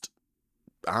just,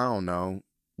 I don't know,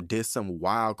 did some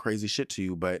wild, crazy shit to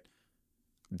you, but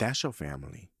that's your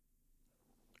family.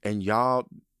 And y'all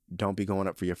don't be going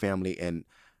up for your family. And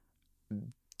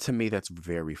to me, that's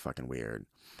very fucking weird.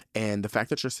 And the fact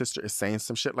that your sister is saying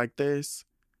some shit like this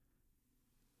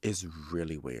is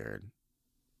really weird.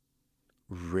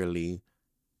 Really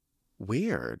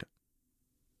weird.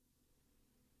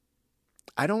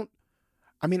 I don't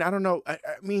know. I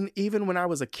mean, even when I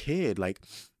was a kid, like,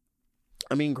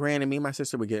 I mean, granted, me and my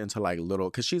sister would get into like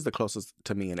little, because she's the closest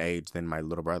to me in age than my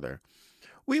little brother.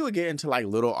 We would get into like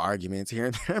little arguments here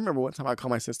and there. I remember one time I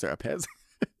called my sister a peasant.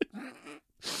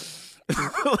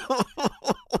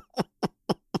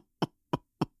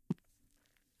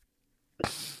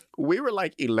 We were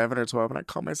like 11 or 12 and I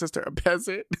called my sister a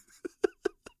peasant.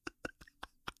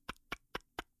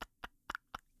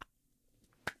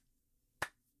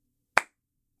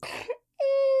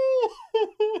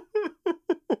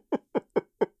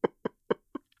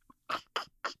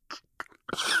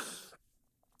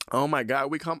 Oh my God,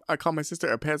 I called my sister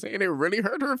a peasant and it really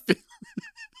hurt her feelings.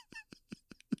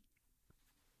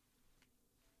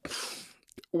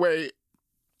 Wait,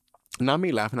 not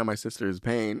me laughing at my sister's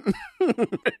pain.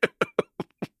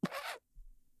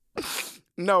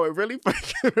 No, it really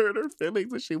fucking hurt her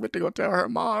feelings when she went to go tell her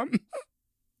mom.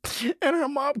 And her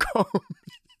mom called me.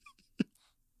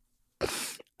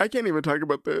 I can't even talk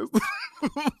about this.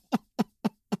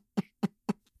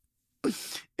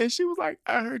 And she was like,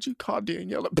 I heard you call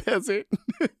Danielle a peasant.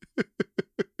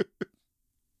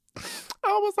 I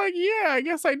was like, yeah, I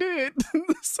guess I did.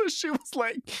 So she was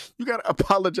like, you got to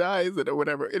apologize or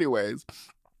whatever. Anyways,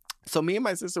 so me and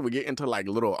my sister would get into like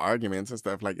little arguments and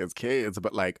stuff like as kids,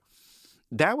 but like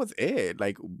that was it.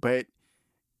 Like, but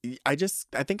I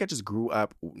think I just grew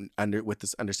up with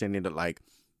this understanding that like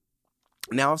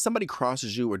Now, if somebody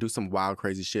crosses you or do some wild,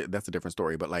 crazy shit, that's a different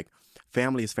story. But like,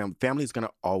 family is family. Family is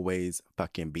gonna always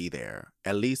fucking be there.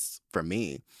 At least for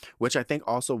me, which I think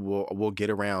also we'll get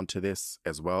around to this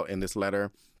as well in this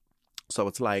letter. So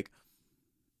it's like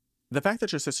the fact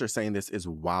that your sister is saying this is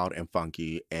wild and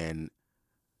funky, and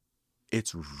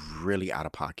it's really out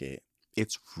of pocket.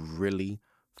 It's really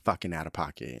fucking out of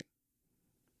pocket.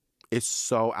 It's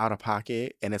so out of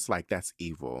pocket, and it's like, that's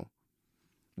evil.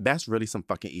 That's really some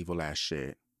fucking evil ass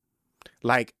shit.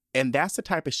 Like, and that's the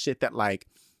type of shit that, like,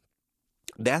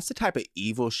 that's the type of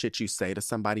evil shit you say to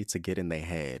somebody to get in their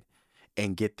head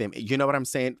and get them, you know what I'm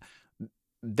saying?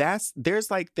 There's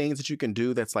like things that you can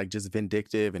do that's like just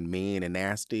vindictive and mean and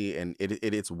nasty, and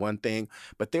it's one thing,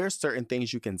 but there's certain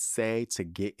things you can say to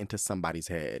get into somebody's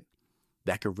head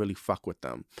that could really fuck with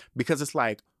them. Because it's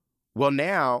like, well,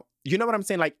 now, you know what I'm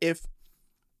saying? Like, if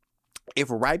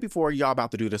right before y'all about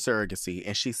to do the surrogacy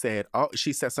and she said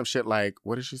some shit like,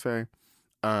 what did she say?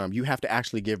 You have to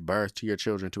actually give birth to your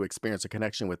children to experience a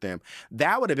connection with them.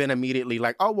 That would have been immediately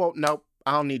like, oh, well, nope,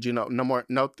 I don't need you. No more.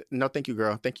 No, thank you,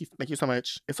 girl. Thank you so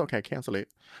much. It's okay. Cancel it.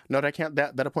 No,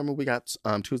 that appointment we got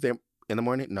Tuesday in the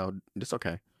morning. No, it's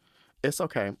okay. It's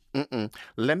okay.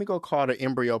 Let me go call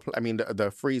the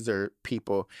the freezer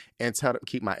people and tell them to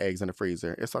keep my eggs in the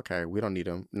freezer. It's okay. We don't need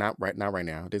them. Not right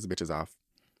now. This bitch is off.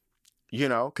 You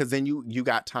know, because then you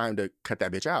got time to cut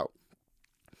that bitch out.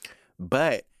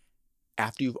 But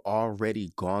after you've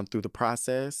already gone through the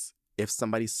process, if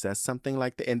somebody says something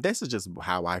like that, and this is just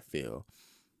how I feel,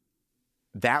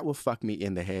 that will fuck me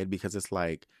in the head, because it's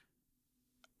like,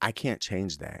 I can't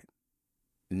change that.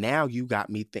 Now you got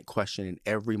me questioning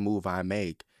every move I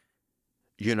make.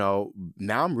 You know,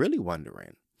 now I'm really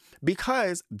wondering,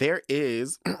 because there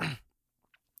is,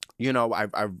 you know, I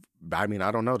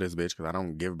don't know this bitch because I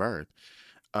don't give birth.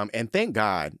 And thank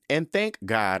God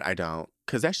I don't,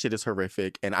 because that shit is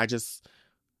horrific. And I just,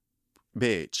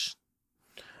 bitch,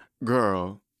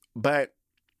 girl. But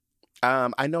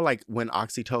I know, like, when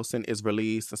oxytocin is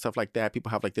released and stuff like that, people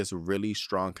have like this really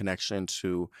strong connection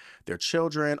to their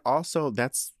children. It's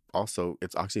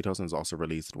oxytocin is also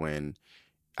released when,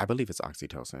 I believe it's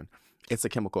oxytocin. It's a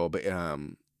chemical, but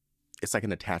it's like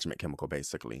an attachment chemical,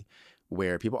 basically,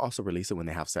 where people also release it when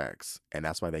they have sex. And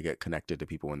that's why they get connected to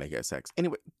people when they get sex.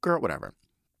 Anyway, girl, whatever.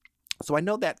 So I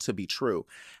know that to be true.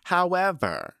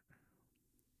 However,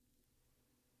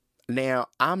 now,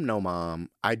 I'm no mom.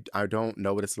 I don't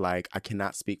know what it's like. I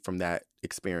cannot speak from that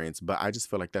experience, but I just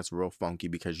feel like that's real funky,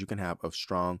 because you can have a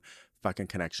strong fucking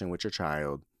connection with your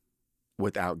child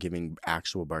without giving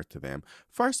actual birth to them.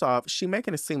 First off, she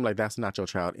making it seem like that's not your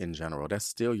child in general. That's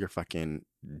still your fucking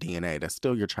DNA. That's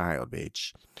still your child,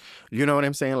 bitch. You know what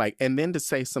I'm saying? Like, and then to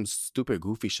say some stupid,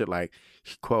 goofy shit like,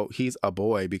 quote, he's a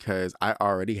boy because I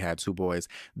already had 2 boys.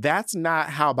 That's not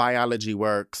how biology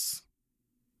works,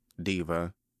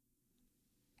 diva.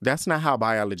 That's not how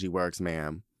biology works,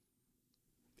 ma'am.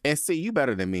 And see, you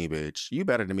better than me, bitch. You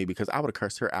better than me, because I would have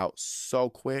cursed her out so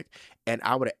quick, and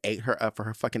I would have ate her up for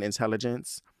her fucking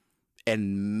intelligence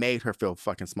and made her feel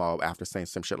fucking small after saying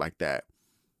some shit like that.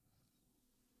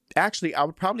 Actually, I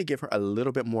would probably give her a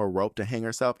little bit more rope to hang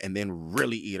herself and then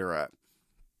really eat her up.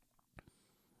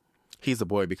 He's a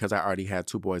boy because I already had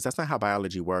 2 boys. That's not how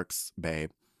biology works, babe.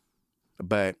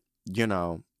 But, you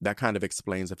know, that kind of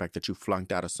explains the fact that you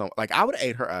flunked out of so... Like, I would have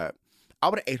ate her up. I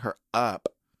would have ate her up.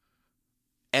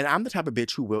 And I'm the type of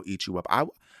bitch who will eat you up.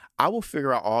 I will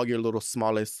figure out all your little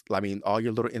all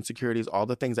your little insecurities, all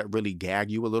the things that really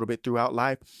gag you a little bit throughout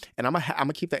life. And I'm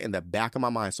gonna keep that in the back of my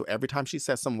mind. So every time she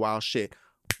says some wild shit,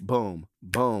 boom,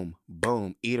 boom,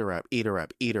 boom, eat her up, eat her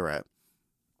up, eat her up.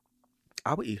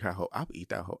 I would eat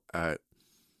that whole...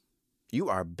 You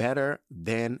are better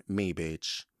than me,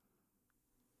 bitch.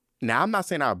 Now, I'm not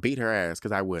saying I'll beat her ass,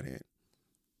 because I wouldn't.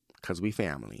 Because we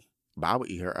family. But I would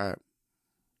eat her up.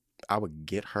 I would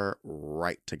get her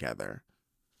right together.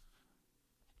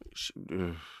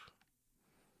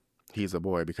 He's a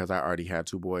boy because I already had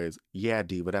 2 boys. Yeah,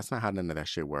 diva, that's not how none of that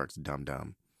shit works,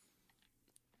 dum-dum.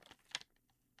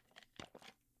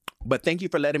 But thank you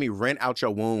for letting me rent out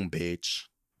your womb, bitch.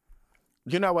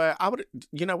 You know what? I would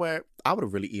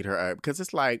have really eat her up, because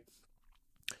it's like,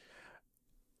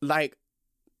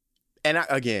 and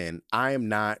I am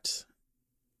not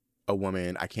a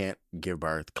woman. I can't give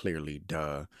birth, clearly,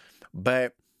 duh.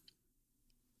 But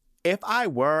if I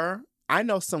were, I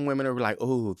know some women are like,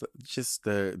 oh,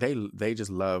 they just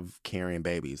love carrying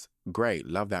babies. Great,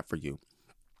 love that for you.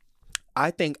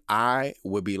 I think I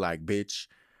would be like, bitch,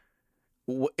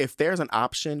 if there's an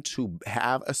option to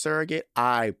have a surrogate,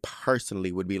 I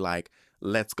personally would be like,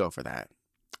 let's go for that.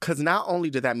 Because not only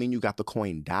does that mean you got the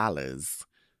coin dollars,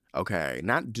 Okay,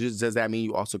 not just does that mean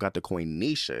you also got the coin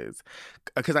niches?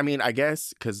 Because I mean, I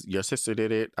guess because your sister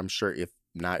did it. I'm sure if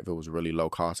not, if it was really low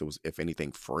cost, it was if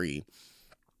anything free,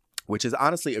 which is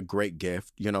honestly a great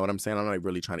gift. You know what I'm saying? I'm not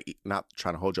really trying to not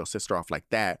trying to hold your sister off like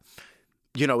that.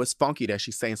 You know, it's funky that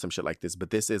she's saying some shit like this, but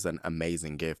this is an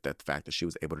amazing gift. That the fact that she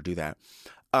was able to do that.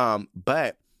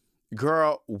 But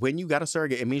girl, when you got a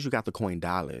surrogate, it means you got the coin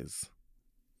dollars.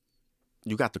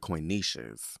 You got the coin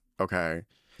niches. Okay.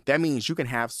 That means you can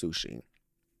have sushi.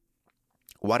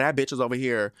 While that bitch is over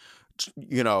here,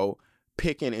 you know,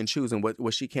 picking and choosing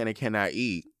what she can and cannot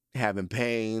eat, having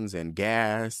pains and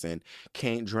gas and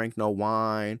can't drink no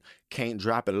wine, can't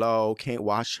drop it low, can't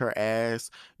wash her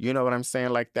ass. You know what I'm saying?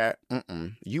 Like that.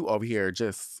 You over here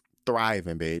just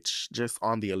thriving, bitch. Just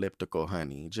on the elliptical,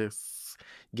 honey. Just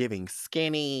giving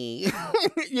skinny.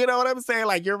 You know what I'm saying?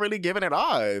 Like you're really giving it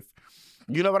off.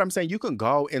 You know what I'm saying? You can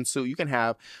go into, you can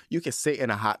sit in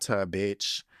a hot tub,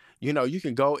 bitch. You know, you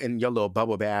can go in your little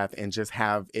bubble bath and just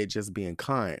have it just being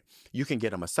cunt. You can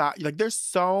get a massage. Like, there's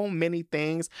so many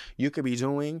things you could be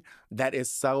doing that is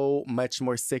so much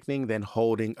more sickening than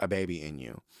holding a baby in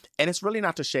you. And it's really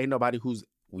not to shade nobody who's,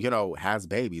 you know, has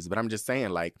babies. But I'm just saying,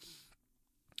 like,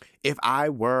 if I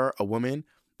were a woman,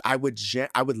 I would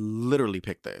literally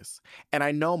pick this. And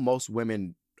I know most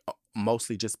women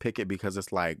mostly just pick it because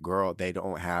it's like, girl, they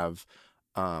don't have,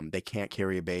 they can't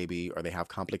carry a baby, or they have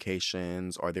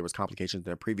complications, or there was complications in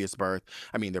their previous birth.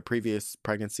 I mean, their previous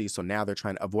pregnancy. So now they're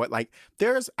trying to avoid, like,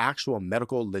 there's actual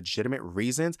medical legitimate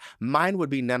reasons. Mine would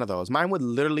be none of those. Mine would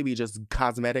literally be just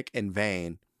cosmetic and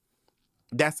vain.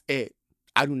 That's it.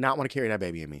 I do not want to carry that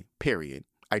baby in me. Period.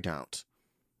 I don't.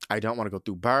 I don't want to go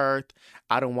through birth.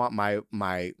 I don't want my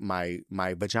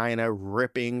vagina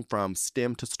ripping from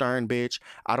stem to stern, bitch.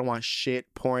 I don't want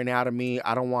shit pouring out of me.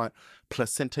 I don't want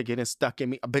placenta getting stuck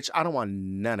in me. Bitch, I don't want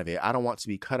none of it. I don't want to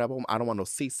be cut up. I don't want no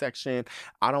C-section.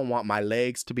 I don't want my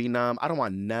legs to be numb. I don't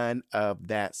want none of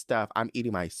that stuff. I'm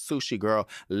eating my sushi, girl.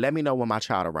 Let me know when my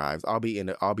child arrives. I'll be in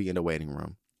the waiting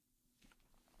room.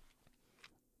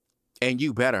 And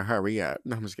you better hurry up.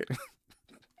 No, I'm just kidding.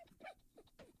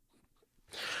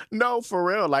 No, for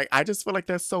real. Like, I just feel like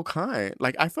that's so kind.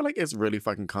 Like, I feel like it's really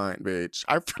fucking kind, bitch.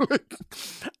 I feel like,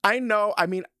 I know,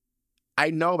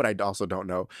 but I also don't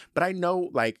know. But I know,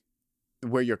 like,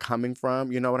 where you're coming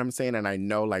from, you know what I'm saying? And I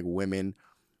know, like, women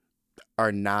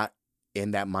are not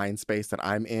in that mind space that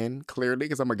I'm in, clearly,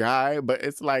 because I'm a guy. But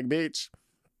it's like, bitch,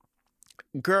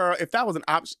 girl, if that was an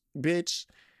option, bitch,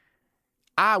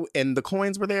 and the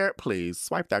coins were there, please,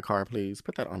 swipe that card, please.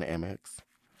 Put that on the Amex.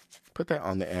 Put that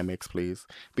on the Amex, please.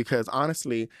 Because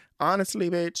honestly,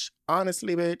 bitch,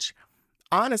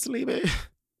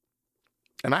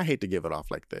 and I hate to give it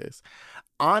off like this.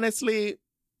 Honestly,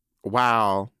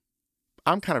 wow,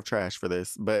 I'm kind of trash for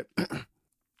this, but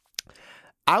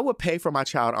I would pay for my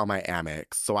child on my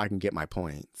Amex so I can get my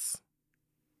points.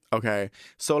 Okay?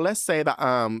 So let's say the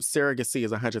surrogacy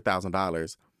is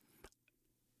 $100,000.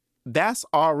 That's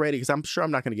already, because I'm sure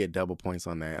I'm not going to get double points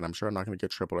on that. And I'm sure I'm not going to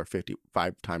get triple or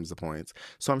 55 times the points.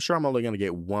 So I'm sure I'm only going to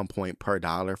get 1 point per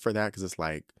dollar for that. Because it's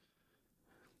like,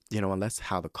 you know, unless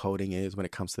how the coding is when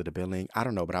it comes to the billing. I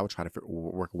don't know, but I would try to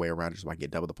work a way around it so I can get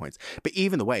double the points. But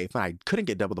even the way, if I couldn't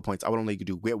get double the points, I would only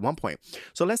get 1 point.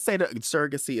 So let's say the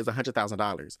surrogacy is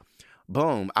 $100,000.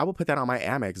 Boom. I will put that on my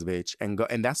Amex, bitch.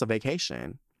 And that's a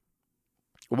vacation.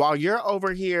 While you're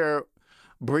over here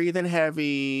breathing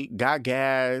heavy, got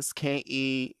gas, can't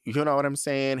eat, you know what I'm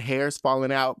saying? Hair's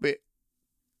falling out, but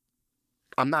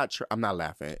I'm not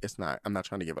laughing. I'm not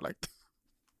trying to give it like that.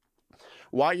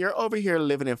 While you're over here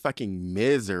living in fucking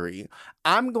misery,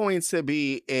 I'm going to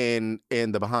be in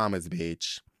the Bahamas,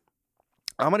 bitch.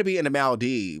 I'm going to be in the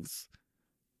Maldives.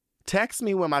 Text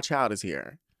me when my child is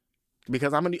here,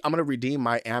 because I'm going to redeem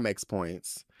my Amex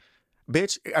points.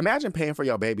 Bitch, imagine paying for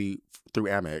your baby through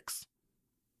Amex.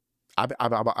 I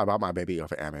bought my baby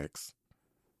off of Amex.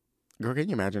 Girl, can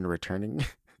you imagine returning?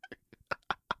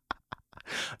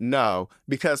 No,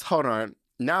 because hold on.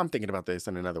 Now I'm thinking about this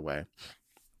in another way.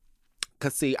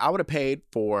 Because see, I would have paid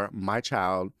for my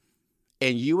child,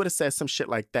 and you would have said some shit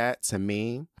like that to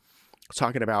me,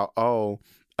 talking about,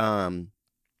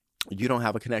 you don't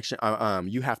have a connection.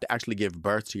 You have to actually give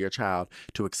birth to your child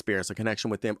to experience a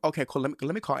connection with them. Okay, cool.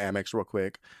 Let me call Amex real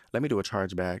quick. Let me do a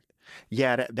chargeback.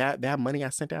 Yeah, that money I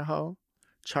sent that hoe,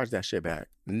 charge that shit back.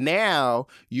 Now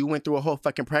you went through a whole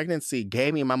fucking pregnancy,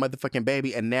 gave me my motherfucking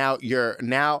baby, and now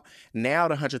the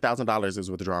 $100,000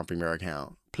 is withdrawn from your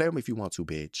account. Play with me if you want to,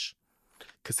 bitch.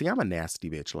 Cause see, I'm a nasty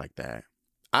bitch like that.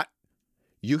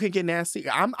 You can get nasty.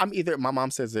 I'm either, my mom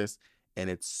says this, and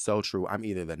it's so true. I'm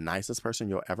either the nicest person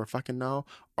you'll ever fucking know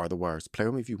or the worst. Play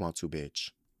with me if you want to,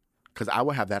 bitch. Because I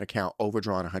would have that account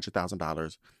overdrawn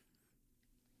 $100,000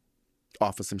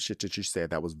 off of some shit that you said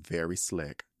that was very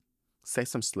slick. Say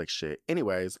some slick shit.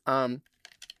 Anyways,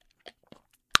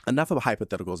 enough of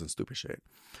hypotheticals and stupid shit.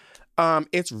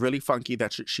 It's really funky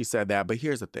that she said that, but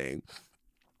here's the thing.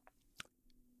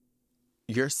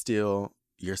 You're still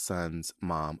your son's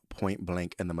mom, point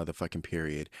blank in the motherfucking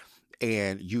period.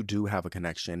 And you do have a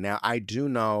connection. Now, I do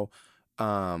know,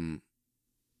 I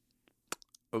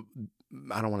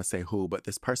don't want to say who, but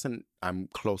this person I'm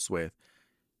close with,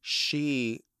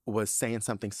 she was saying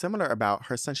something similar about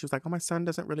her son. She was like, oh, my son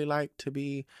doesn't really like to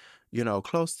be,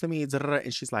 close to me.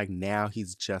 And she's like, now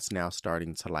he's just now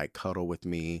starting to like cuddle with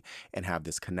me and have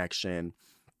this connection.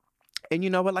 And you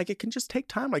know what? Like, it can just take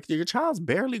time. Like, your child's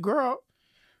barely, girl.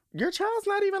 Your child's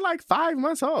not even like 5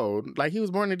 months old. Like, he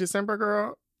was born in December,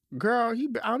 girl. Girl,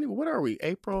 I don't even, what are we?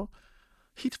 April?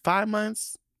 He's 5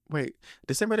 months. Wait,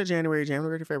 December to January,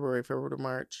 January to February, February to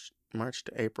March, March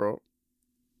to April.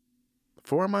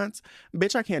 4 months?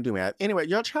 Bitch, I can't do math. Anyway,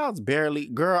 your child's barely,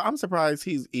 girl, I'm surprised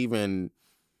he's even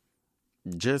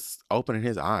just opening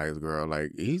his eyes, girl.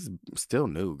 Like, he's still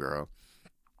new, girl.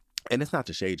 And it's not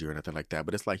to shade you or anything like that,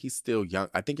 but it's like he's still young.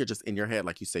 I think you're just in your head,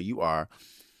 like you say you are.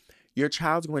 Your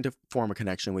child's going to form a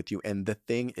connection with you. And the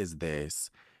thing is this,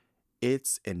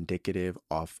 it's indicative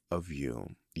off of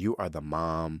you. You are the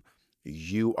mom.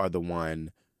 You are the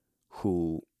one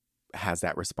who has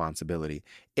that responsibility.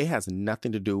 It has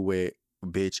nothing to do with,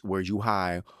 bitch, were you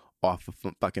high off of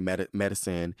fucking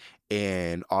medicine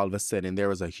and all of a sudden there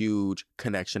was a huge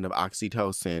connection of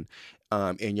oxytocin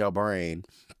in your brain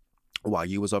while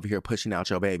you was over here pushing out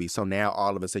your baby. So now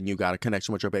all of a sudden you got a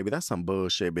connection with your baby. That's some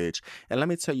bullshit, bitch. And let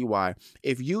me tell you why.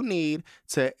 If you need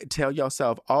to tell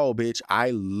yourself, oh, bitch, I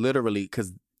literally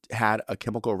had a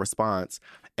chemical response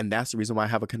and that's the reason why I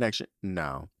have a connection.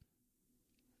 No.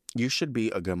 You should be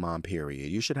a good mom,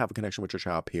 period. You should have a connection with your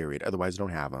child, period. Otherwise, don't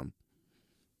have them.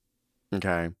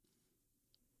 Okay?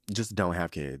 Just don't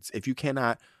have kids. If you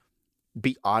cannot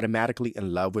be automatically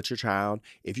in love with your child,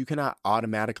 if you cannot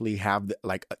automatically have,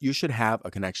 you should have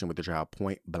a connection with your child,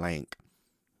 point blank.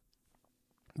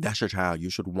 That's your child. You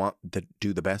should want to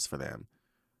do the best for them.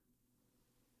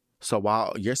 So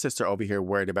while your sister over here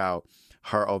worried about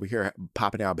her over here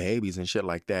popping out babies and shit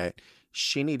like that,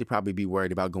 she need to probably be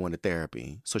worried about going to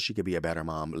therapy so she could be a better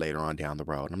mom later on down the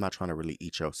road. I'm not trying to really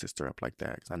eat your sister up like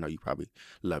that because I know you probably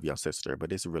love your sister,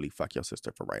 but it's really fuck your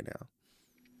sister for right now.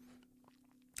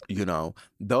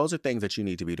 Those are things that you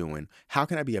need to be doing. How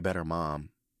can I be a better mom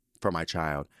for my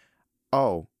child?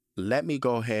 Oh, let me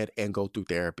go ahead and go through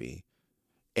therapy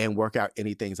and work out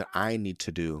any things that I need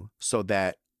to do so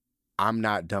that I'm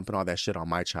not dumping all that shit on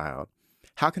my child.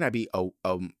 How can I be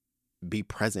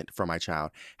present for my child?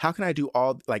 How can I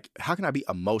how can I be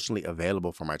emotionally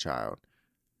available for my child?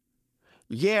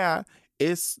 Yeah,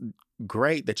 it's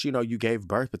great that, you gave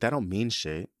birth, but that don't mean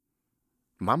shit.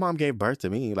 My mom gave birth to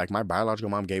me. Like, my biological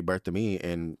mom gave birth to me,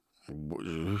 and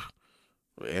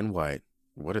what?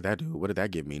 What did that do? What did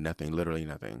that give me? Nothing. Literally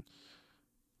nothing.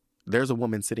 There's a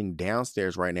woman sitting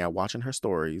downstairs right now watching her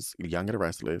stories, Young and the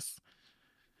Restless,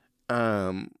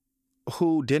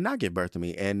 who did not give birth to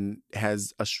me and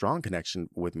has a strong connection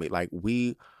with me. Like,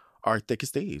 we are thick as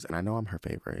thieves, and I know I'm her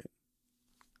favorite.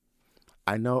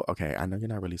 I know you're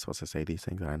not really supposed to say these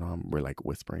things. I know we're like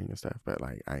whispering and stuff, but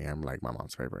like, I am like my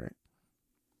mom's favorite.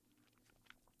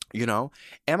 And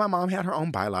my mom had her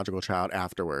own biological child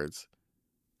afterwards.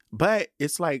 But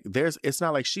it's like, it's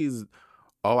not like she's,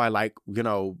 oh, I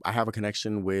have a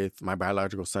connection with my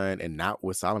biological son and not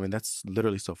with Solomon. That's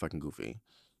literally so fucking goofy.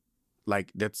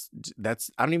 Like, that's,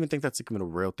 I don't even think that's even a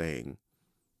real thing.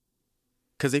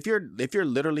 Because if you're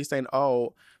literally saying,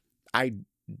 oh, I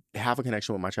have a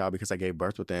connection with my child because I gave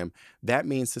birth with them, that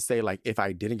means to say, like, if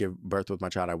I didn't give birth with my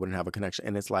child, I wouldn't have a connection.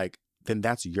 And it's like, then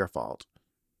that's your fault.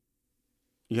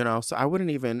 So I wouldn't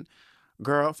even,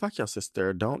 girl, fuck your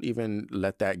sister. Don't even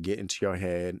let that get into your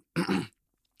head.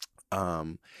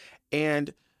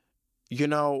 And,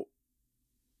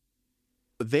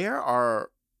 there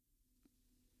are,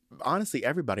 honestly,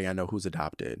 everybody I know who's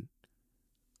adopted,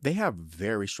 they have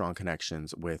very strong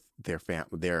connections with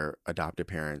their adopted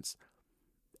parents.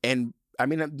 And I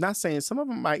mean, I'm not saying some of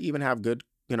them might even have good,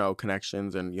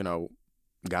 connections and,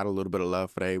 got a little bit of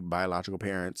love for their biological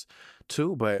parents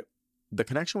too, but the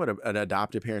connection with an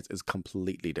adopted parent is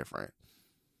completely different.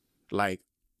 Like,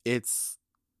 it's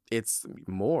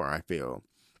more, I feel.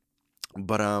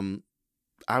 But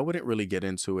I wouldn't really get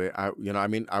into it. I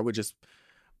would just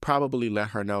probably let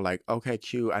her know, like, okay,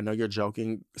 Q, I know you're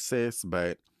joking, sis,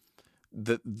 but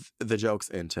the joke's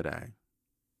in today.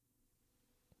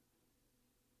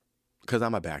 Because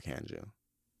I'm a backhand you.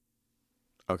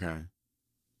 Okay.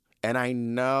 And I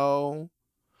know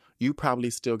you probably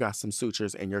still got some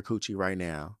sutures in your coochie right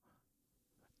now.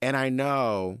 And I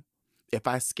know if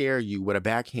I scare you with a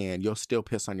backhand, you'll still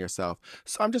piss on yourself.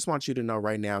 So I just want you to know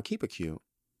right now, keep it cute.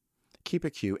 Keep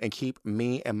it cute and keep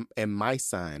me and my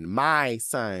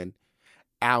son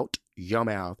out your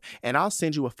mouth. And I'll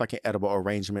send you a fucking edible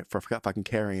arrangement for fucking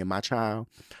carrying my child.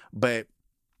 But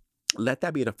let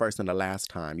that be the first and the last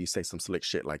time you say some slick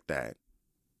shit like that.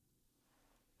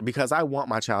 Because I want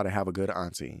my child to have a good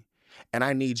auntie. And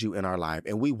I need you in our life.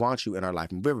 And we want you in our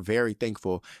life. And we're very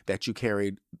thankful that you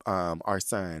carried our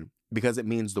son. Because it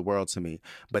means the world to me.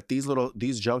 But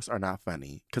these jokes are not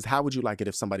funny. Because how would you like it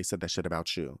if somebody said that shit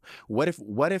about you? What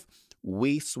if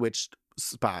we switched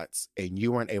spots and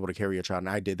you weren't able to carry your child and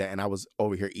I did that and I was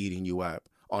over here eating you up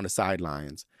on the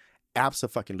sidelines?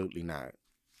 Abso-fucking-lutely not.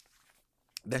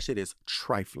 That shit is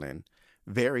trifling.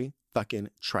 Very fucking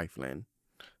trifling.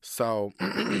 So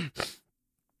I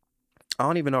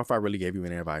don't even know if I really gave you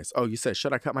any advice. Oh, you said,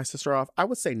 should I cut my sister off? I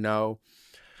would say no.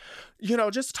 You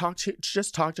know, just talk to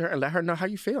her and let her know how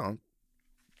you feel.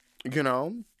 You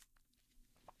know?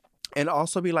 And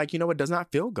also be like, you know, it does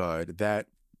not feel good that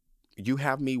you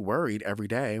have me worried every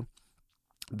day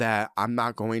that I'm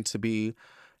not going to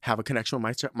have a connection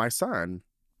with my son.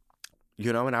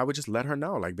 You know, and I would just let her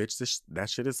know, like, bitch, that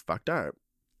shit is fucked up.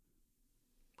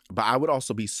 But I would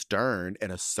also be stern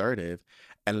and assertive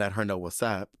and let her know what's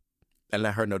up and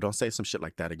let her know, don't say some shit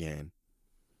like that again.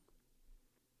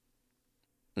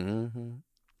 Mm-hmm.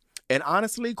 And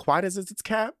honestly, quiet as it's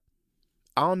kept,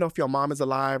 I don't know if your mom is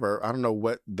alive or I don't know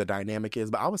what the dynamic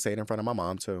is, but I would say it in front of my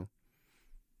mom too.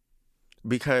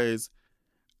 Because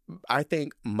I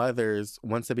think mothers,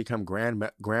 once they become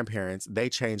grandparents, they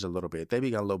change a little bit. They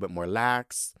become a little bit more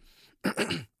lax.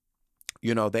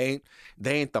 You know, they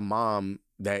ain't the mom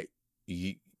that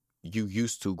you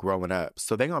used to growing up.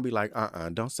 So they're going to be like,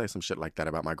 don't say some shit like that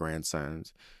about my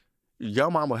grandsons. Your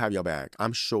mom will have your back,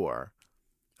 I'm sure.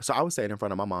 So I would say it in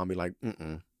front of my mom, be like,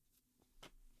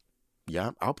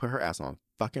 yeah, I'll put her ass on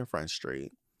fucking Front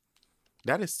Street.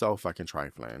 That is so fucking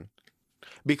trifling.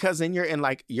 Because then you're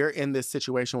in this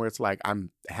situation where it's like,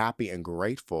 I'm happy and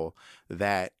grateful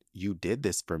that you did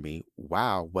this for me.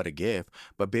 Wow, what a gift.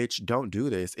 But bitch, don't do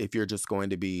this if you're just going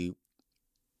to be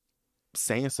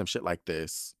saying some shit like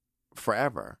this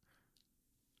forever.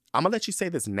 I'm going to let you say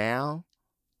this now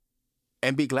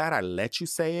and be glad I let you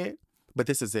say it. But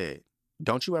this is it.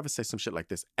 Don't you ever say some shit like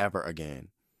this ever again.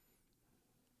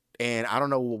 And I don't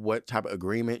know what type of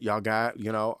agreement y'all got.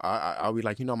 You know, I'll be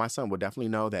like, you know, my son will definitely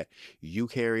know that you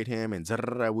carried him and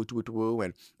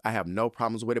and I have no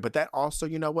problems with it. But that also,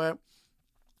 you know what,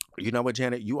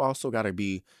 Janet, you also got to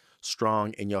be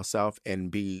strong in yourself and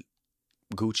be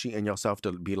Gucci in yourself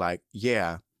to be like,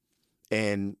 yeah,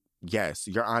 and yes,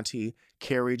 your auntie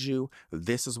carried you.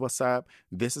 This is what's up.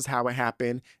 This is how it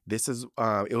happened. This is,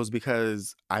 it was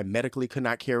because I medically could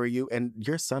not carry you. And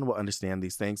your son will understand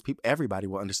these things. Everybody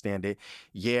will understand it.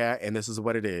 Yeah, and this is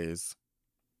what it is.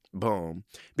 Boom.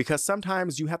 Because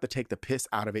sometimes you have to take the piss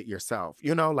out of it yourself.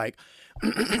 You know, like,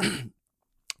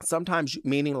 sometimes,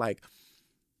 meaning like,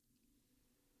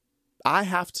 you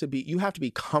have to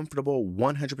be comfortable,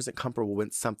 100% comfortable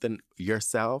with something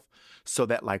yourself so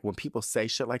that like when people say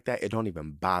shit like that, it don't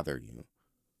even bother you.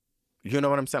 You know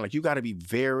what I'm saying? Like you got to be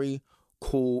very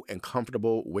cool and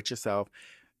comfortable with yourself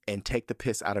and take the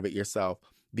piss out of it yourself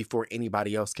before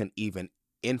anybody else can even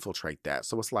infiltrate that.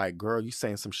 So it's like, girl, you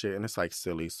saying some shit and it's like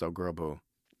silly. So girl, boo.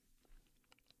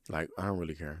 Like, I don't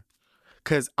really care.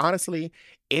 Because honestly,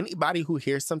 anybody who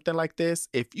hears something like this,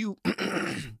 if you...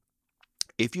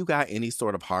 if you got any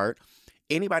sort of heart,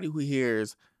 anybody who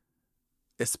hears,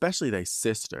 especially their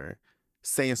sister,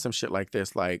 saying some shit like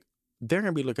this, like, they're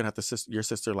going to be looking at your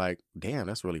sister like, damn,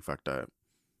 that's really fucked up.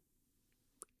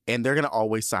 And they're going to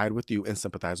always side with you and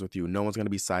sympathize with you. No one's going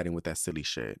to be siding with that silly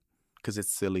shit because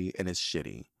it's silly and it's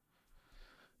shitty.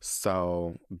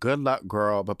 So good luck,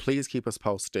 girl. But please keep us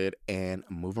posted and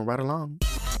moving right along.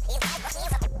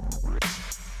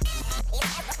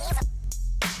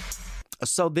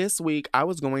 So this week, I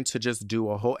was going to just do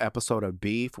a whole episode of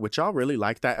beef, which y'all really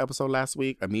liked that episode last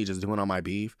week of me just doing all my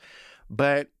beef.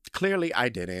 But clearly I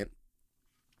didn't.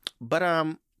 But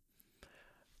I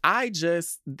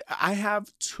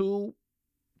have two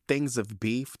things of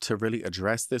beef to really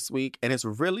address this week. And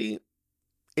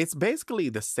it's basically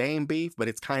the same beef, but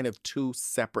it's kind of two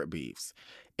separate beefs,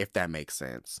 if that makes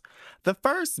sense. The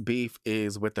first beef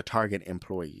is with the Target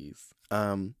employees.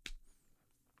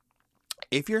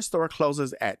 If your store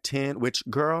closes at 10, which,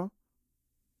 girl,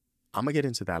 I'm going to get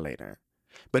into that later.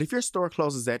 But if your store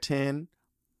closes at 10,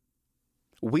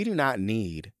 we do not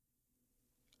need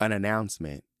an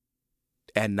announcement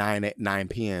at 9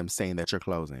 p.m. saying that you're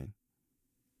closing.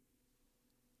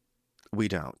 We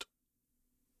don't.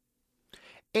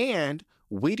 And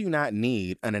we do not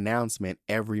need an announcement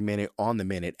every minute on the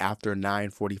minute after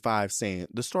 9:45 saying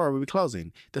the store will be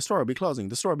closing, the store will be closing,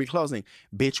 the store will be closing.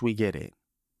 Bitch, we get it.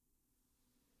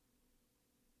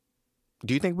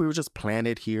 Do you think we were just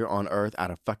planted here on Earth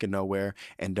out of fucking nowhere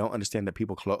and don't understand that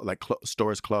people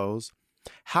stores close?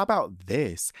 How about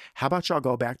this? How about y'all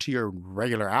go back to your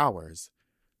regular hours?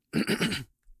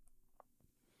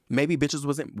 Maybe bitches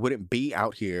wouldn't be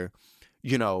out here,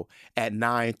 at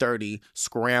 9:30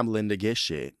 scrambling to get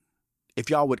shit. If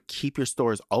y'all would keep your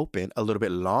stores open a little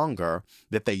bit longer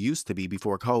than they used to be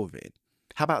before COVID.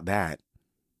 How about that?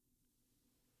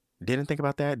 Didn't think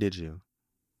about that, did you?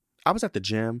 I was at the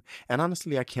gym, and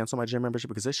honestly, I canceled my gym membership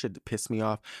because this shit pissed me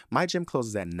off. My gym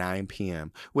closes at 9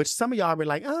 p.m., which some of y'all be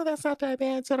like, oh, that's not that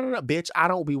bad. Bitch, I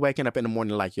don't be waking up in the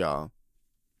morning like y'all.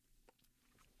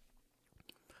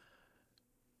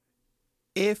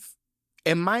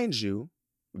 And mind you,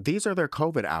 these are their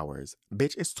COVID hours.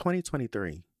 Bitch, it's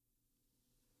 2023.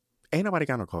 Ain't nobody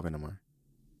got no COVID no more.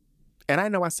 And I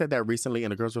know I said that recently,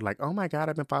 and the girls were like, oh my God,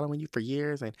 I've been following you for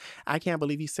years, and I can't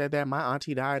believe you said that. My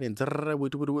auntie died, and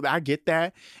I get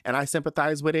that, and I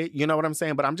sympathize with it. You know what I'm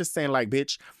saying? But I'm just saying, like,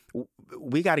 bitch,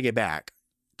 we got to get back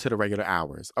to the regular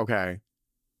hours, okay?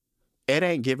 It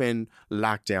ain't giving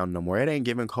lockdown no more. It ain't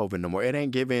giving COVID no more. It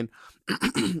ain't giving...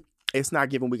 It's not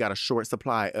giving we got a short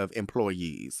supply of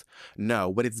employees. No,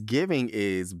 what it's giving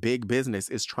is big business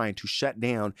is trying to shut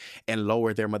down and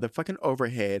lower their motherfucking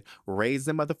overhead, raise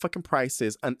their motherfucking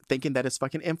prices, thinking that it's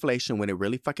fucking inflation when it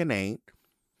really fucking ain't,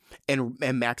 and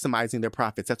maximizing their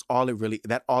profits. That's all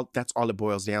it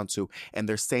boils down to. And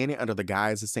they're saying it under the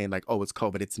guise of saying like, oh, it's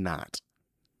COVID. It's not.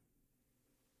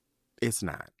 It's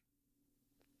not.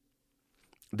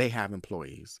 They have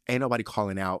employees. Ain't nobody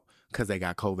calling out because they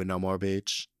got COVID no more,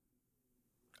 bitch.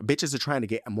 Bitches are trying to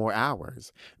get more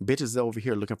hours. Bitches over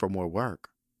here looking for more work.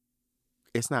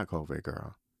 It's not COVID,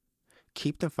 girl.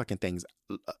 Keep them fucking things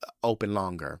open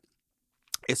longer.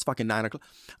 It's fucking 9 o'clock.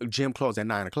 Gym closed at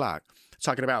 9 o'clock.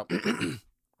 Talking about, well,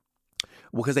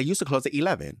 because they used to close at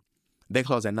 11. They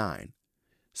close at 9.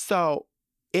 So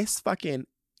it's fucking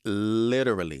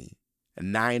literally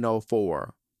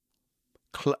 9:04.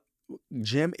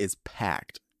 Gym is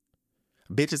packed.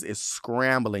 Bitches is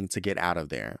scrambling to get out of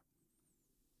there.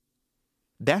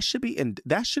 That should be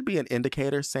an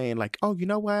indicator saying like, oh, you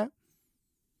know what?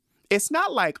 It's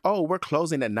not like, oh, we're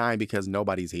closing at 9 because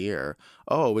nobody's here.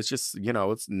 Oh, it's just,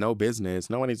 it's no business.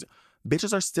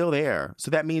 Bitches are still there.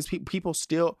 So that means people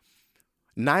still,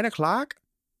 9 o'clock?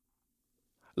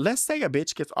 Let's say a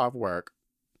bitch gets off work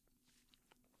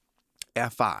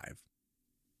at 5.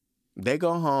 They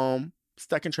go home,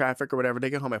 stuck in traffic or whatever.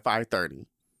 They get home at 5:30.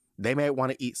 They may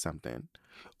want to eat something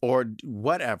or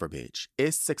whatever, bitch.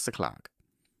 It's 6 o'clock.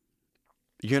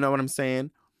 You know what I'm saying?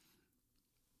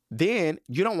 Then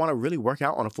you don't want to really work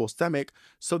out on a full stomach.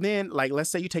 So then, like,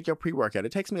 let's say you take your pre-workout.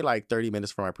 It takes me like 30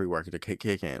 minutes for my pre-workout to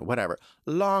kick in, whatever.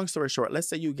 Long story short, let's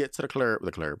say you get to the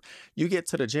club. You get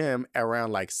to the gym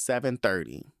around like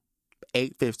 7:30,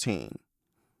 8:15.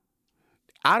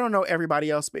 I don't know everybody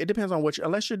else, but it depends on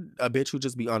unless you're a bitch who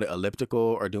just be on the elliptical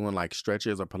or doing like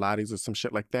stretches or Pilates or some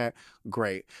shit like that,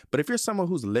 great. But if you're someone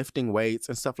who's lifting weights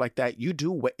and stuff like that,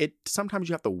 sometimes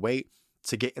you have to wait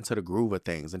to get into the groove of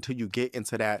things until you get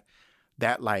into that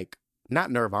like, not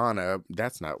nirvana,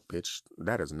 that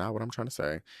is not what I'm trying to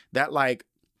say. That like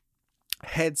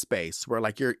headspace where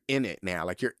like you're in it now,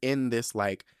 like you're in this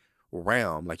like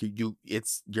realm, like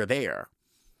you're there.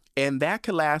 And that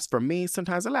could last, for me,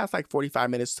 sometimes it lasts like 45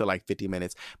 minutes to like 50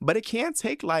 minutes, but it can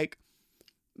take like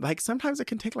sometimes it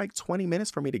can take like 20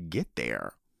 minutes for me to get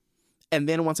there. And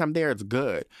then once I'm there, it's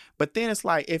good. But then it's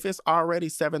like, if it's already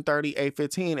 7:30,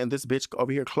 8:15, and this bitch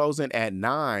over here closing at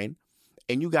 9,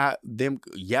 and you got them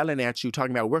yelling at you,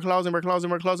 talking about, we're closing.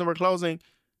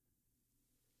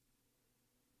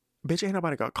 Bitch, ain't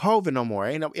nobody got COVID no more.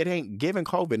 It ain't giving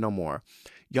COVID no more.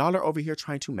 Y'all are over here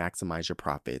trying to maximize your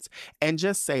profits. And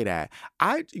just say that.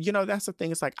 That's the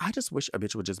thing. It's like, I just wish a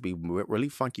bitch would just be really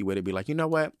funky with it. Be like, you know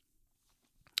what?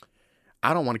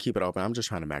 I don't want to keep it open. I'm just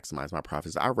trying to maximize my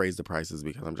profits. I raise the prices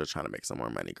because I'm just trying to make some more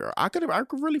money, girl. I could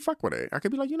really fuck with it. I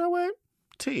could be like, you know what?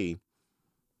 T.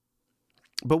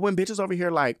 But when bitches over here,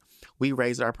 like, we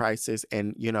raise our prices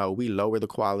and, we lower the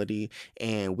quality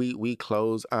and we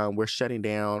close, we're shutting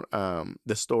down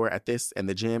the store at this and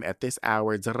the gym at this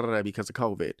hour because of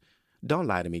COVID. Don't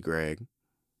lie to me, Greg.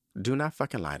 Do not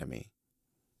fucking lie to me.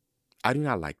 I do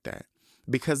not like that.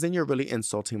 Because then you're really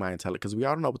insulting my intelligence. Because we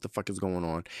all know what the fuck is going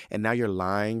on. And now you're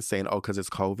lying, saying, oh, because it's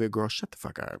COVID. Girl, shut the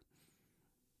fuck up.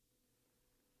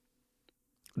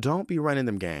 Don't be running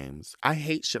them games. I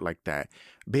hate shit like that.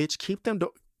 Bitch, keep them...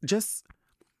 Just...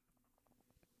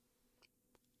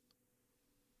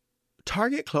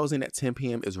 Target closing at 10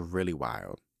 p.m. is really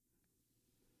wild.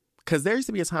 Because there used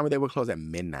to be a time where they would close at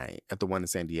midnight at the one in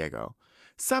San Diego.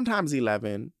 Sometimes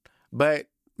 11, but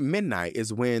midnight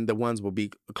is when the ones will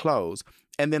be closed.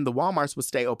 And then the Walmarts would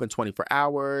stay open 24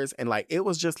 hours. And like, it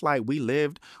was just like we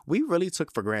really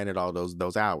took for granted all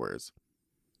those hours.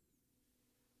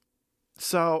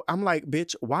 So I'm like,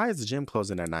 bitch, why is the gym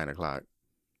closing at 9 o'clock?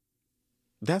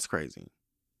 That's crazy.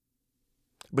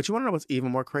 But you want to know what's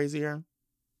even more crazier?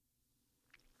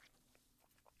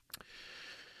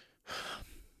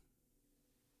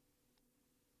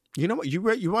 You know what? You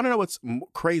want to know what's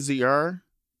crazier?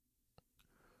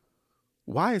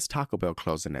 Why is Taco Bell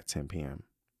closing at 10 p.m.?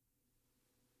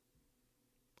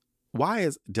 Why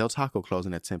is Del Taco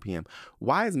closing at 10 p.m.?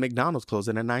 Why is McDonald's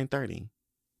closing at 9:30?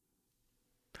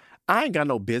 I ain't got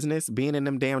no business being in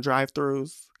them damn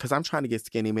drive-thrus because I'm trying to get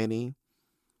skinny mini.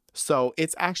 So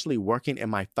it's actually working in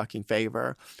my fucking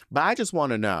favor. But I just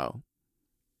want to know.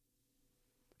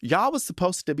 Y'all was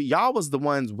the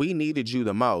ones we needed you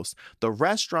the most. The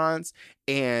restaurants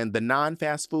and the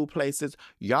non-fast food places,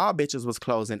 y'all bitches was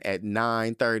closing at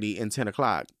 9:30 and 10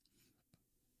 o'clock.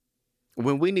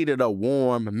 When we needed a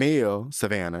warm meal,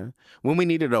 Savannah, when we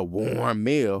needed a warm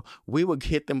meal, we would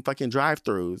hit them fucking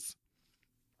drive-thrus.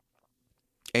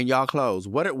 And y'all closed.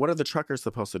 What are the truckers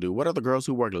supposed to do? What are the girls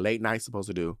who work late nights supposed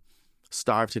to do?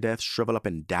 Starve to death, shrivel up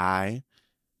and die?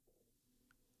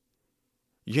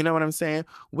 You know what I'm saying?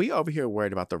 We over here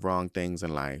worried about the wrong things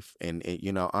in life. And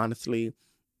honestly,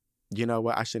 you know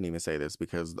what? I shouldn't even say this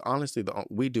because honestly,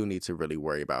 we do need to really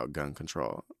worry about gun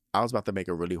control. I was about to make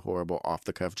a really horrible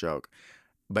off-the-cuff joke,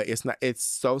 but it's not. It's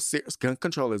so serious. Gun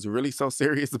control is really so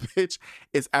serious, bitch.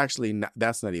 It's actually not.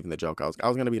 That's not even the joke. I was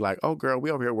going to be like, oh, girl,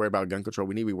 we over here worried about gun control.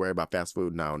 We need to be worried about fast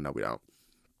food. No, we don't.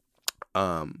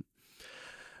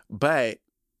 But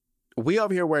we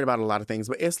over here worried about a lot of things,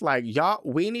 but it's like, y'all,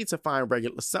 we need to find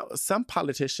some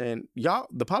politician,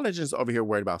 the politicians over here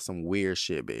worried about some weird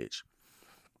shit, bitch.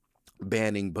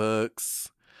 Banning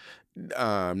books,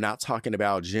 not talking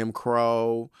about Jim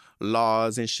Crow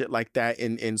laws and shit like that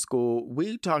in school.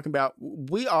 We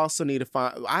also need to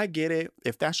find, I get it.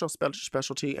 If that's your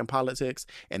specialty in politics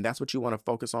and that's what you want to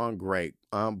focus on, great.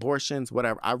 Abortions,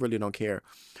 whatever. I really don't care.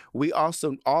 We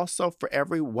also for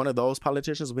every one of those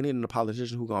politicians, we need a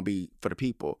politician who's going to be for the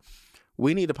people.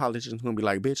 We need a politician who's going to be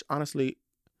like, bitch, honestly,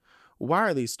 why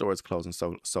are these stores closing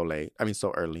so late? I mean,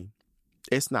 so early.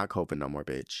 It's not COVID no more,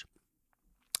 bitch.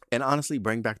 And honestly,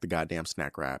 bring back the goddamn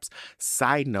snack wraps.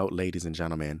 Side note, ladies and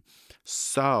gentlemen.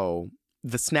 So,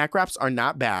 the snack wraps are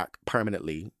not back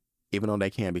permanently, even though they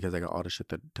can because they got all the shit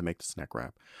to make the snack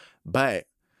wrap. But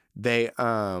they,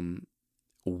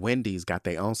 Wendy's got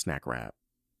their own snack wrap.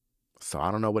 So,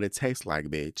 I don't know what it tastes like,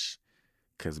 bitch.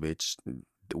 Because, bitch,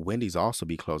 Wendy's also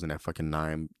be closing at fucking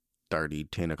 9:30,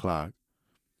 10 o'clock.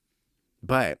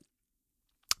 But,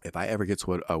 if I ever get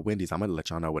to a Wendy's, I'm going to let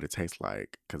y'all know what it tastes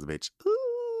like. Because, bitch,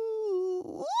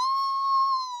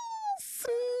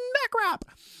 snack wrap.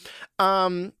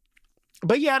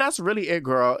 But yeah, that's really it,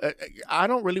 girl. I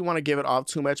don't really want to give it off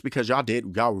too much because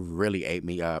y'all really ate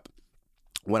me up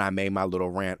when I made my little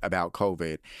rant about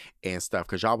COVID and stuff.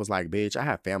 Because y'all was like, bitch, I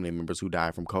have family members who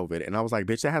died from COVID. And I was like,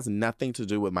 bitch, that has nothing to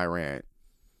do with my rant.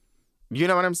 You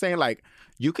know what I'm saying? Like,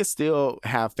 you could still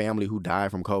have family who die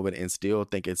from COVID and still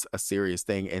think it's a serious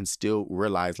thing and still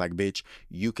realize, like, bitch,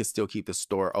 you could still keep the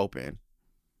store open.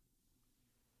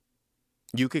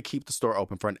 You could keep the store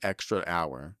open for an extra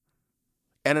hour.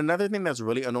 And another thing that's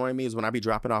really annoying me is when I be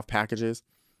dropping off packages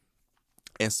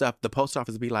and stuff, the post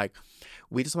office be like,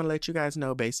 we just want to let you guys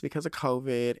know, based because of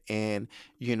COVID and,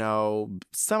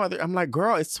 some other, I'm like,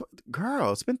 girl, it's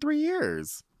been 3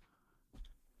 years.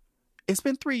 It's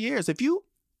been 3 years. If you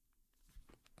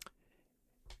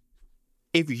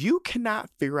cannot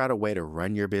figure out a way to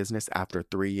run your business after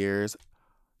 3 years,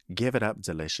 give it up,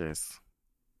 Delicious.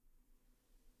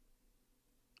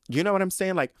 You know what I'm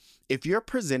saying? Like, if you're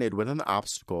presented with an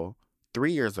obstacle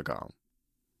 3 years ago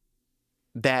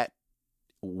that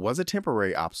was a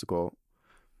temporary obstacle,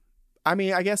 I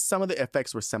mean, I guess some of the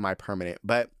effects were semi-permanent,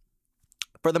 but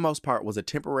for the most part was a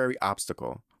temporary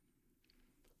obstacle.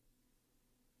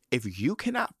 If you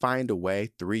cannot find a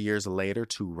way 3 years later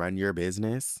to run your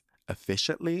business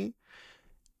efficiently,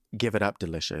 give it up,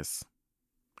 Delicious.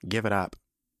 Give it up.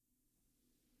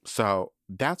 So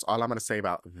that's all I'm going to say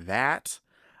about that.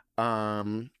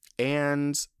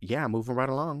 And yeah, moving right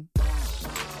along.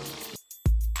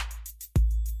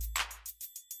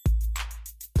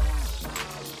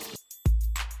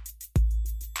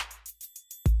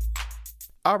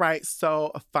 All right,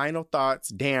 so final thoughts.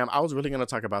 Damn, I was really gonna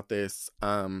talk about this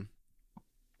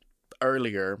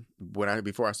earlier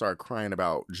before I started crying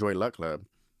about Joy Luck Club.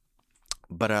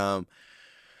 But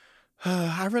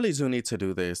I really do need to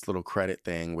do this little credit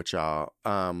thing with y'all.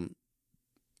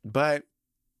 But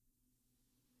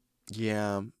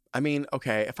yeah, I mean,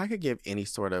 okay, if I could give any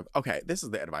sort of, okay, this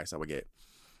is the advice I would get.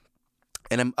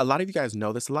 And a lot of you guys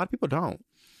know this, a lot of people don't.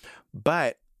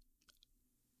 But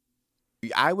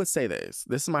I would say this.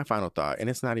 This is my final thought. And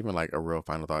it's not even like a real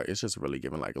final thought. It's just really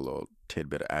giving like a little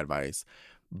tidbit of advice.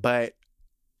 But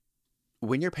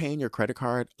when you're paying your credit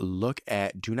card,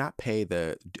 do not pay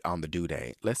on the due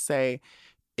date. Let's say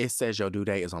it says your due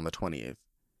date is on the 20th.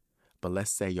 But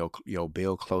let's say your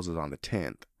bill closes on the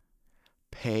 10th.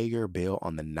 Pay your bill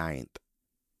on the 9th.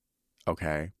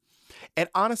 Okay? And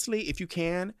honestly, if you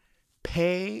can,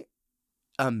 pay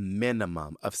a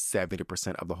minimum of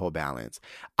 70% of the whole balance.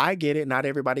 I get it. Not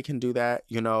everybody can do that.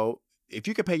 You know, if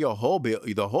you can pay your whole bill,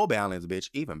 the whole balance, bitch,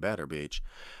 even better, bitch.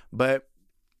 But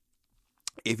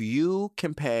if you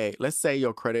can pay, let's say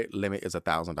your credit limit is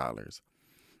 $1,000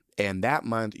 and that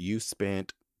month you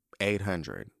spent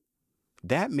 $800.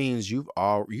 That means you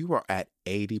are at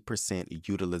 80%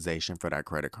 utilization for that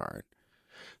credit card.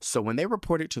 So when they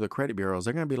report it to the credit bureaus,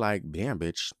 they're going to be like, damn,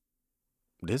 bitch,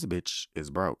 this bitch is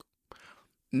broke.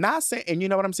 Not saying, and you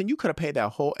know what I'm saying? You could have paid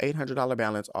that whole $800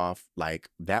 balance off like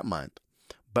that month.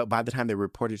 But by the time they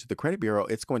report it to the credit bureau,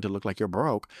 it's going to look like you're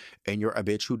broke and you're a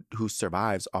bitch who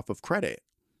survives off of credit,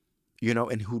 you know,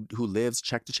 and who lives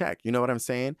check to check. You know what I'm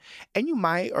saying? And you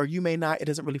might or you may not. It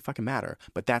doesn't really fucking matter.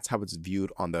 But that's how it's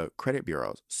viewed on the credit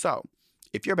bureaus. So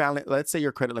if your balance, let's say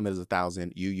your credit limit is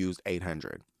 $1,000, you used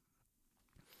 $800.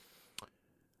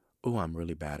 Oh, I'm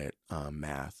really bad at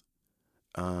math.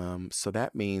 So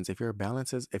that means if your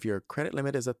credit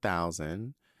limit is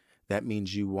 $1,000, that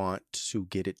means you want to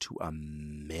get it to a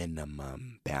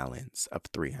minimum balance of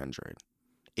 $300.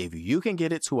 If you can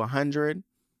get it to $100,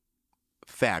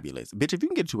 fabulous. Bitch, if you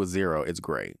can get it to $0, it's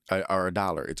great. Or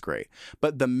 $1, it's great.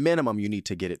 But the minimum you need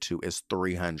to get it to is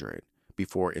 $300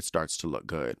 before it starts to look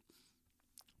good.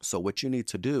 So what you need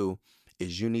to do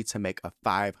is you need to make a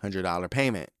 $500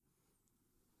 payment.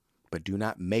 But do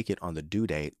not make it on the due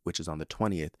date, which is on the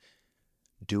 20th.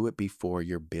 Do it before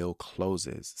your bill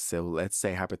closes. So let's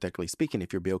say, hypothetically speaking,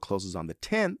 if your bill closes on the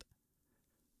 10th,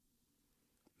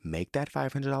 make that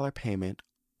 $500 payment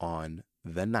on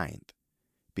the 9th.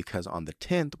 Because on the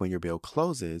 10th, when your bill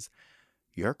closes,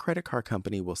 your credit card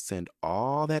company will send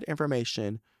all that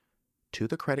information to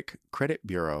the credit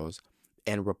bureaus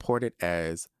and report it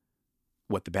as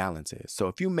what the balance is. So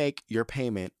if you make your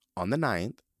payment on the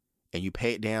 9th, and you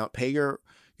pay your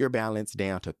balance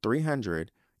down to $300,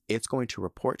 it's going to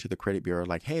report to the credit bureau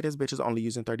like, hey, this bitch is only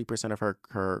using 30% of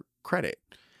her credit.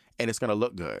 And it's going to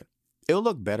look good. It'll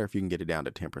look better if you can get it down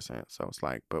to 10%. So it's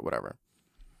like, but whatever.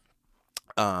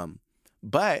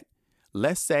 But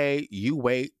let's say you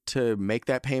wait to make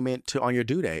that payment on your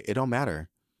due date. It don't matter.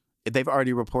 They've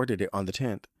already reported it on the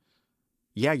 10th.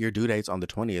 Yeah, your due date's on the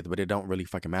 20th, but it don't really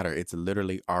fucking matter. It's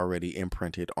literally already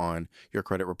imprinted on your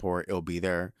credit report. It'll be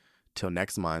there till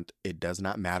next month. It does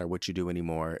not matter what you do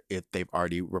anymore if they've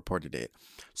already reported it.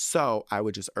 So I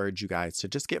would just urge you guys to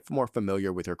just get more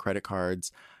familiar with your credit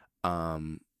cards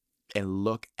and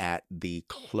look at the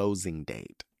closing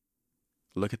date.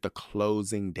 Look at the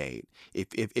closing date.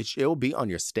 If it'll be on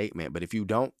your statement, but if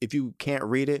you can't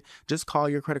read it, just call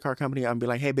your credit card company and be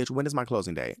like, hey, bitch, when is my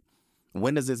closing date?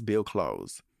 When does this bill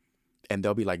close? And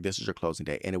they'll be like, this is your closing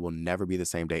date. And it will never be the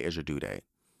same day as your due date.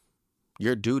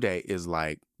 Your due date is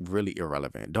like really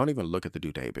irrelevant. Don't even look at the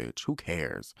due date, bitch. Who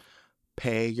cares?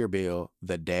 Pay your bill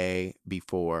the day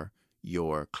before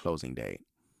your closing date.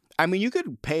 I mean, you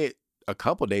could pay it a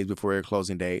couple days before your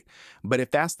closing date, but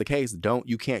if that's the case,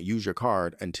 you can't use your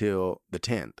card until the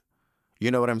 10th.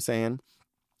 You know what I'm saying?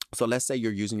 So let's say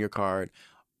you're using your card,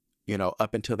 you know,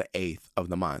 up until the 8th of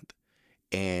the month.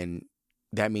 And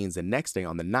that means the next day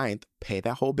on the 9th, pay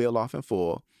that whole bill off in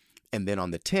full. And then on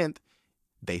the 10th,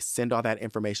 they send all that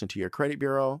information to your credit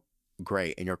bureau.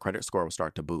 Great. And your credit score will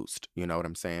start to boost. You know what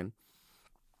I'm saying?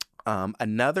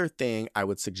 Another thing I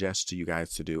would suggest to you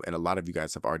guys to do, and a lot of you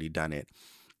guys have already done it,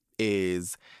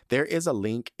 is there is a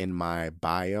link in my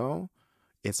bio.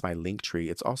 It's my link tree.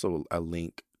 It's also a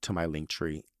link to my link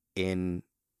tree in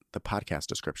the podcast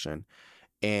description.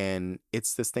 And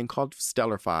it's this thing called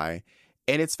Stellarfy.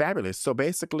 And it's fabulous. So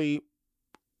basically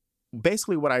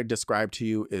what I described to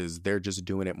you is they're just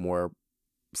doing it more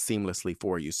seamlessly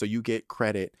for you. So you get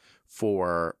credit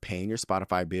for paying your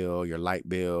Spotify bill, your light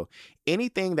bill,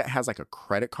 anything that has like a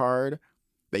credit card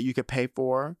that you could pay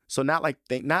for. So not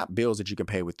bills that you can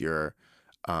pay with your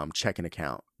checking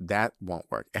account. That won't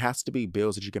work. It has to be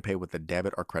bills that you can pay with a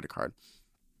debit or credit card.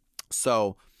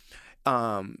 So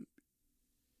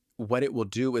what it will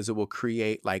do is it will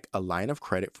create like a line of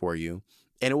credit for you,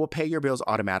 and it will pay your bills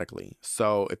automatically.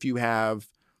 So if you have,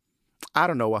 I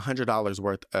don't know, $100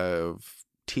 worth of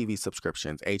TV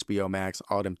subscriptions, HBO Max,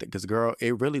 all them things, because girl,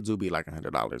 it really do be like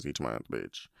 $100 each month,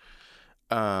 bitch.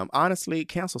 Honestly,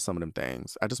 cancel some of them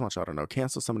things. I just want y'all to know,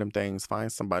 cancel some of them things.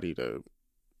 Find somebody to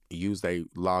use they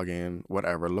login,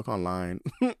 whatever. Look online.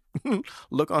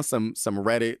 Look on some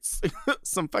Reddits,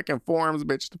 some fucking forums,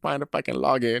 bitch, to find a fucking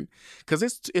login. Cause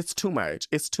it's too much.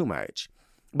 It's too much.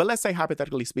 But let's say,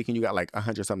 hypothetically speaking, you got like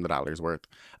 $100 something worth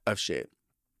of shit.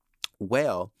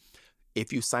 Well,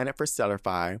 if you sign up for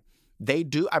Sellerfi,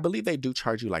 I believe they do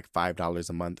charge you like $5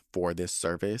 a month for this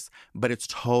service, but it's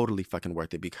totally fucking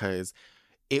worth it because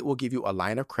it will give you a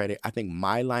line of credit. I think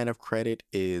my line of credit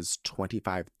is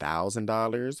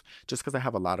 $25,000 just because I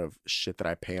have a lot of shit that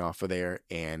I pay off of there,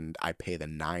 and I pay the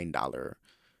 $9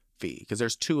 fee because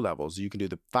there's two levels. You can do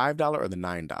the $5 or the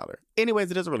 $9. Anyways,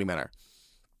 it doesn't really matter.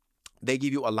 They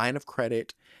give you a line of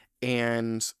credit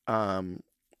and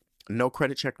no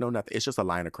credit check, no nothing. It's just a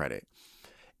line of credit.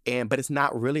 But it's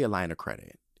not really a line of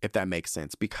credit, if that makes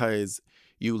sense, because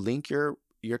you link your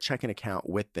checking account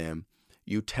with them.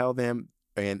 You tell them,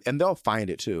 and they'll find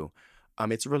it too.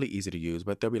 It's really easy to use,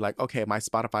 but they'll be like, okay, my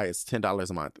Spotify is $10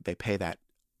 a month. They pay that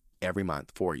every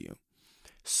month for you.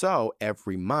 So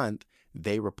every month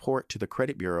they report to the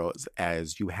credit bureaus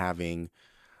as you having,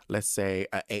 let's say,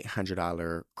 a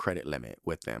 $800 credit limit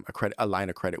with them, a line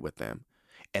of credit with them.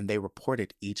 And they report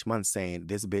it each month saying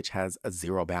this bitch has a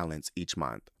zero balance each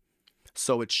month.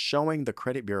 So it's showing the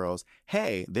credit bureaus,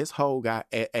 hey, this hoe got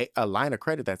a line of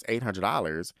credit that's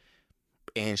 $800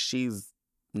 and she's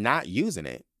not using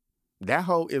it. That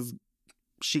hoe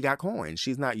she got coin.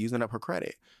 She's not using up her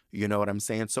credit. You know what I'm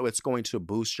saying? So it's going to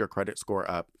boost your credit score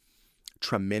up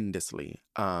tremendously.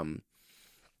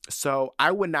 So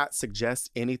I would not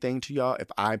suggest anything to y'all if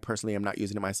I personally am not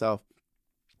using it myself.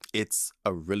 It's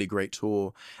a really great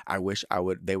tool. I wish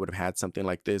they would have had something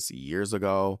like this years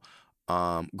ago.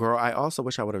 Girl, I also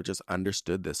wish I would have just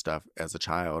understood this stuff as a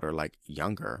child or like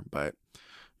younger, but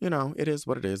you know, it is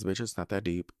what it is, bitch. It's not that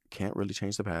deep. Can't really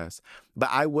change the past. But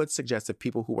I would suggest if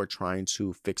people who are trying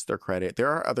to fix their credit, there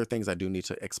are other things I do need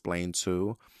to explain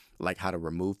too, like how to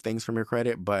remove things from your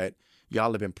credit. But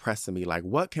y'all have been pressing me like,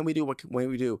 what can we do? What can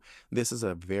we do? This is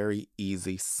a very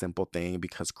easy, simple thing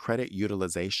because credit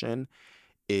utilization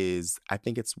is, I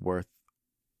think it's worth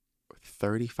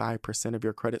 35% of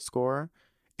your credit score,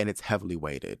 and it's heavily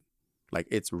weighted. Like,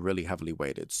 it's really heavily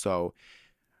weighted. So,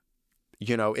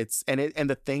 you know, and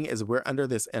the thing is, we're under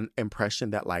this impression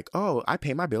that like, oh, I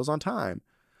pay my bills on time.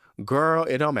 Girl,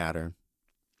 it don't matter.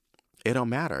 It don't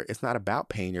matter. It's not about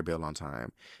paying your bill on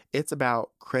time. It's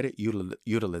about credit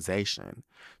utilization.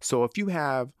 So if you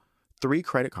have 3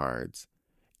 credit cards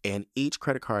and each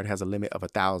credit card has a limit of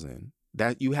 $1,000,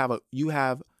 that you have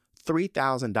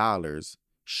 $3,000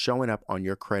 showing up on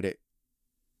your credit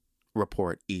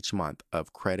report each month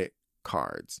of credit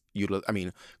cards.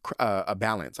 A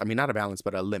balance. I mean, not a balance,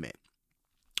 but a limit,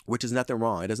 which is nothing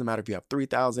wrong. It doesn't matter if you have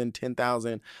 3,000,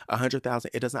 10,000,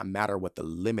 100,000. It does not matter what the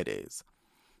limit is,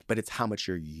 but it's how much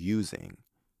you're using.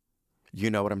 You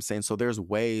know what I'm saying? So there's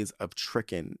ways of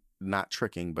not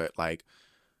tricking, but like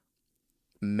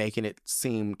making it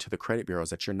seem to the credit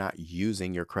bureaus that you're not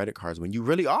using your credit cards when you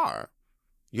really are,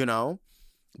 you know?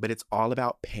 But it's all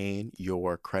about paying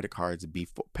your credit cards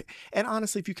before. And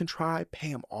honestly, if you can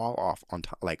pay them all off on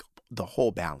top, like the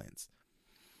whole balance.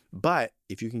 But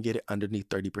if you can get it underneath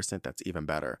 30%, that's even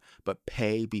better. But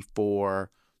pay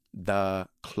before the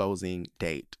closing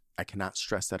date. I cannot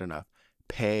stress that enough.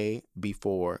 Pay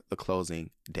before the closing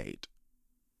date.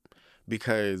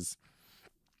 Because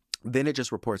then it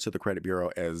just reports to the credit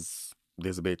bureau as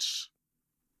this bitch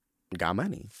got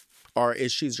money. Or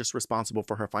is she's just responsible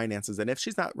for her finances? And if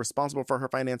she's not responsible for her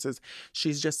finances,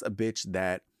 she's just a bitch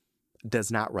that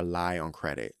does not rely on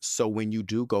credit. So when you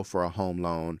do go for a home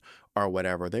loan or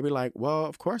whatever, they be like, well,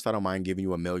 of course I don't mind giving you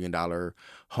 $1 million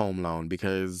home loan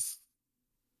because,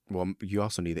 well, you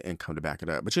also need the income to back it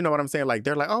up. But you know what I'm saying? Like,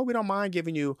 they're like, oh, we don't mind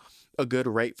giving you a good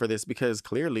rate for this because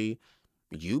clearly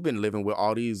you've been living with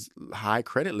all these high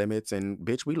credit limits and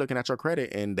bitch, we looking at your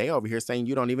credit and they over here saying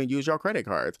you don't even use your credit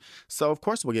cards. So of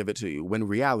course we'll give it to you when in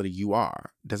reality you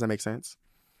are. Does that make sense?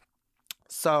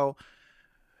 So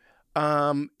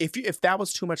if that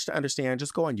was too much to understand,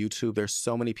 just go on YouTube. There's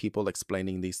so many people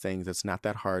explaining these things. It's not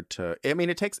that hard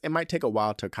it might take a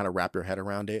while to kind of wrap your head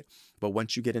around it. But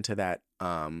once you get into that,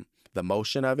 the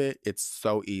motion of it, it's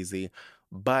so easy.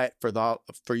 But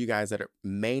for you guys that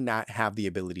may not have the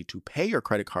ability to pay your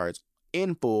credit cards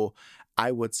in full,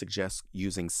 I would suggest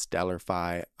using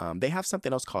Stellarfi. They have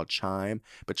something else called Chime,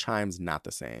 but Chime's not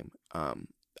the same.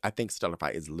 I think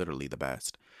Stellarfi is literally the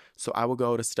best. So I will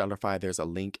go to Stellarfi. There's a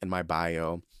link in my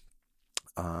bio.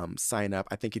 Sign up.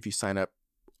 I think if you sign up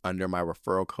under my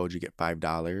referral code, you get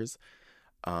 $5.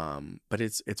 But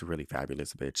it's really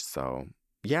fabulous, bitch. So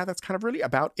yeah, that's kind of really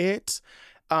about it.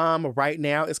 Right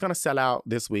now it's gonna sell out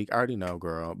this week. I already know,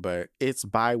 girl, but it's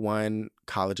buy one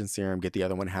collagen serum, get the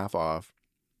other one half off.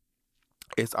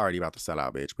 It's already about to sell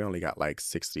out, bitch. We only got like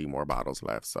 60 more bottles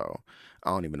left, so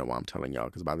I don't even know why I'm telling y'all,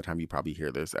 because by the time you probably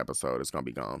hear this episode, it's gonna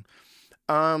be gone.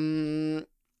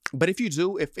 But if you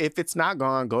do, if it's not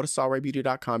gone, go to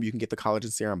solraybeauty.com. You can get the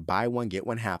collagen serum, buy one, get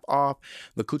one half off.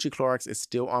 The Coochie Clorox is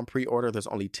still on pre-order. There's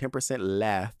only 10%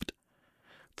 left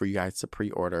for you guys to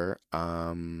pre-order.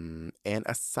 And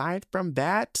aside from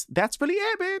that, that's really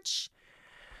it, bitch.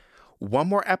 One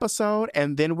more episode,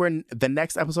 and then the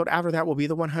next episode after that will be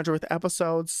the 100th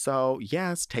episode. So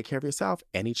yes, take care of yourself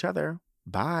and each other.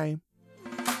 Bye.